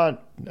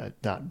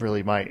 Not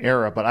really my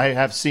era, but I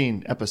have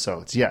seen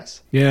episodes,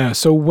 yes. Yeah,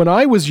 so when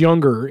I was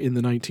younger in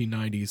the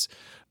 1990s,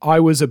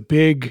 I was a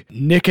big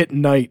Nick at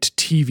Night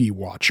TV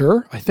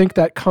watcher. I think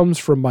that comes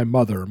from my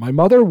mother. My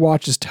mother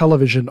watches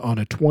television on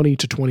a 20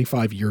 to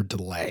 25 year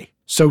delay.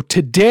 So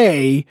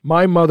today,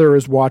 my mother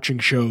is watching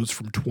shows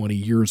from 20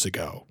 years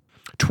ago.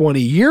 20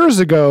 years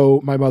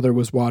ago, my mother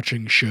was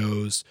watching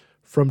shows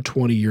from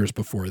 20 years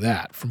before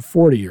that, from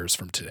 40 years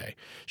from today.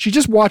 She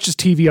just watches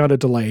TV on a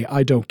delay.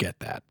 I don't get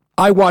that.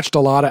 I watched a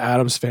lot of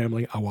Addams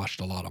Family. I watched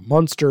a lot of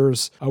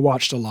Munsters. I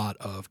watched a lot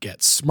of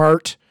Get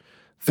Smart.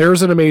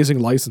 There's an amazing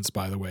license,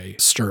 by the way,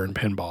 Stern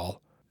Pinball.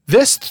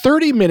 This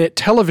 30-minute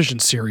television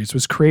series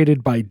was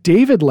created by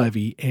David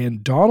Levy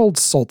and Donald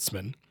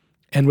Saltzman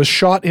and was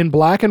shot in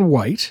black and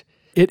white.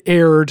 It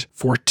aired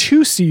for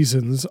 2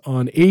 seasons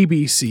on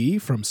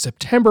ABC from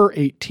September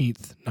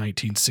 18th,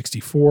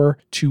 1964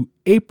 to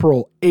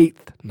April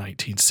 8th,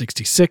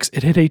 1966.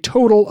 It had a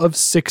total of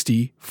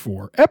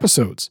 64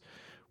 episodes,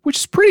 which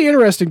is pretty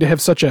interesting to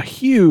have such a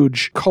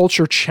huge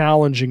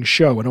culture-challenging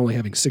show and only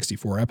having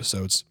 64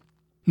 episodes.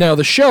 Now,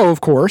 the show,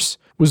 of course,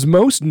 was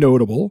most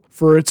notable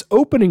for its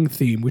opening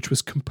theme, which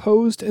was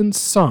composed and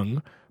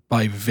sung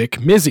by Vic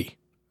Mizzy.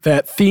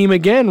 That theme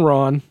again,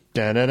 Ron.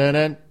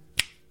 Dun-dun-dun-dun.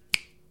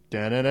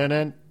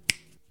 Dun-dun-dun-dun.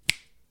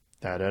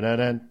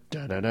 Dun-dun-dun-dun.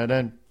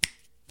 Dun-dun-dun-dun.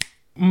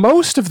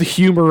 Most of the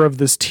humor of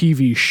this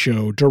TV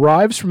show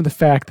derives from the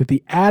fact that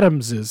the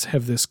Addamses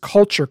have this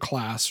culture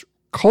clash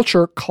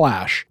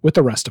with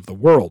the rest of the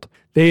world.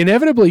 They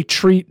inevitably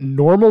treat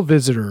normal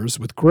visitors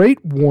with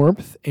great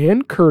warmth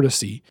and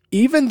courtesy,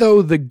 even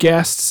though the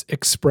guests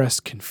express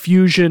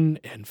confusion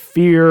and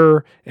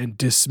fear and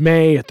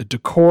dismay at the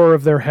decor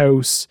of their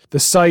house, the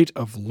sight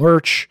of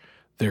Lurch,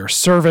 their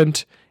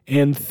servant,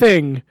 and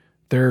Thing,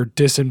 their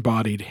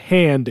disembodied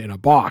hand in a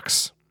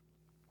box.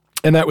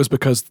 And that was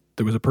because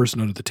there was a person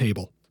under the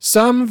table.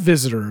 Some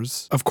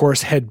visitors, of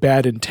course, had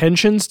bad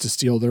intentions to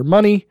steal their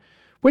money,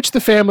 which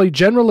the family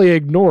generally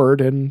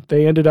ignored, and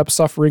they ended up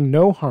suffering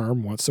no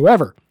harm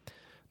whatsoever.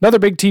 Another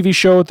big TV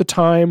show at the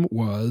time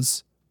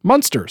was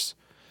Munsters.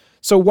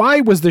 So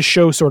why was this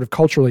show sort of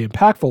culturally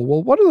impactful?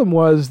 Well, one of them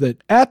was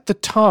that at the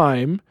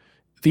time,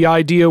 the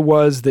idea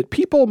was that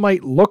people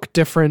might look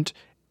different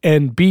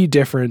and be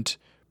different,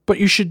 but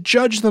you should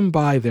judge them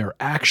by their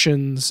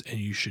actions and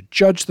you should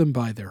judge them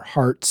by their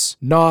hearts,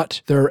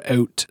 not their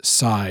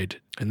outside.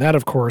 And that,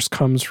 of course,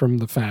 comes from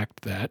the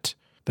fact that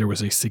there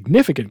was a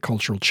significant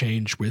cultural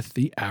change with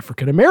the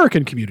African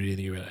American community in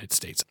the United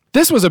States.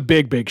 This was a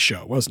big, big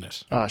show, wasn't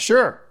it?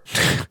 Sure.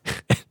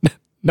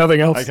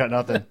 Nothing else? I got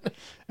nothing.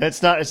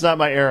 It's not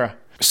my era.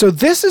 So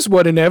this is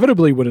what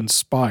inevitably would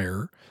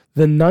inspire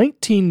the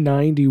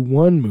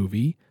 1991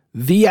 movie,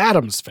 The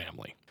Addams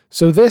Family.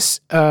 So this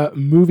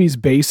movie's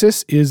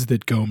basis is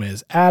that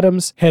Gomez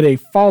Addams had a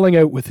falling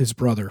out with his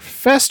brother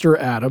Fester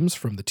Addams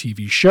from the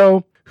TV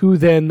show, who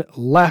then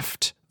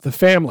left the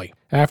family.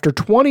 After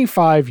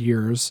 25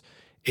 years,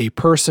 a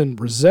person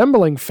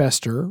resembling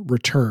Fester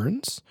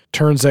returns.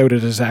 Turns out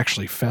it is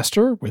actually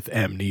Fester with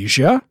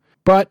amnesia.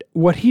 But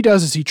what he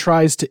does is he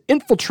tries to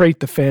infiltrate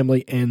the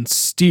family and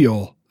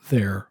steal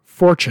their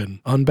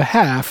fortune on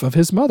behalf of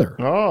his mother.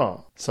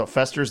 Oh, so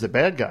Fester's the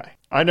bad guy.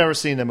 I've never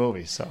seen the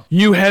movie, so.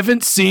 You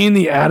haven't seen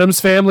the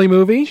Addams Family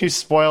movie? You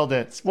spoiled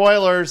it.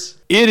 Spoilers.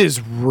 It is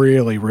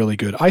really, really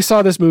good. I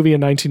saw this movie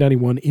in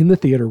 1991 in the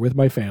theater with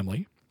my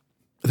family.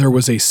 There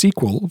was a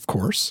sequel, of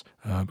course,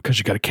 because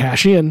you got to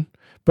cash in.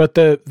 But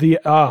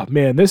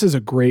man, this is a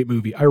great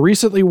movie. I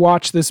recently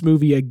watched this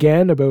movie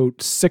again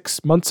about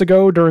 6 months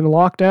ago during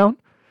lockdown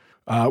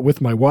with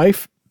my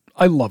wife.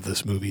 I love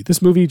this movie.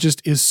 This movie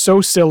just is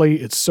so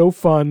silly. It's so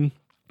fun.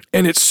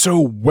 And it's so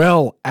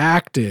well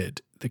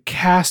acted. The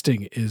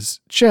casting is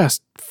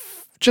just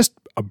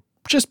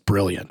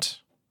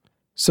brilliant.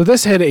 So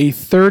this had a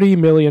 $30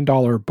 million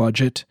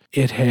budget.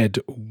 It had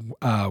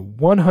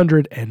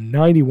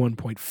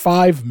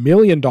 $191.5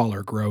 million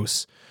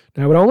gross.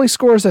 Now it only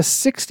scores a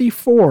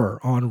 64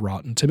 on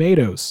Rotten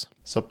Tomatoes.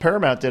 So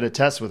Paramount did a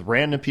test with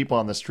random people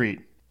on the street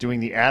doing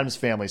the Addams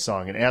Family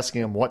song and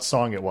asking them what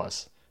song it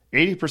was.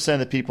 80% of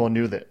the people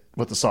knew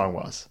what the song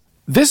was.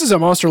 This is a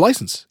monster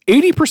license.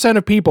 80%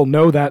 of people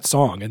know that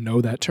song and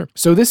know that term.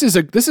 So this is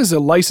a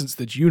license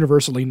that's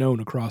universally known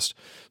across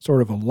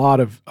sort of a lot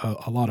of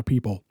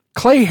people.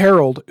 Clay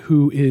Harold,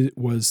 who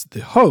was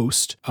the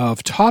host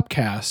of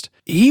Topcast,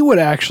 he would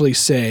actually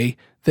say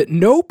that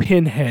no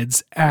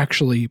pinheads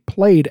actually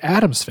played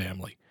Addams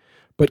Family,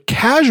 but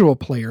casual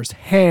players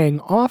hang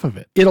off of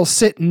it. It'll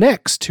sit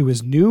next to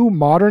his new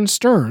modern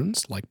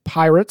Sterns, like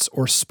Pirates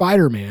or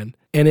Spider-Man,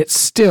 and it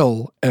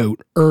still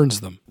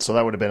out-earns them. So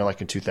that would have been like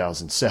in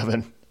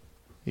 2007.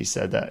 He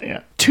said that,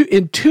 yeah.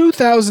 In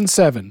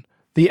 2007,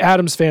 the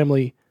Addams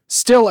Family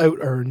still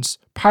out-earns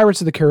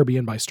Pirates of the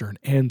Caribbean by Stern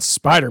and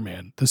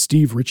Spider-Man, the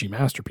Steve Ritchie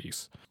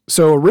masterpiece.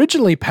 So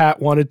originally, Pat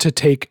wanted to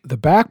take the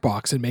back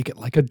box and make it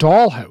like a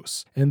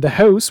dollhouse, and the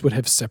house would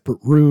have separate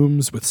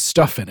rooms with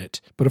stuff in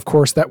it. But of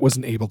course, that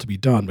wasn't able to be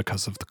done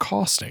because of the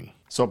costing.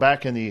 So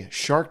back in the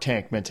Shark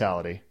Tank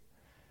mentality,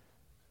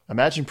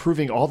 imagine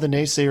proving all the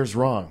naysayers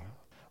wrong.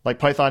 Like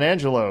Python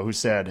Angelo, who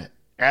said,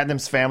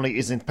 Addams Family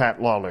isn't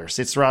Pat Lawler's,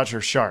 it's Roger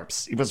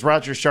Sharp's. It was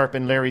Roger Sharp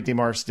and Larry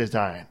DeMar's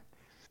design.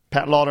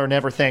 Pat Lawler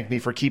never thanked me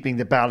for keeping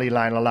the Bally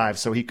line alive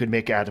so he could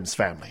make Addams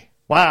Family.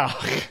 Wow.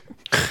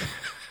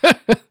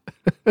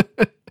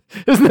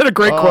 Isn't that a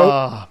great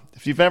quote?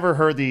 If you've ever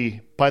heard the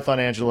Python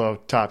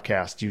Angelo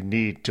Topcast, you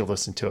need to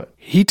listen to it.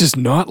 He does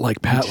not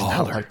like Pat Lawler.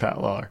 Not like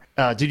Pat Lawler.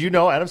 Did you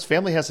know Addams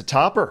Family has a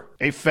topper?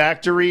 A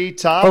factory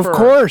topper. Of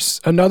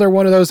course. Another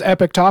one of those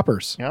epic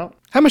toppers. Yeah.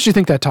 How much do you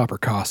think that topper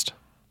cost?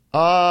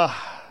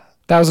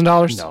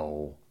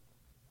 $1,000?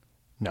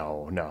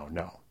 No.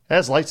 It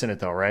has lights in it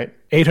though, right?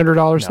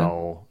 $800 then?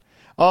 No.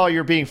 Oh,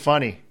 you're being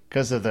funny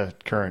because of the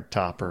current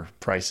topper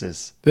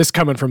prices. This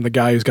coming from the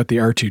guy who's got the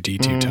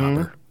R2-D2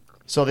 topper.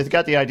 So they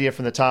got the idea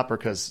from the topper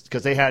because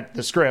they had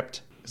the script,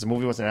 because the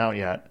movie wasn't out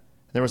yet.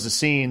 There was a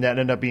scene that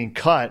ended up being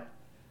cut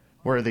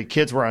where the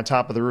kids were on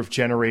top of the roof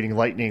generating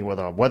lightning with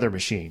a weather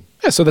machine.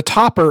 Yeah, so the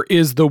topper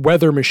is the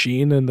weather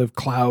machine and the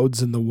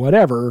clouds and the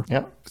whatever.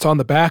 Yeah. It's on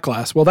the back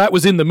glass. Well, that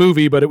was in the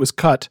movie, but it was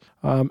cut.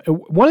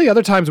 One of the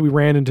other times we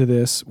ran into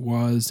this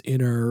was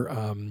in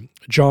our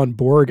John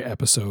Borg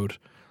episode,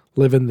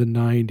 Live in the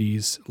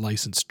 90s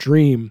Licensed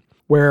Dream,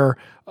 where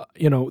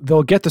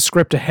they'll get the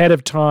script ahead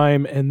of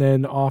time, and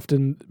then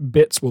often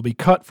bits will be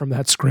cut from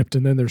that script,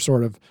 and then they're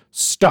sort of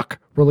stuck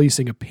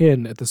releasing a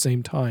pin at the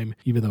same time,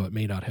 even though it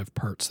may not have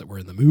parts that were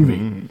in the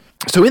movie.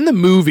 So in the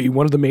movie,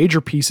 one of the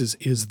major pieces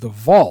is the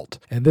vault,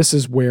 and this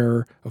is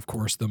where, of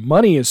course, the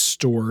money is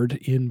stored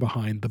in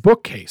behind the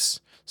bookcase.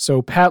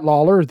 So Pat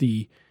Lawler,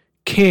 the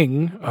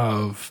king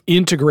of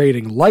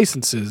integrating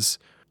licenses,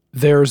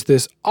 there's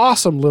this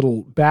awesome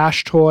little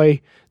bash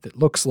toy that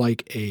looks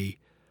like a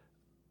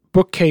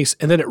bookcase,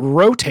 and then it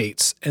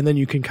rotates, and then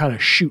you can kind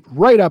of shoot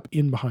right up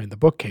in behind the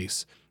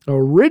bookcase.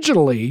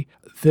 Originally,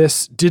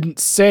 this didn't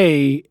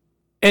say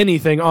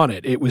anything on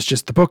it. It was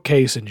just the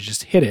bookcase, and you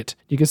just hit it.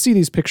 You can see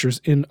these pictures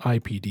in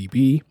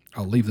IPDB.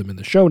 I'll leave them in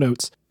the show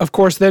notes. Of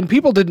course, then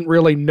people didn't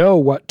really know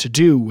what to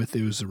do with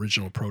those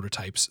original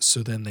prototypes,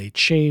 so then they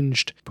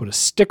put a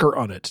sticker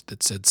on it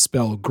that said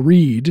spell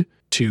greed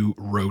to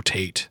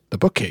rotate the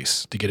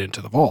bookcase to get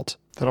into the vault.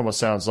 That almost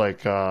sounds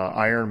like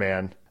Iron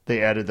Man.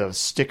 They added the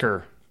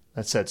sticker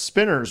that said,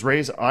 "Spinners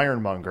raise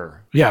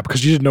Ironmonger." Yeah,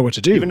 because you didn't know what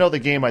to do. Even though the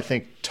game, I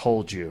think,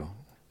 told you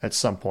at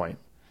some point,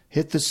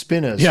 hit the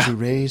spinners to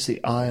raise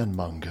the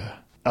Ironmonger.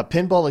 A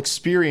pinball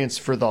experience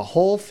for the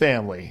whole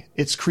family.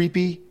 It's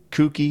creepy,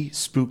 kooky,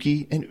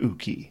 spooky, and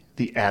ooky.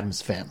 The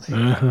Addams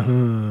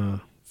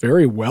Family.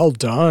 Very well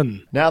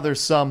done. Now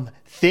there's some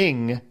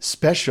thing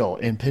special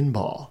in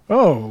pinball.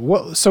 Oh,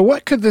 well, so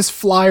what could this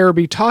flyer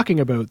be talking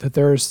about? That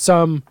there's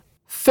some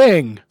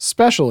thing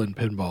special in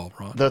pinball,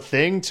 Ron? The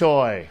Thing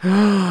toy.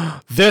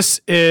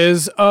 This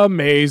is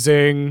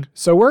amazing.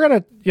 So we're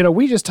going to,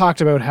 we just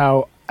talked about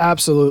how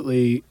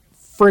absolutely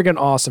friggin'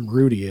 awesome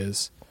Rudy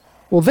is.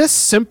 Well, this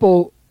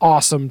simple,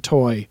 awesome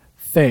toy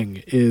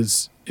thing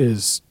is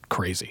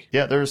crazy.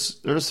 Yeah, there's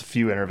a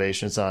few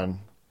innovations on.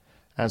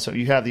 And so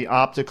you have the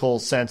optical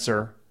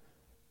sensor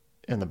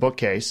in the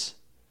bookcase,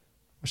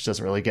 which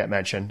doesn't really get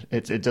mentioned.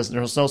 It doesn't.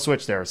 There's no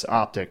switch there. It's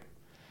optic,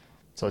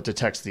 so it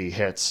detects the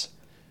hits.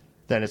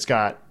 Then it's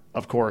got,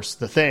 of course,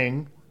 the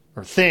thing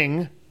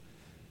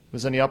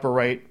was in the upper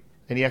right,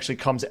 and he actually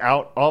comes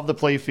out of the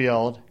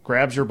playfield,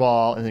 grabs your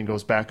ball, and then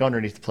goes back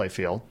underneath the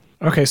playfield.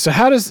 Okay,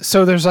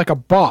 so there's like a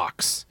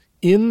box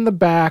in the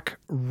back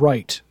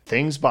right.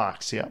 Thing's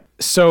box, yeah.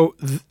 So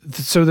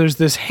so there's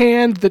this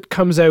hand that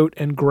comes out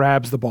and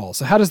grabs the ball.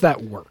 So how does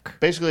that work?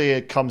 Basically,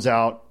 it comes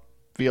out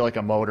via like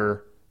a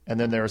motor, and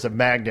then there's a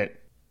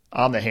magnet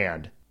on the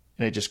hand,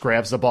 and it just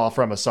grabs the ball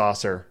from a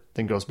saucer,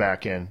 then goes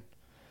back in,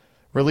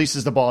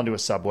 releases the ball into a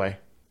subway.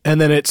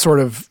 And then it sort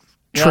of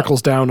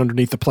trickles down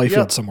underneath the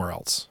playfield somewhere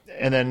else.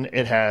 And then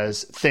it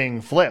has Thing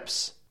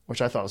Flips,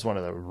 which I thought was one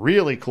of the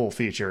really cool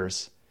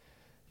features.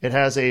 It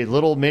has a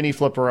little mini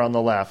flipper on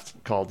the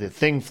left called the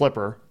Thing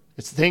Flipper.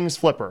 It's Thing's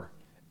Flipper.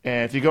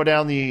 And if you go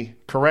down the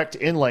correct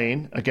in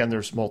lane, again,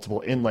 there's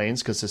multiple in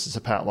lanes because this is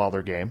a Pat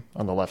Lawler game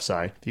on the left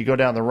side. If you go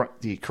down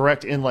the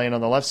correct in lane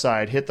on the left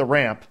side, hit the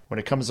ramp, when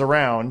it comes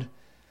around,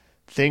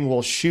 Thing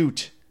will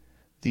shoot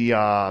the,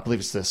 I believe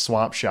it's the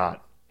swamp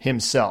shot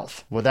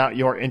himself without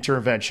your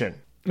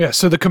intervention. Yeah,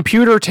 so the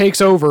computer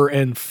takes over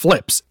and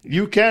flips.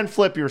 You can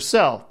flip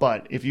yourself,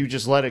 but if you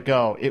just let it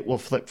go, it will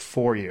flip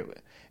for you.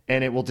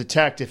 And it will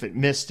detect if it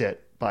missed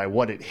it by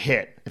what it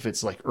hit, if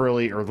it's like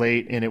early or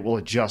late, and it will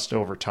adjust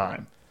over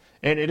time.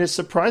 And it is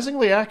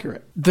surprisingly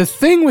accurate. The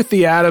thing with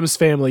the Addams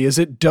Family is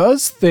it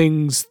does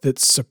things that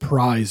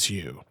surprise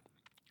you.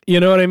 You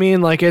know what I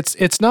mean? Like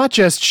it's not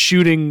just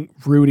shooting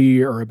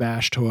Rudy or a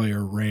bash toy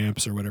or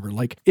ramps or whatever.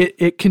 Like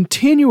it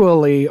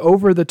continually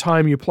over the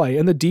time you play,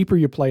 and the deeper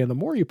you play and the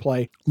more you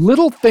play,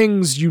 little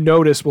things you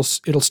notice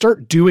it'll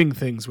start doing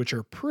things which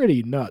are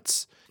pretty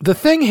nuts. The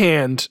thing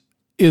hand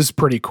is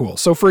pretty cool.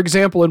 So for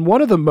example, in one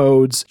of the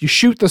modes, you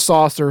shoot the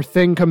saucer,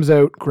 Thing comes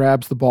out,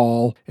 grabs the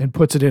ball, and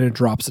puts it in and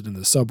drops it in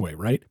the subway,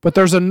 right? But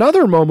there's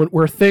another moment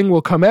where Thing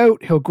will come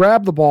out, he'll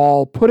grab the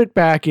ball, put it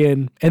back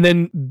in, and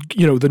then,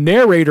 the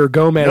narrator,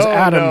 Gomez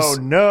Addams...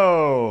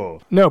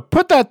 No,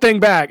 put that thing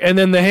back. And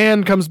then the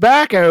hand comes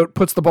back out,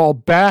 puts the ball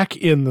back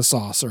in the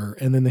saucer,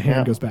 and then the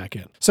hand goes back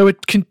in. So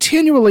it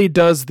continually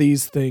does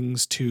these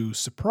things to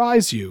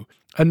surprise you.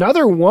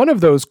 Another one of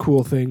those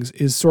cool things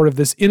is sort of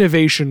this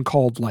innovation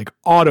called like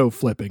auto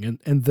flipping.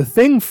 And the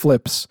Thing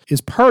Flips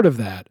is part of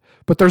that.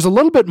 But there's a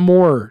little bit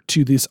more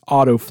to this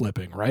auto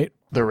flipping, right?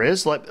 There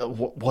is? Like,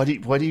 what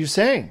are you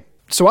saying?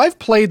 So I've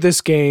played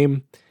this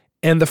game,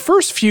 and the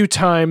first few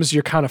times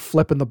you're kind of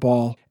flipping the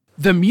ball.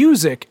 The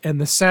music and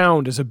the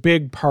sound is a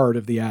big part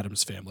of the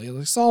Addams Family.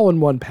 It's all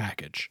in one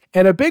package.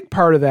 And a big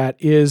part of that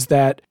is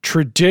that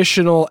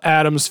traditional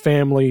Addams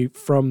Family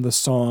from the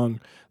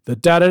song, the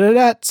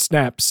da-da-da-da,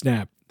 snap,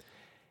 snap.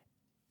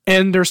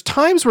 And there's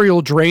times where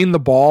you'll drain the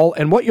ball,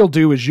 and what you'll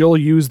do is you'll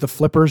use the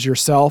flippers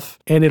yourself,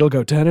 and it'll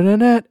go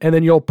da-da-da-da, and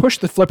then you'll push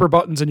the flipper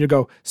buttons and you'll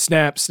go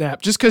snap,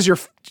 snap, just because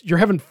you're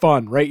having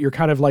fun, right? You're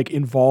kind of like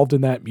involved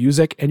in that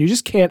music, and you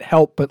just can't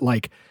help but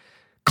like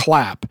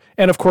clap.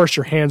 And of course,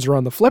 your hands are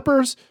on the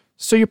flippers,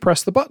 so you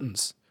press the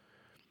buttons.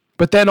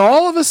 But then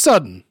all of a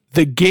sudden,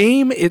 the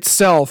game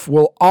itself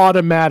will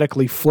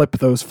automatically flip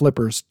those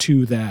flippers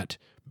to that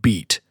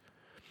beat.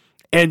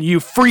 And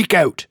you freak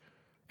out.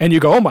 And you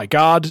go, oh my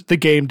God, the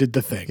game did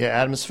the thing. Yeah,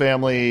 Addams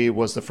Family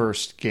was the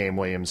first game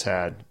Williams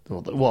had,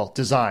 well,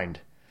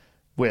 designed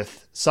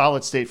with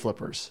solid state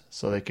flippers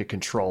so they could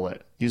control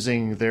it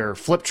using their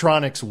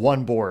Fliptronics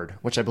 1 board,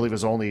 which I believe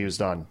was only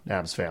used on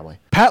Addams Family.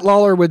 Pat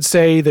Lawler would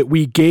say that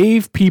we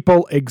gave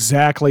people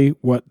exactly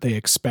what they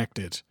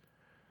expected.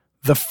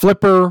 The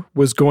flipper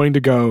was going to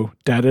go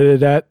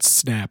da-da-da-da,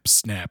 snap,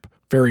 snap.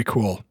 Very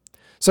cool.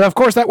 So, of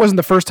course, that wasn't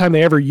the first time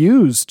they ever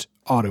used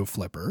auto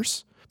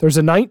flippers. There's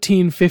a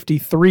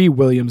 1953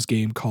 Williams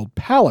game called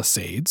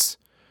Palisades,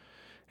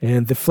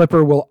 and the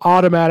flipper will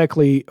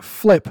automatically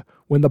flip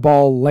when the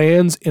ball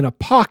lands in a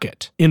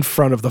pocket in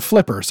front of the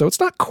flipper. So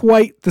it's not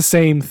quite the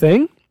same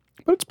thing,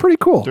 but it's pretty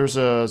cool. There's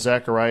a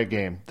Zaccaria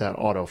game that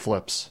auto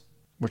flips,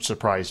 which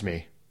surprised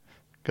me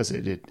because I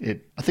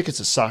think it's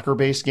a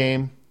soccer-based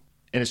game,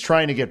 and it's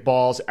trying to get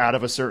balls out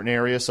of a certain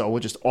area, so it will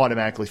just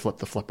automatically flip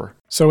the flipper.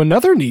 So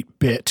another neat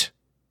bit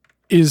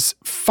is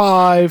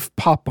 5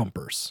 pop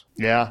bumpers.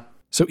 Yeah.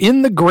 So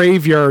in the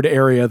graveyard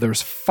area,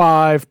 there's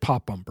 5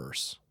 pop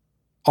bumpers,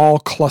 all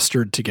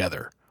clustered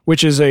together,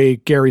 which is a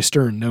Gary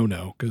Stern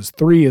no-no, because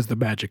 3 is the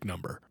magic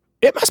number.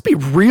 It must be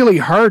really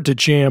hard to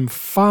jam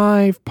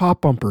 5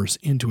 pop bumpers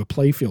into a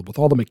playfield with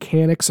all the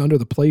mechanics under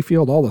the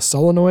playfield, all the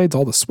solenoids,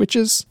 all the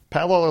switches.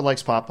 Pat Lawler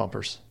likes pop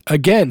bumpers.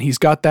 Again, he's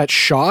got that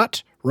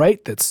shot,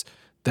 right? That's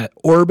that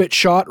orbit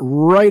shot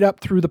right up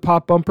through the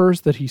pop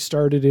bumpers that he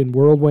started in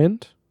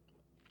Whirlwind.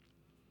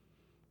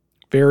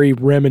 Very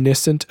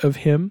reminiscent of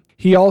him.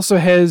 He also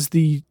has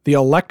the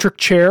electric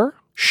chair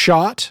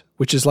shot,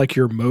 which is like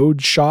your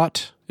mode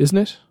shot, isn't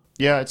it?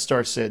 Yeah, it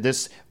starts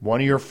this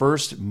one of your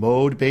first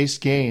mode-based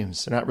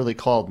games. They're not really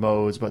called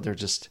modes, but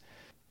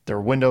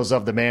they're windows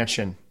of the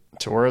mansion,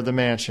 tour of the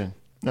mansion.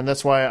 And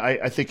that's why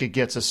I think it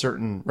gets a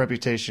certain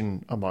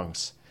reputation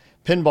amongst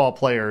pinball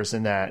players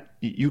in that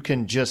you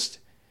can just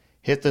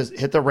hit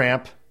the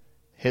ramp,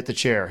 hit the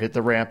chair, hit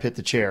the ramp, hit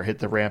the chair, hit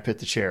the ramp, hit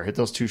the chair, hit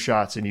those 2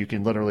 shots, and you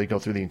can literally go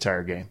through the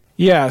entire game.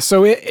 Yeah,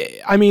 so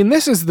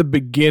this is the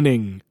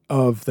beginning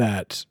of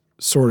that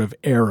sort of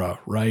era,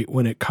 right?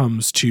 When it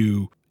comes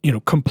to,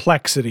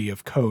 complexity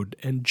of code.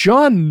 And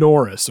John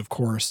Norris, of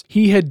course,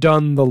 he had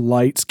done the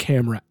Lights,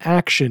 Camera,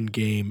 Action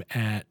game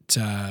at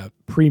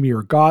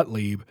Premier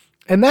Gottlieb.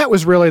 And that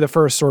was really the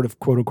first sort of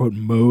quote-unquote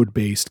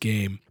mode-based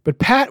game. But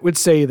Pat would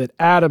say that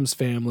Addams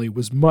Family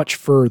was much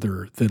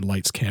further than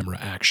Lights, Camera,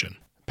 Action.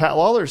 Pat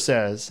Lawler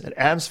says that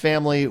Addams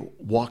Family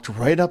walked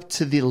right up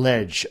to the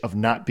ledge of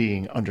not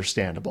being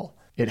understandable.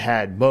 It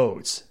had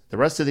modes. The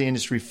rest of the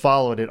industry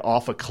followed it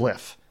off a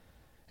cliff.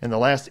 In the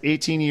last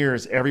 18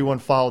 years, everyone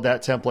followed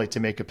that template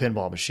to make a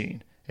pinball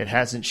machine. It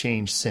hasn't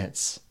changed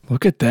since.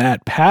 Look at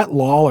that. Pat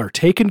Lawler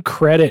taking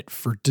credit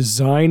for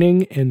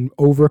designing and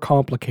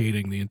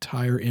overcomplicating the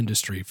entire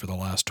industry for the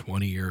last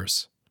 20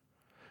 years.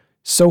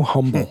 So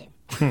humble.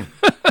 I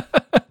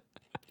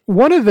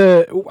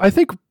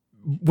think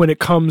when it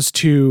comes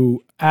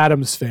to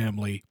Addams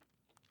Family,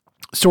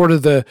 sort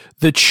of the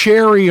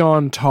cherry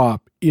on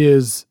top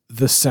is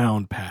the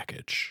sound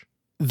package.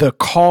 The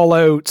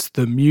call-outs,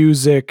 the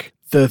music,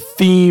 the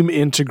theme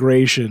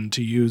integration,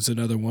 to use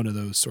another one of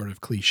those sort of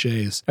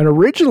cliches. And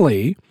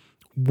originally,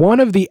 one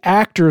of the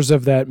actors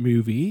of that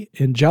movie,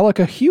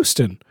 Angelica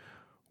Houston,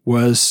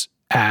 was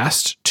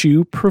asked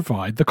to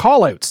provide the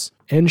call-outs,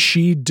 and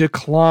she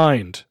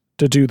declined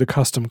to do the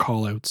custom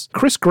callouts.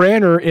 Chris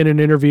Granner, in an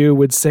interview,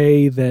 would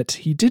say that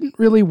he didn't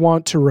really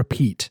want to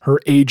repeat her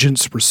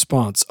agent's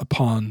response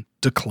upon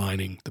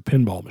declining the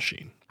pinball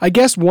machine. I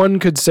guess one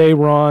could say,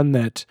 Ron,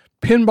 that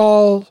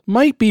pinball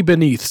might be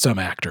beneath some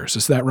actors.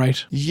 Is that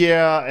right?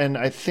 Yeah, and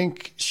I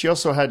think she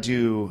also had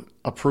to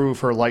approve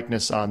her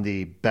likeness on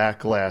the back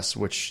glass,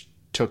 which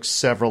took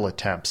several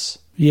attempts.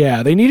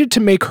 Yeah, they needed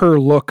to make her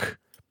look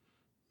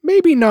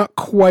maybe not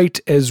quite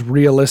as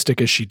realistic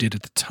as she did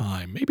at the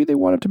time. Maybe they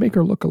wanted to make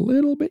her look a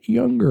little bit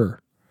younger.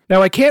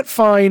 Now, I can't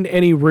find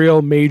any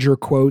real major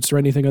quotes or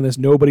anything on this.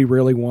 Nobody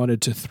really wanted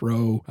to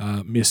throw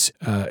Miss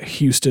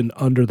Houston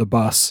under the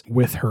bus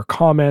with her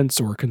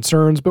comments or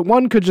concerns, but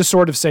one could just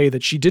sort of say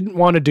that she didn't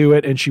want to do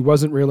it and she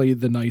wasn't really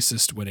the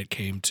nicest when it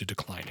came to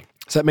declining.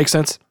 Does that make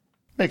sense?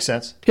 Makes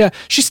sense. Yeah,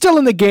 she's still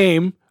in the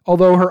game,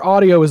 although her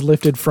audio is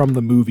lifted from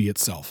the movie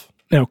itself.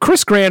 Now,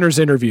 Chris Granner's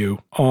interview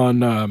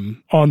on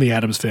the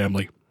Addams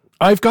Family.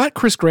 I've got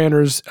Chris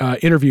Granner's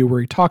interview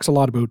where he talks a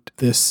lot about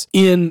this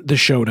in the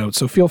show notes,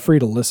 so feel free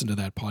to listen to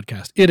that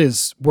podcast. It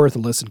is worth a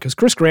listen because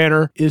Chris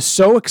Granner is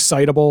so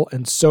excitable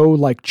and so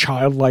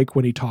childlike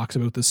when he talks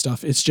about this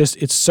stuff.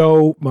 It's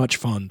so much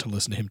fun to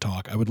listen to him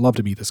talk. I would love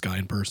to meet this guy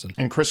in person.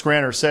 And Chris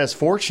Granner says,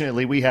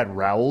 fortunately, we had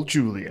Raul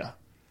Julia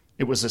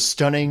It was a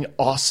stunning,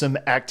 awesome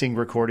acting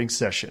recording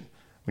session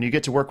when you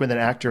get to work with an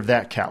actor of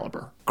that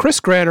caliber.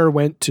 Chris Granner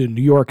went to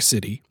New York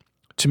City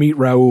to meet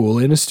Raoul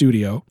in a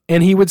studio,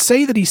 and he would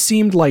say that he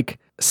seemed like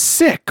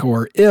sick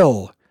or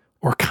ill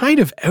or kind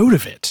of out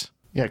of it.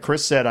 Yeah,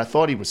 Chris said, I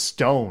thought he was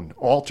stoned,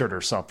 altered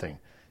or something.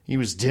 He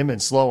was dim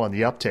and slow on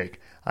the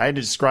uptake. I had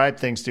to describe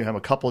things to him a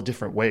couple of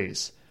different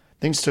ways.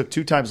 Things took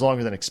 2 times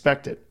longer than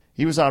expected.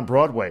 He was on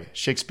Broadway,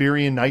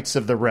 Shakespearean Knights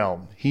of the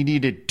Realm. He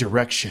needed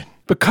direction.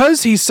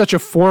 Because he's such a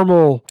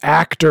formal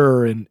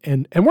actor, and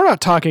we're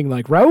not talking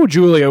like Raul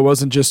Julia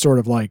wasn't just sort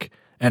of like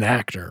an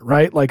actor,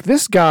 right? Like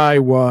this guy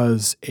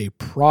was a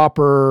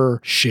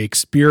proper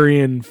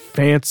Shakespearean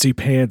fancy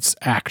pants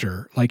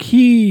actor. Like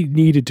he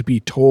needed to be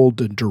told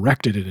and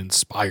directed and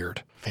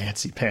inspired.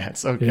 Fancy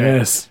pants, okay.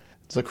 Yes.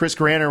 So Chris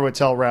Granner would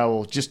tell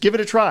Raoul, just give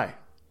it a try.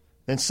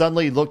 Then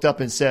suddenly he looked up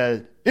and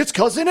said, it's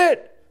Cousin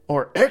It!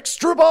 Or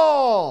extra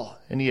ball!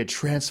 And he had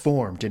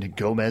transformed into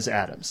Gomez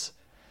Addams.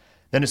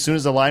 Then as soon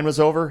as the line was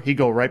over, he'd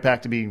go right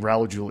back to being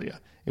Raul Julia.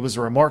 It was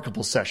a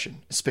remarkable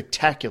session, a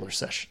spectacular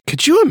session.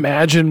 Could you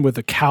imagine with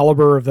the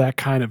caliber of that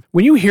kind of,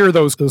 when you hear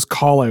those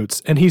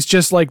call-outs and he's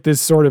just like this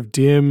sort of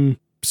dim,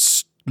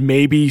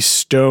 maybe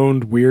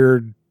stoned,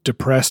 weird,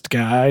 depressed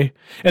guy,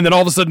 and then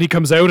all of a sudden he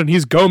comes out and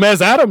he's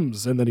Gomez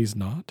Addams, and then he's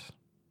not?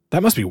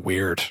 That must be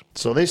weird.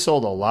 So they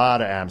sold a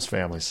lot of Addams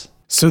families.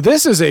 So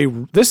this is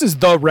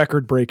the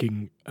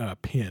record-breaking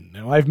pin.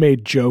 Now, I've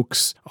made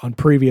jokes on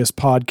previous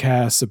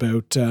podcasts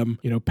about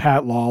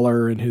Pat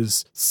Lawler and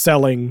his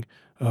selling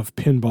of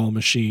pinball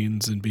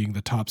machines and being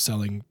the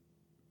top-selling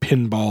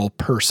pinball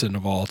person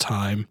of all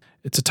time.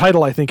 It's a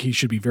title I think he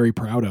should be very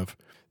proud of.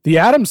 The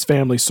Addams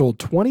family sold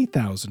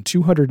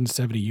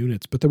 20,270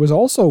 units, but there was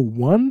also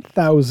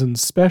 1,000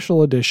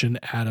 special edition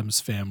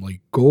Addams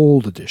Family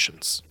Gold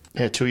editions.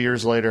 Yeah, 2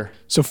 years later.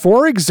 So,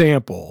 for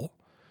example,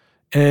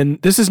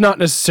 and this is not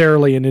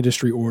necessarily an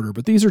industry order,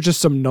 but these are just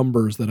some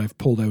numbers that I've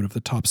pulled out of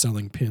the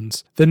top-selling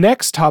pins. The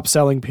next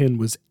top-selling pin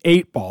was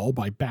 8-Ball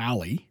by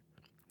Bally.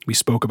 We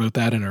spoke about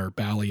that in our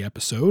Bally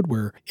episode,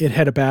 where it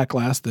had a back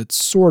glass that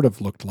sort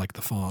of looked like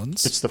the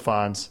Fonz. It's the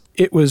Fonz.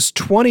 It was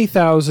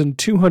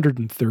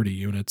 20,230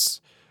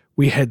 units.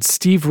 We had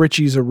Steve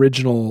Ritchie's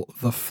original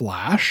The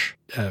Flash,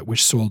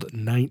 which sold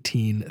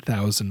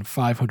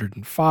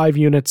 19,505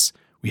 units.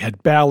 We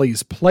had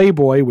Bally's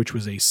Playboy, which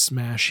was a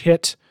smash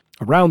hit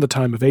around the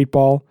time of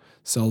 8-Ball,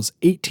 sells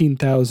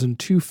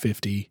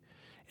 18,250.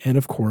 And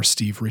of course,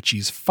 Steve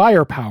Ritchie's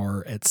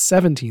Firepower at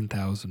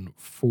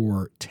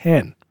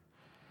 17,410.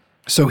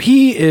 So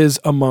he is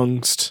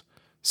amongst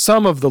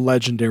some of the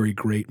legendary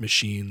great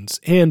machines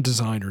and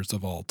designers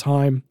of all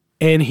time.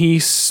 And he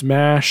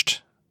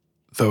smashed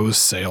those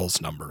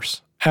sales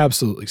numbers.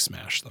 Absolutely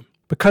smashed them.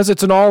 Because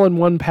it's an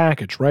all-in-one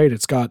package, right?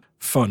 It's got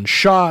fun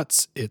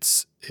shots.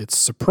 It's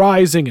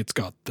surprising. It's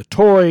got the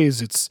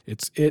toys.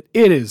 It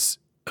is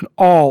an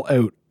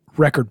all-out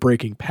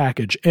record-breaking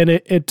package, and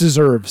it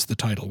deserves the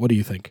title. What do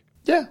you think?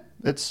 Yeah,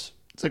 it's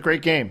a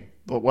great game.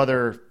 But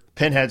whether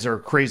pinheads are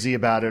crazy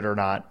about it or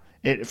not,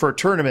 for a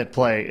tournament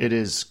play, it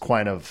is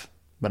kind of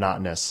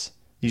monotonous.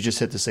 You just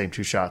hit the same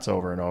 2 shots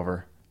over and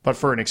over. But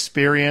for an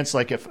experience,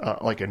 like a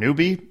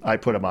newbie, I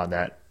put him on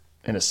that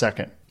in a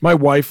second. My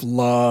wife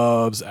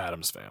loves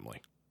Addams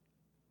Family.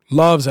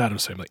 Loves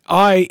Addams Family.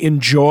 I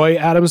enjoy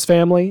Addams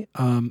Family.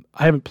 I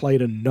haven't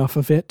played enough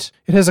of it.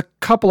 It has a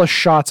couple of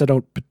shots I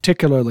don't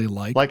particularly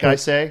like. Like I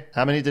say,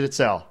 how many did it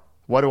sell?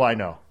 What do I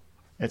know?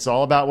 It's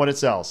all about what it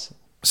sells.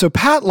 So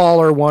Pat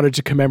Lawler wanted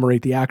to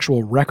commemorate the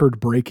actual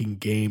record-breaking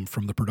game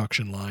from the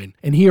production line,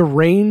 and he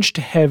arranged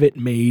to have it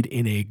made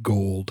in a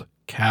gold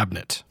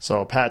cabinet.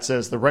 So Pat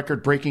says the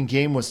record-breaking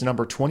game was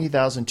number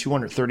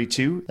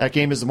 20,232. That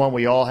game is the one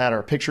we all had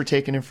our picture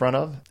taken in front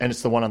of, and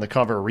it's the one on the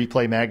cover of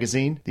Replay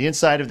magazine. The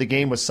inside of the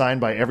game was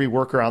signed by every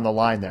worker on the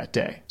line that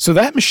day. So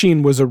that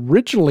machine was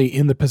originally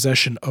in the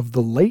possession of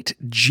the late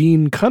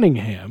Gene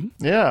Cunningham.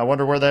 Yeah, I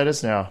wonder where that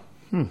is now.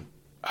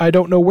 I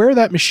don't know where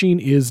that machine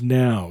is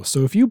now.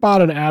 So if you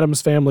bought an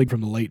Addams Family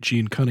from the late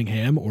Gene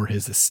Cunningham or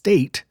his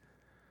estate,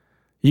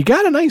 you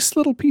got a nice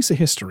little piece of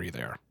history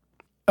there.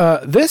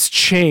 This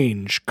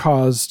change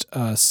caused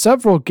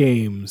several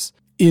games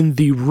in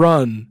the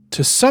run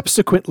to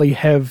subsequently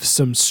have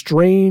some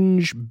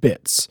strange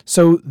bits.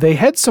 So they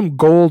had some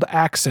gold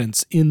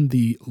accents in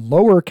the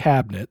lower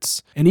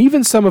cabinets and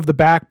even some of the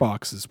back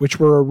boxes,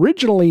 which were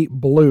originally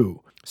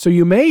blue. So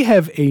you may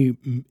have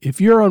if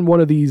you're on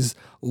one of these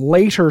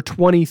later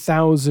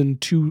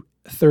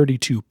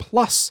 20,232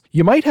 plus,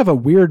 you might have a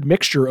weird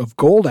mixture of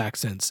gold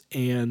accents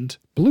and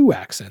blue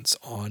accents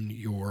on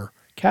your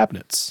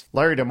cabinets.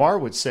 Larry DeMar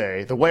would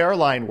say, the way our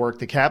line worked,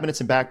 the cabinets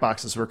and back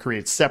boxes were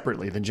created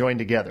separately, then joined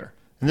together.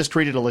 And this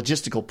created a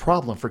logistical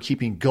problem for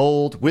keeping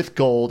gold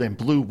and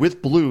blue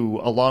with blue,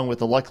 along with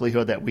the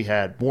likelihood that we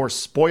had more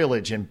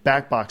spoilage in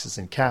back boxes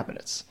and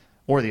cabinets,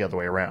 or the other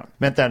way around.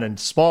 Meant that a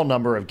small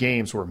number of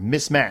games were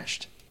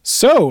mismatched.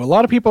 So, a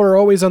lot of people are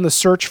always on the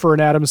search for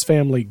an Addams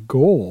Family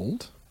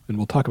Gold, and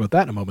we'll talk about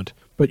that in a moment.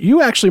 But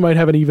you actually might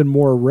have an even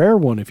more rare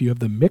one if you have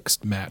the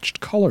mixed matched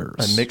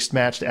colors. A mixed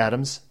matched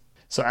Addams.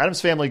 So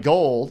Addams Family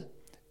Gold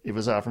It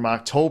was from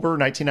October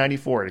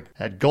 1994. It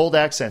had gold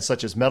accents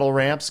such as metal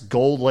ramps,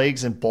 gold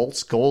legs and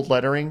bolts, gold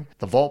lettering.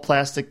 The vault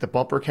plastic, the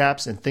bumper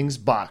caps, and things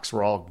box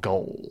were all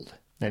gold.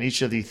 And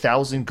each of the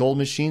 1,000 gold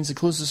machines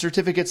includes a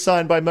certificate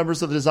signed by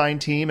members of the design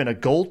team and a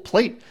gold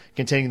plate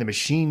containing the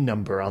machine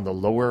number on the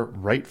lower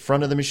right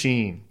front of the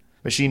machine.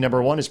 Machine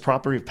number 1 is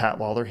property of Pat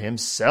Lawler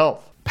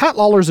himself. Pat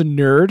Lawler's a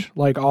nerd,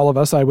 like all of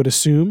us, I would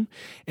assume,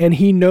 and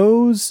he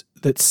knows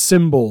that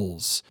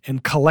symbols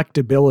and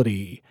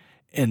collectability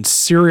and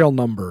serial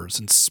numbers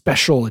and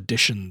special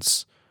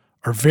editions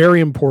are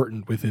very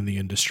important within the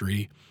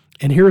industry.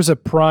 And here's a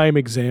prime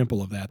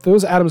example of that.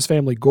 Those Addams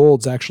Family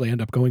golds actually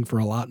end up going for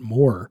a lot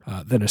more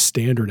than a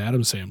standard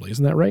Addams Family.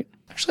 Isn't that right?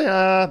 Actually,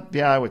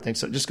 yeah, I would think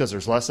so, just because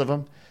there's less of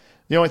them.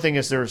 The only thing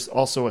is there's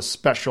also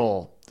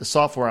the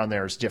software on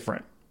there is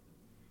different.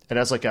 It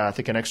has I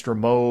think an extra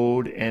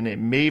mode, and it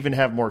may even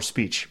have more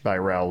speech by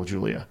Raul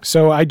Julia.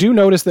 So I do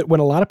notice that when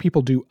a lot of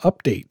people do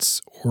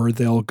updates, or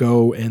they'll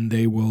go and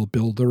they will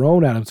build their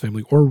own Addams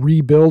Family or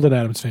rebuild an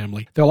Addams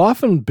Family, they'll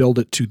often build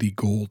it to the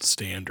gold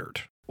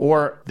standard.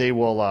 Or they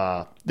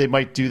will, they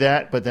might do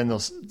that, but then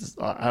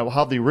I'll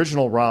have the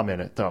original ROM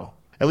in it, though.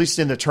 At least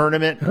in the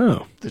tournament,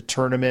 the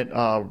tournament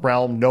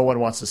realm, no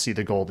one wants to see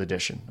the gold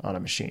edition on a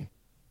machine.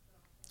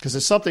 Because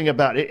there's something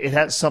about it. It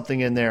has something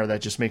in there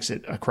that just makes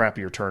it a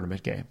crappier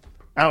tournament game.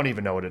 I don't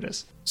even know what it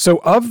is. So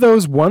of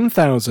those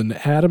 1,000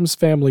 Addams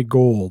Family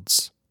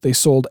golds, they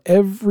sold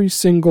every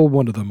single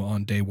one of them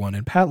on day one.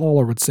 And Pat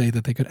Lawler would say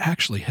that they could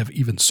actually have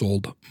even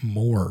sold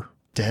more.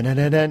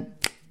 Dun-dun-dun-dun.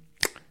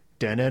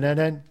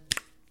 Dun-dun-dun-dun.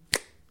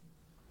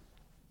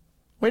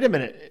 Wait a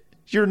minute.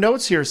 Your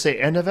notes here say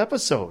end of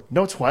episode.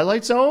 No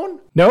Twilight Zone?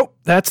 Nope,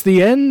 that's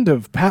the end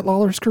of Pat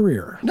Lawler's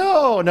career.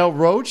 No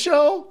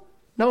Roadshow?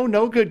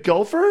 No Good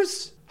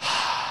Gophers?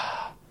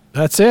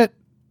 That's it.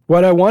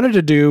 What I wanted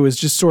to do is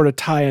just sort of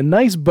tie a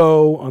nice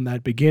bow on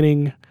that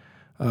beginning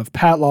of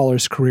Pat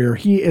Lawler's career.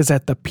 He is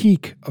at the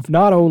peak of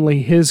not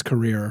only his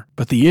career,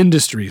 but the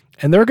industry.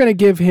 And they're going to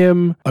give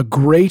him a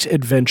great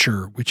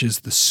adventure, which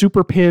is the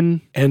Super Pin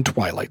and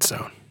Twilight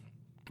Zone.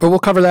 But we'll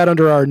cover that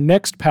under our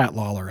next Pat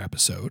Lawler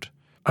episode.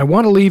 I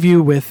want to leave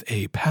you with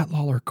a Pat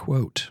Lawler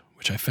quote,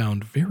 which I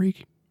found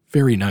very,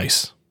 very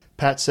nice.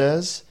 Pat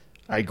says,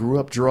 "I grew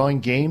up drawing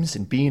games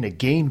and being a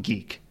game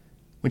geek,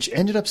 which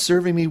ended up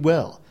serving me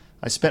well.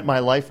 I spent my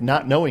life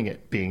not knowing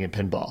it, being in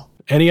pinball."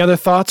 Any other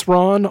thoughts,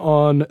 Ron,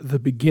 on the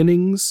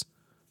beginnings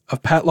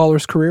of Pat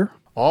Lawler's career?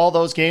 All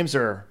those games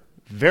are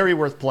very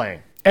worth playing.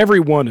 Every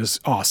one is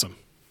awesome.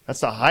 That's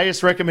the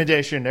highest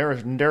recommendation.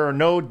 There are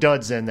no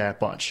duds in that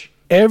bunch.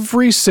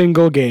 Every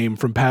single game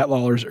from Pat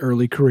Lawler's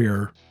early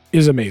career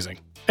is amazing.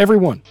 Every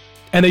one.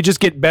 And they just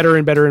get better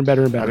and better and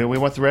better and better. I mean, we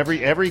went through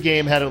every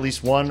game had at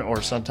least one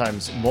or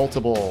sometimes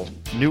multiple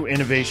new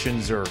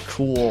innovations or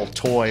cool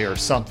toy or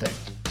something.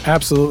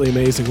 Absolutely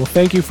amazing. Well,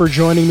 thank you for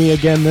joining me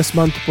again this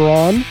month,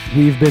 Braun.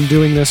 We've been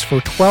doing this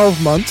for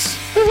 12 months.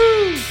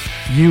 Woo-hoo!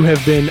 You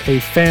have been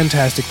a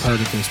fantastic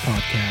part of this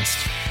podcast.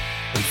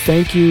 And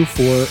thank you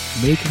for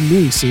making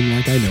me seem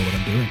like I know what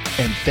I'm doing.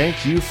 And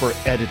thank you for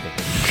editing.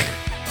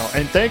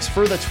 And thanks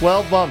for the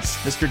 12 months,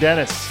 Mr.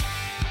 Dennis.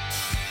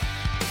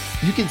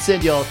 You can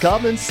send your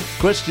comments,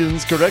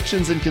 questions,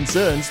 corrections, and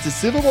concerns to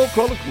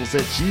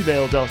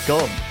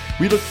silverballchronicles@gmail.com.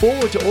 We look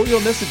forward to all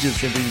your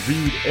messages and we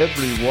read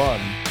every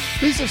one.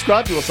 Please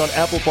subscribe to us on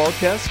Apple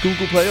Podcasts,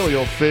 Google Play, or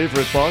your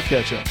favorite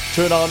podcatcher.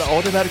 Turn on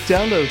automatic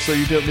download so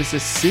you don't miss a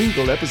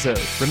single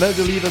episode. Remember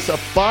to leave us a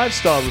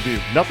 5-star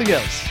review, nothing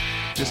else.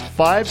 Just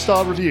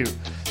 5-star review.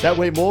 That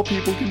way more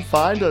people can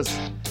find us.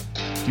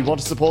 Do you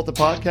want to support the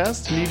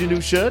podcast? Need a new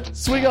shirt?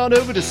 Swing on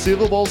over to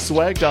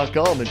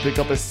silverballswag.com and pick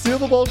up a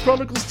Silverball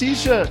Chronicles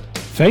t-shirt.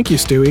 Thank you,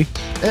 Stewie.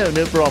 Oh,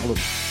 no problem.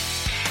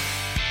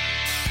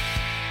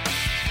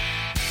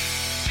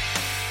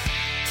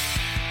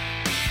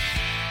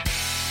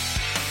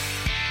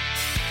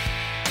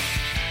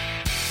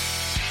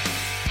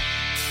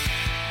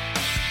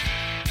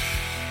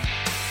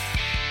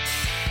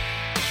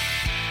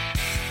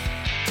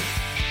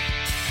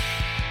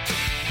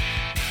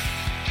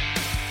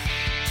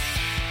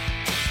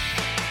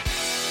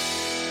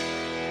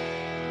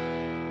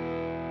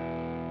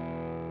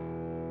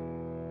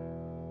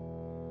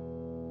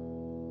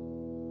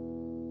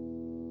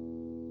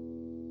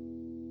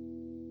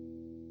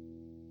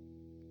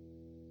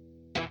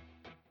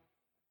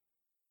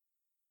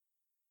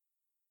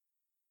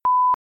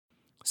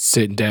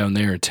 Sitting down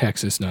there in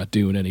Texas, not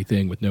doing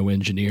anything with no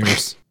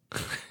engineers.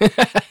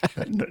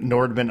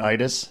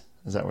 Nordmanitis?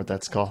 Is that what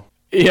that's called?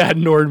 Yeah,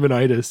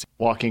 Nordmanitis.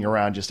 Walking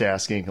around just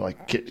asking,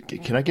 like,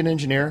 can I get an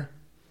engineer?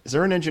 Is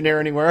there an engineer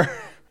anywhere?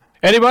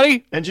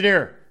 Anybody?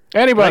 Engineer.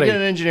 Anybody? Can I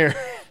get an engineer?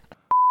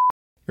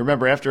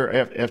 Remember,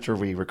 after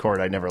we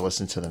record, I never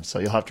listen to them, so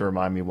you'll have to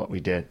remind me what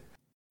we did.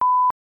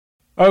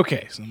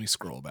 Okay, so let me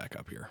scroll back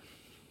up here.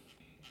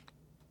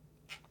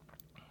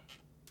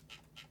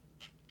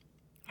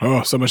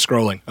 Oh, so much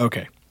scrolling.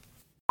 Okay.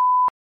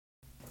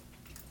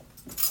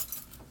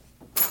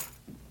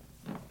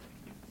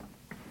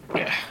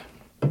 Yeah.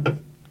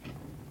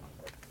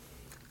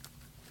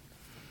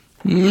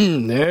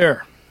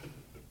 There.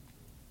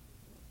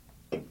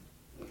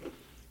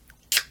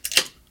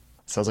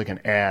 Sounds like an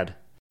ad.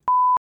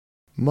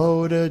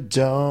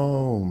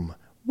 Motodome,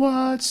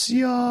 what's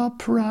your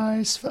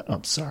price?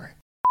 I'm sorry.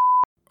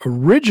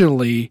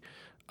 Originally,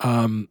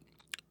 the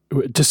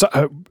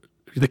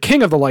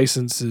king of the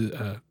license is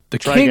the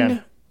Try king.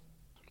 again.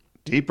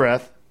 Deep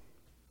breath.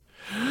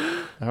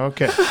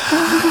 Okay.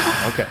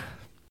 Okay.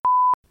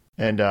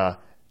 And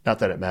not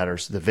that it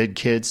matters. The Vid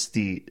Kids,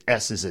 the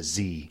S is a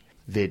Z.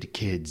 Vid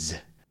Kids.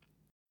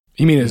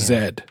 You mean a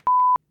Z.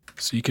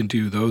 So you can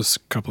do those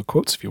couple of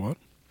quotes if you want.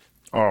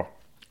 Oh,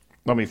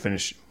 let me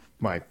finish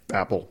my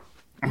apple.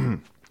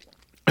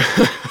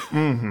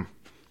 Mm-hmm.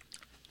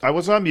 I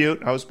was on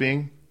mute. I was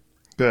being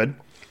good.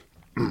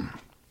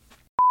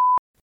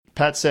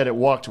 Pat said it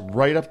walked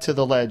right up to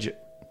the ledge.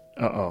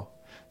 Uh-oh.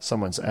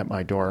 Someone's at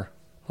my door.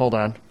 Hold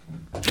on.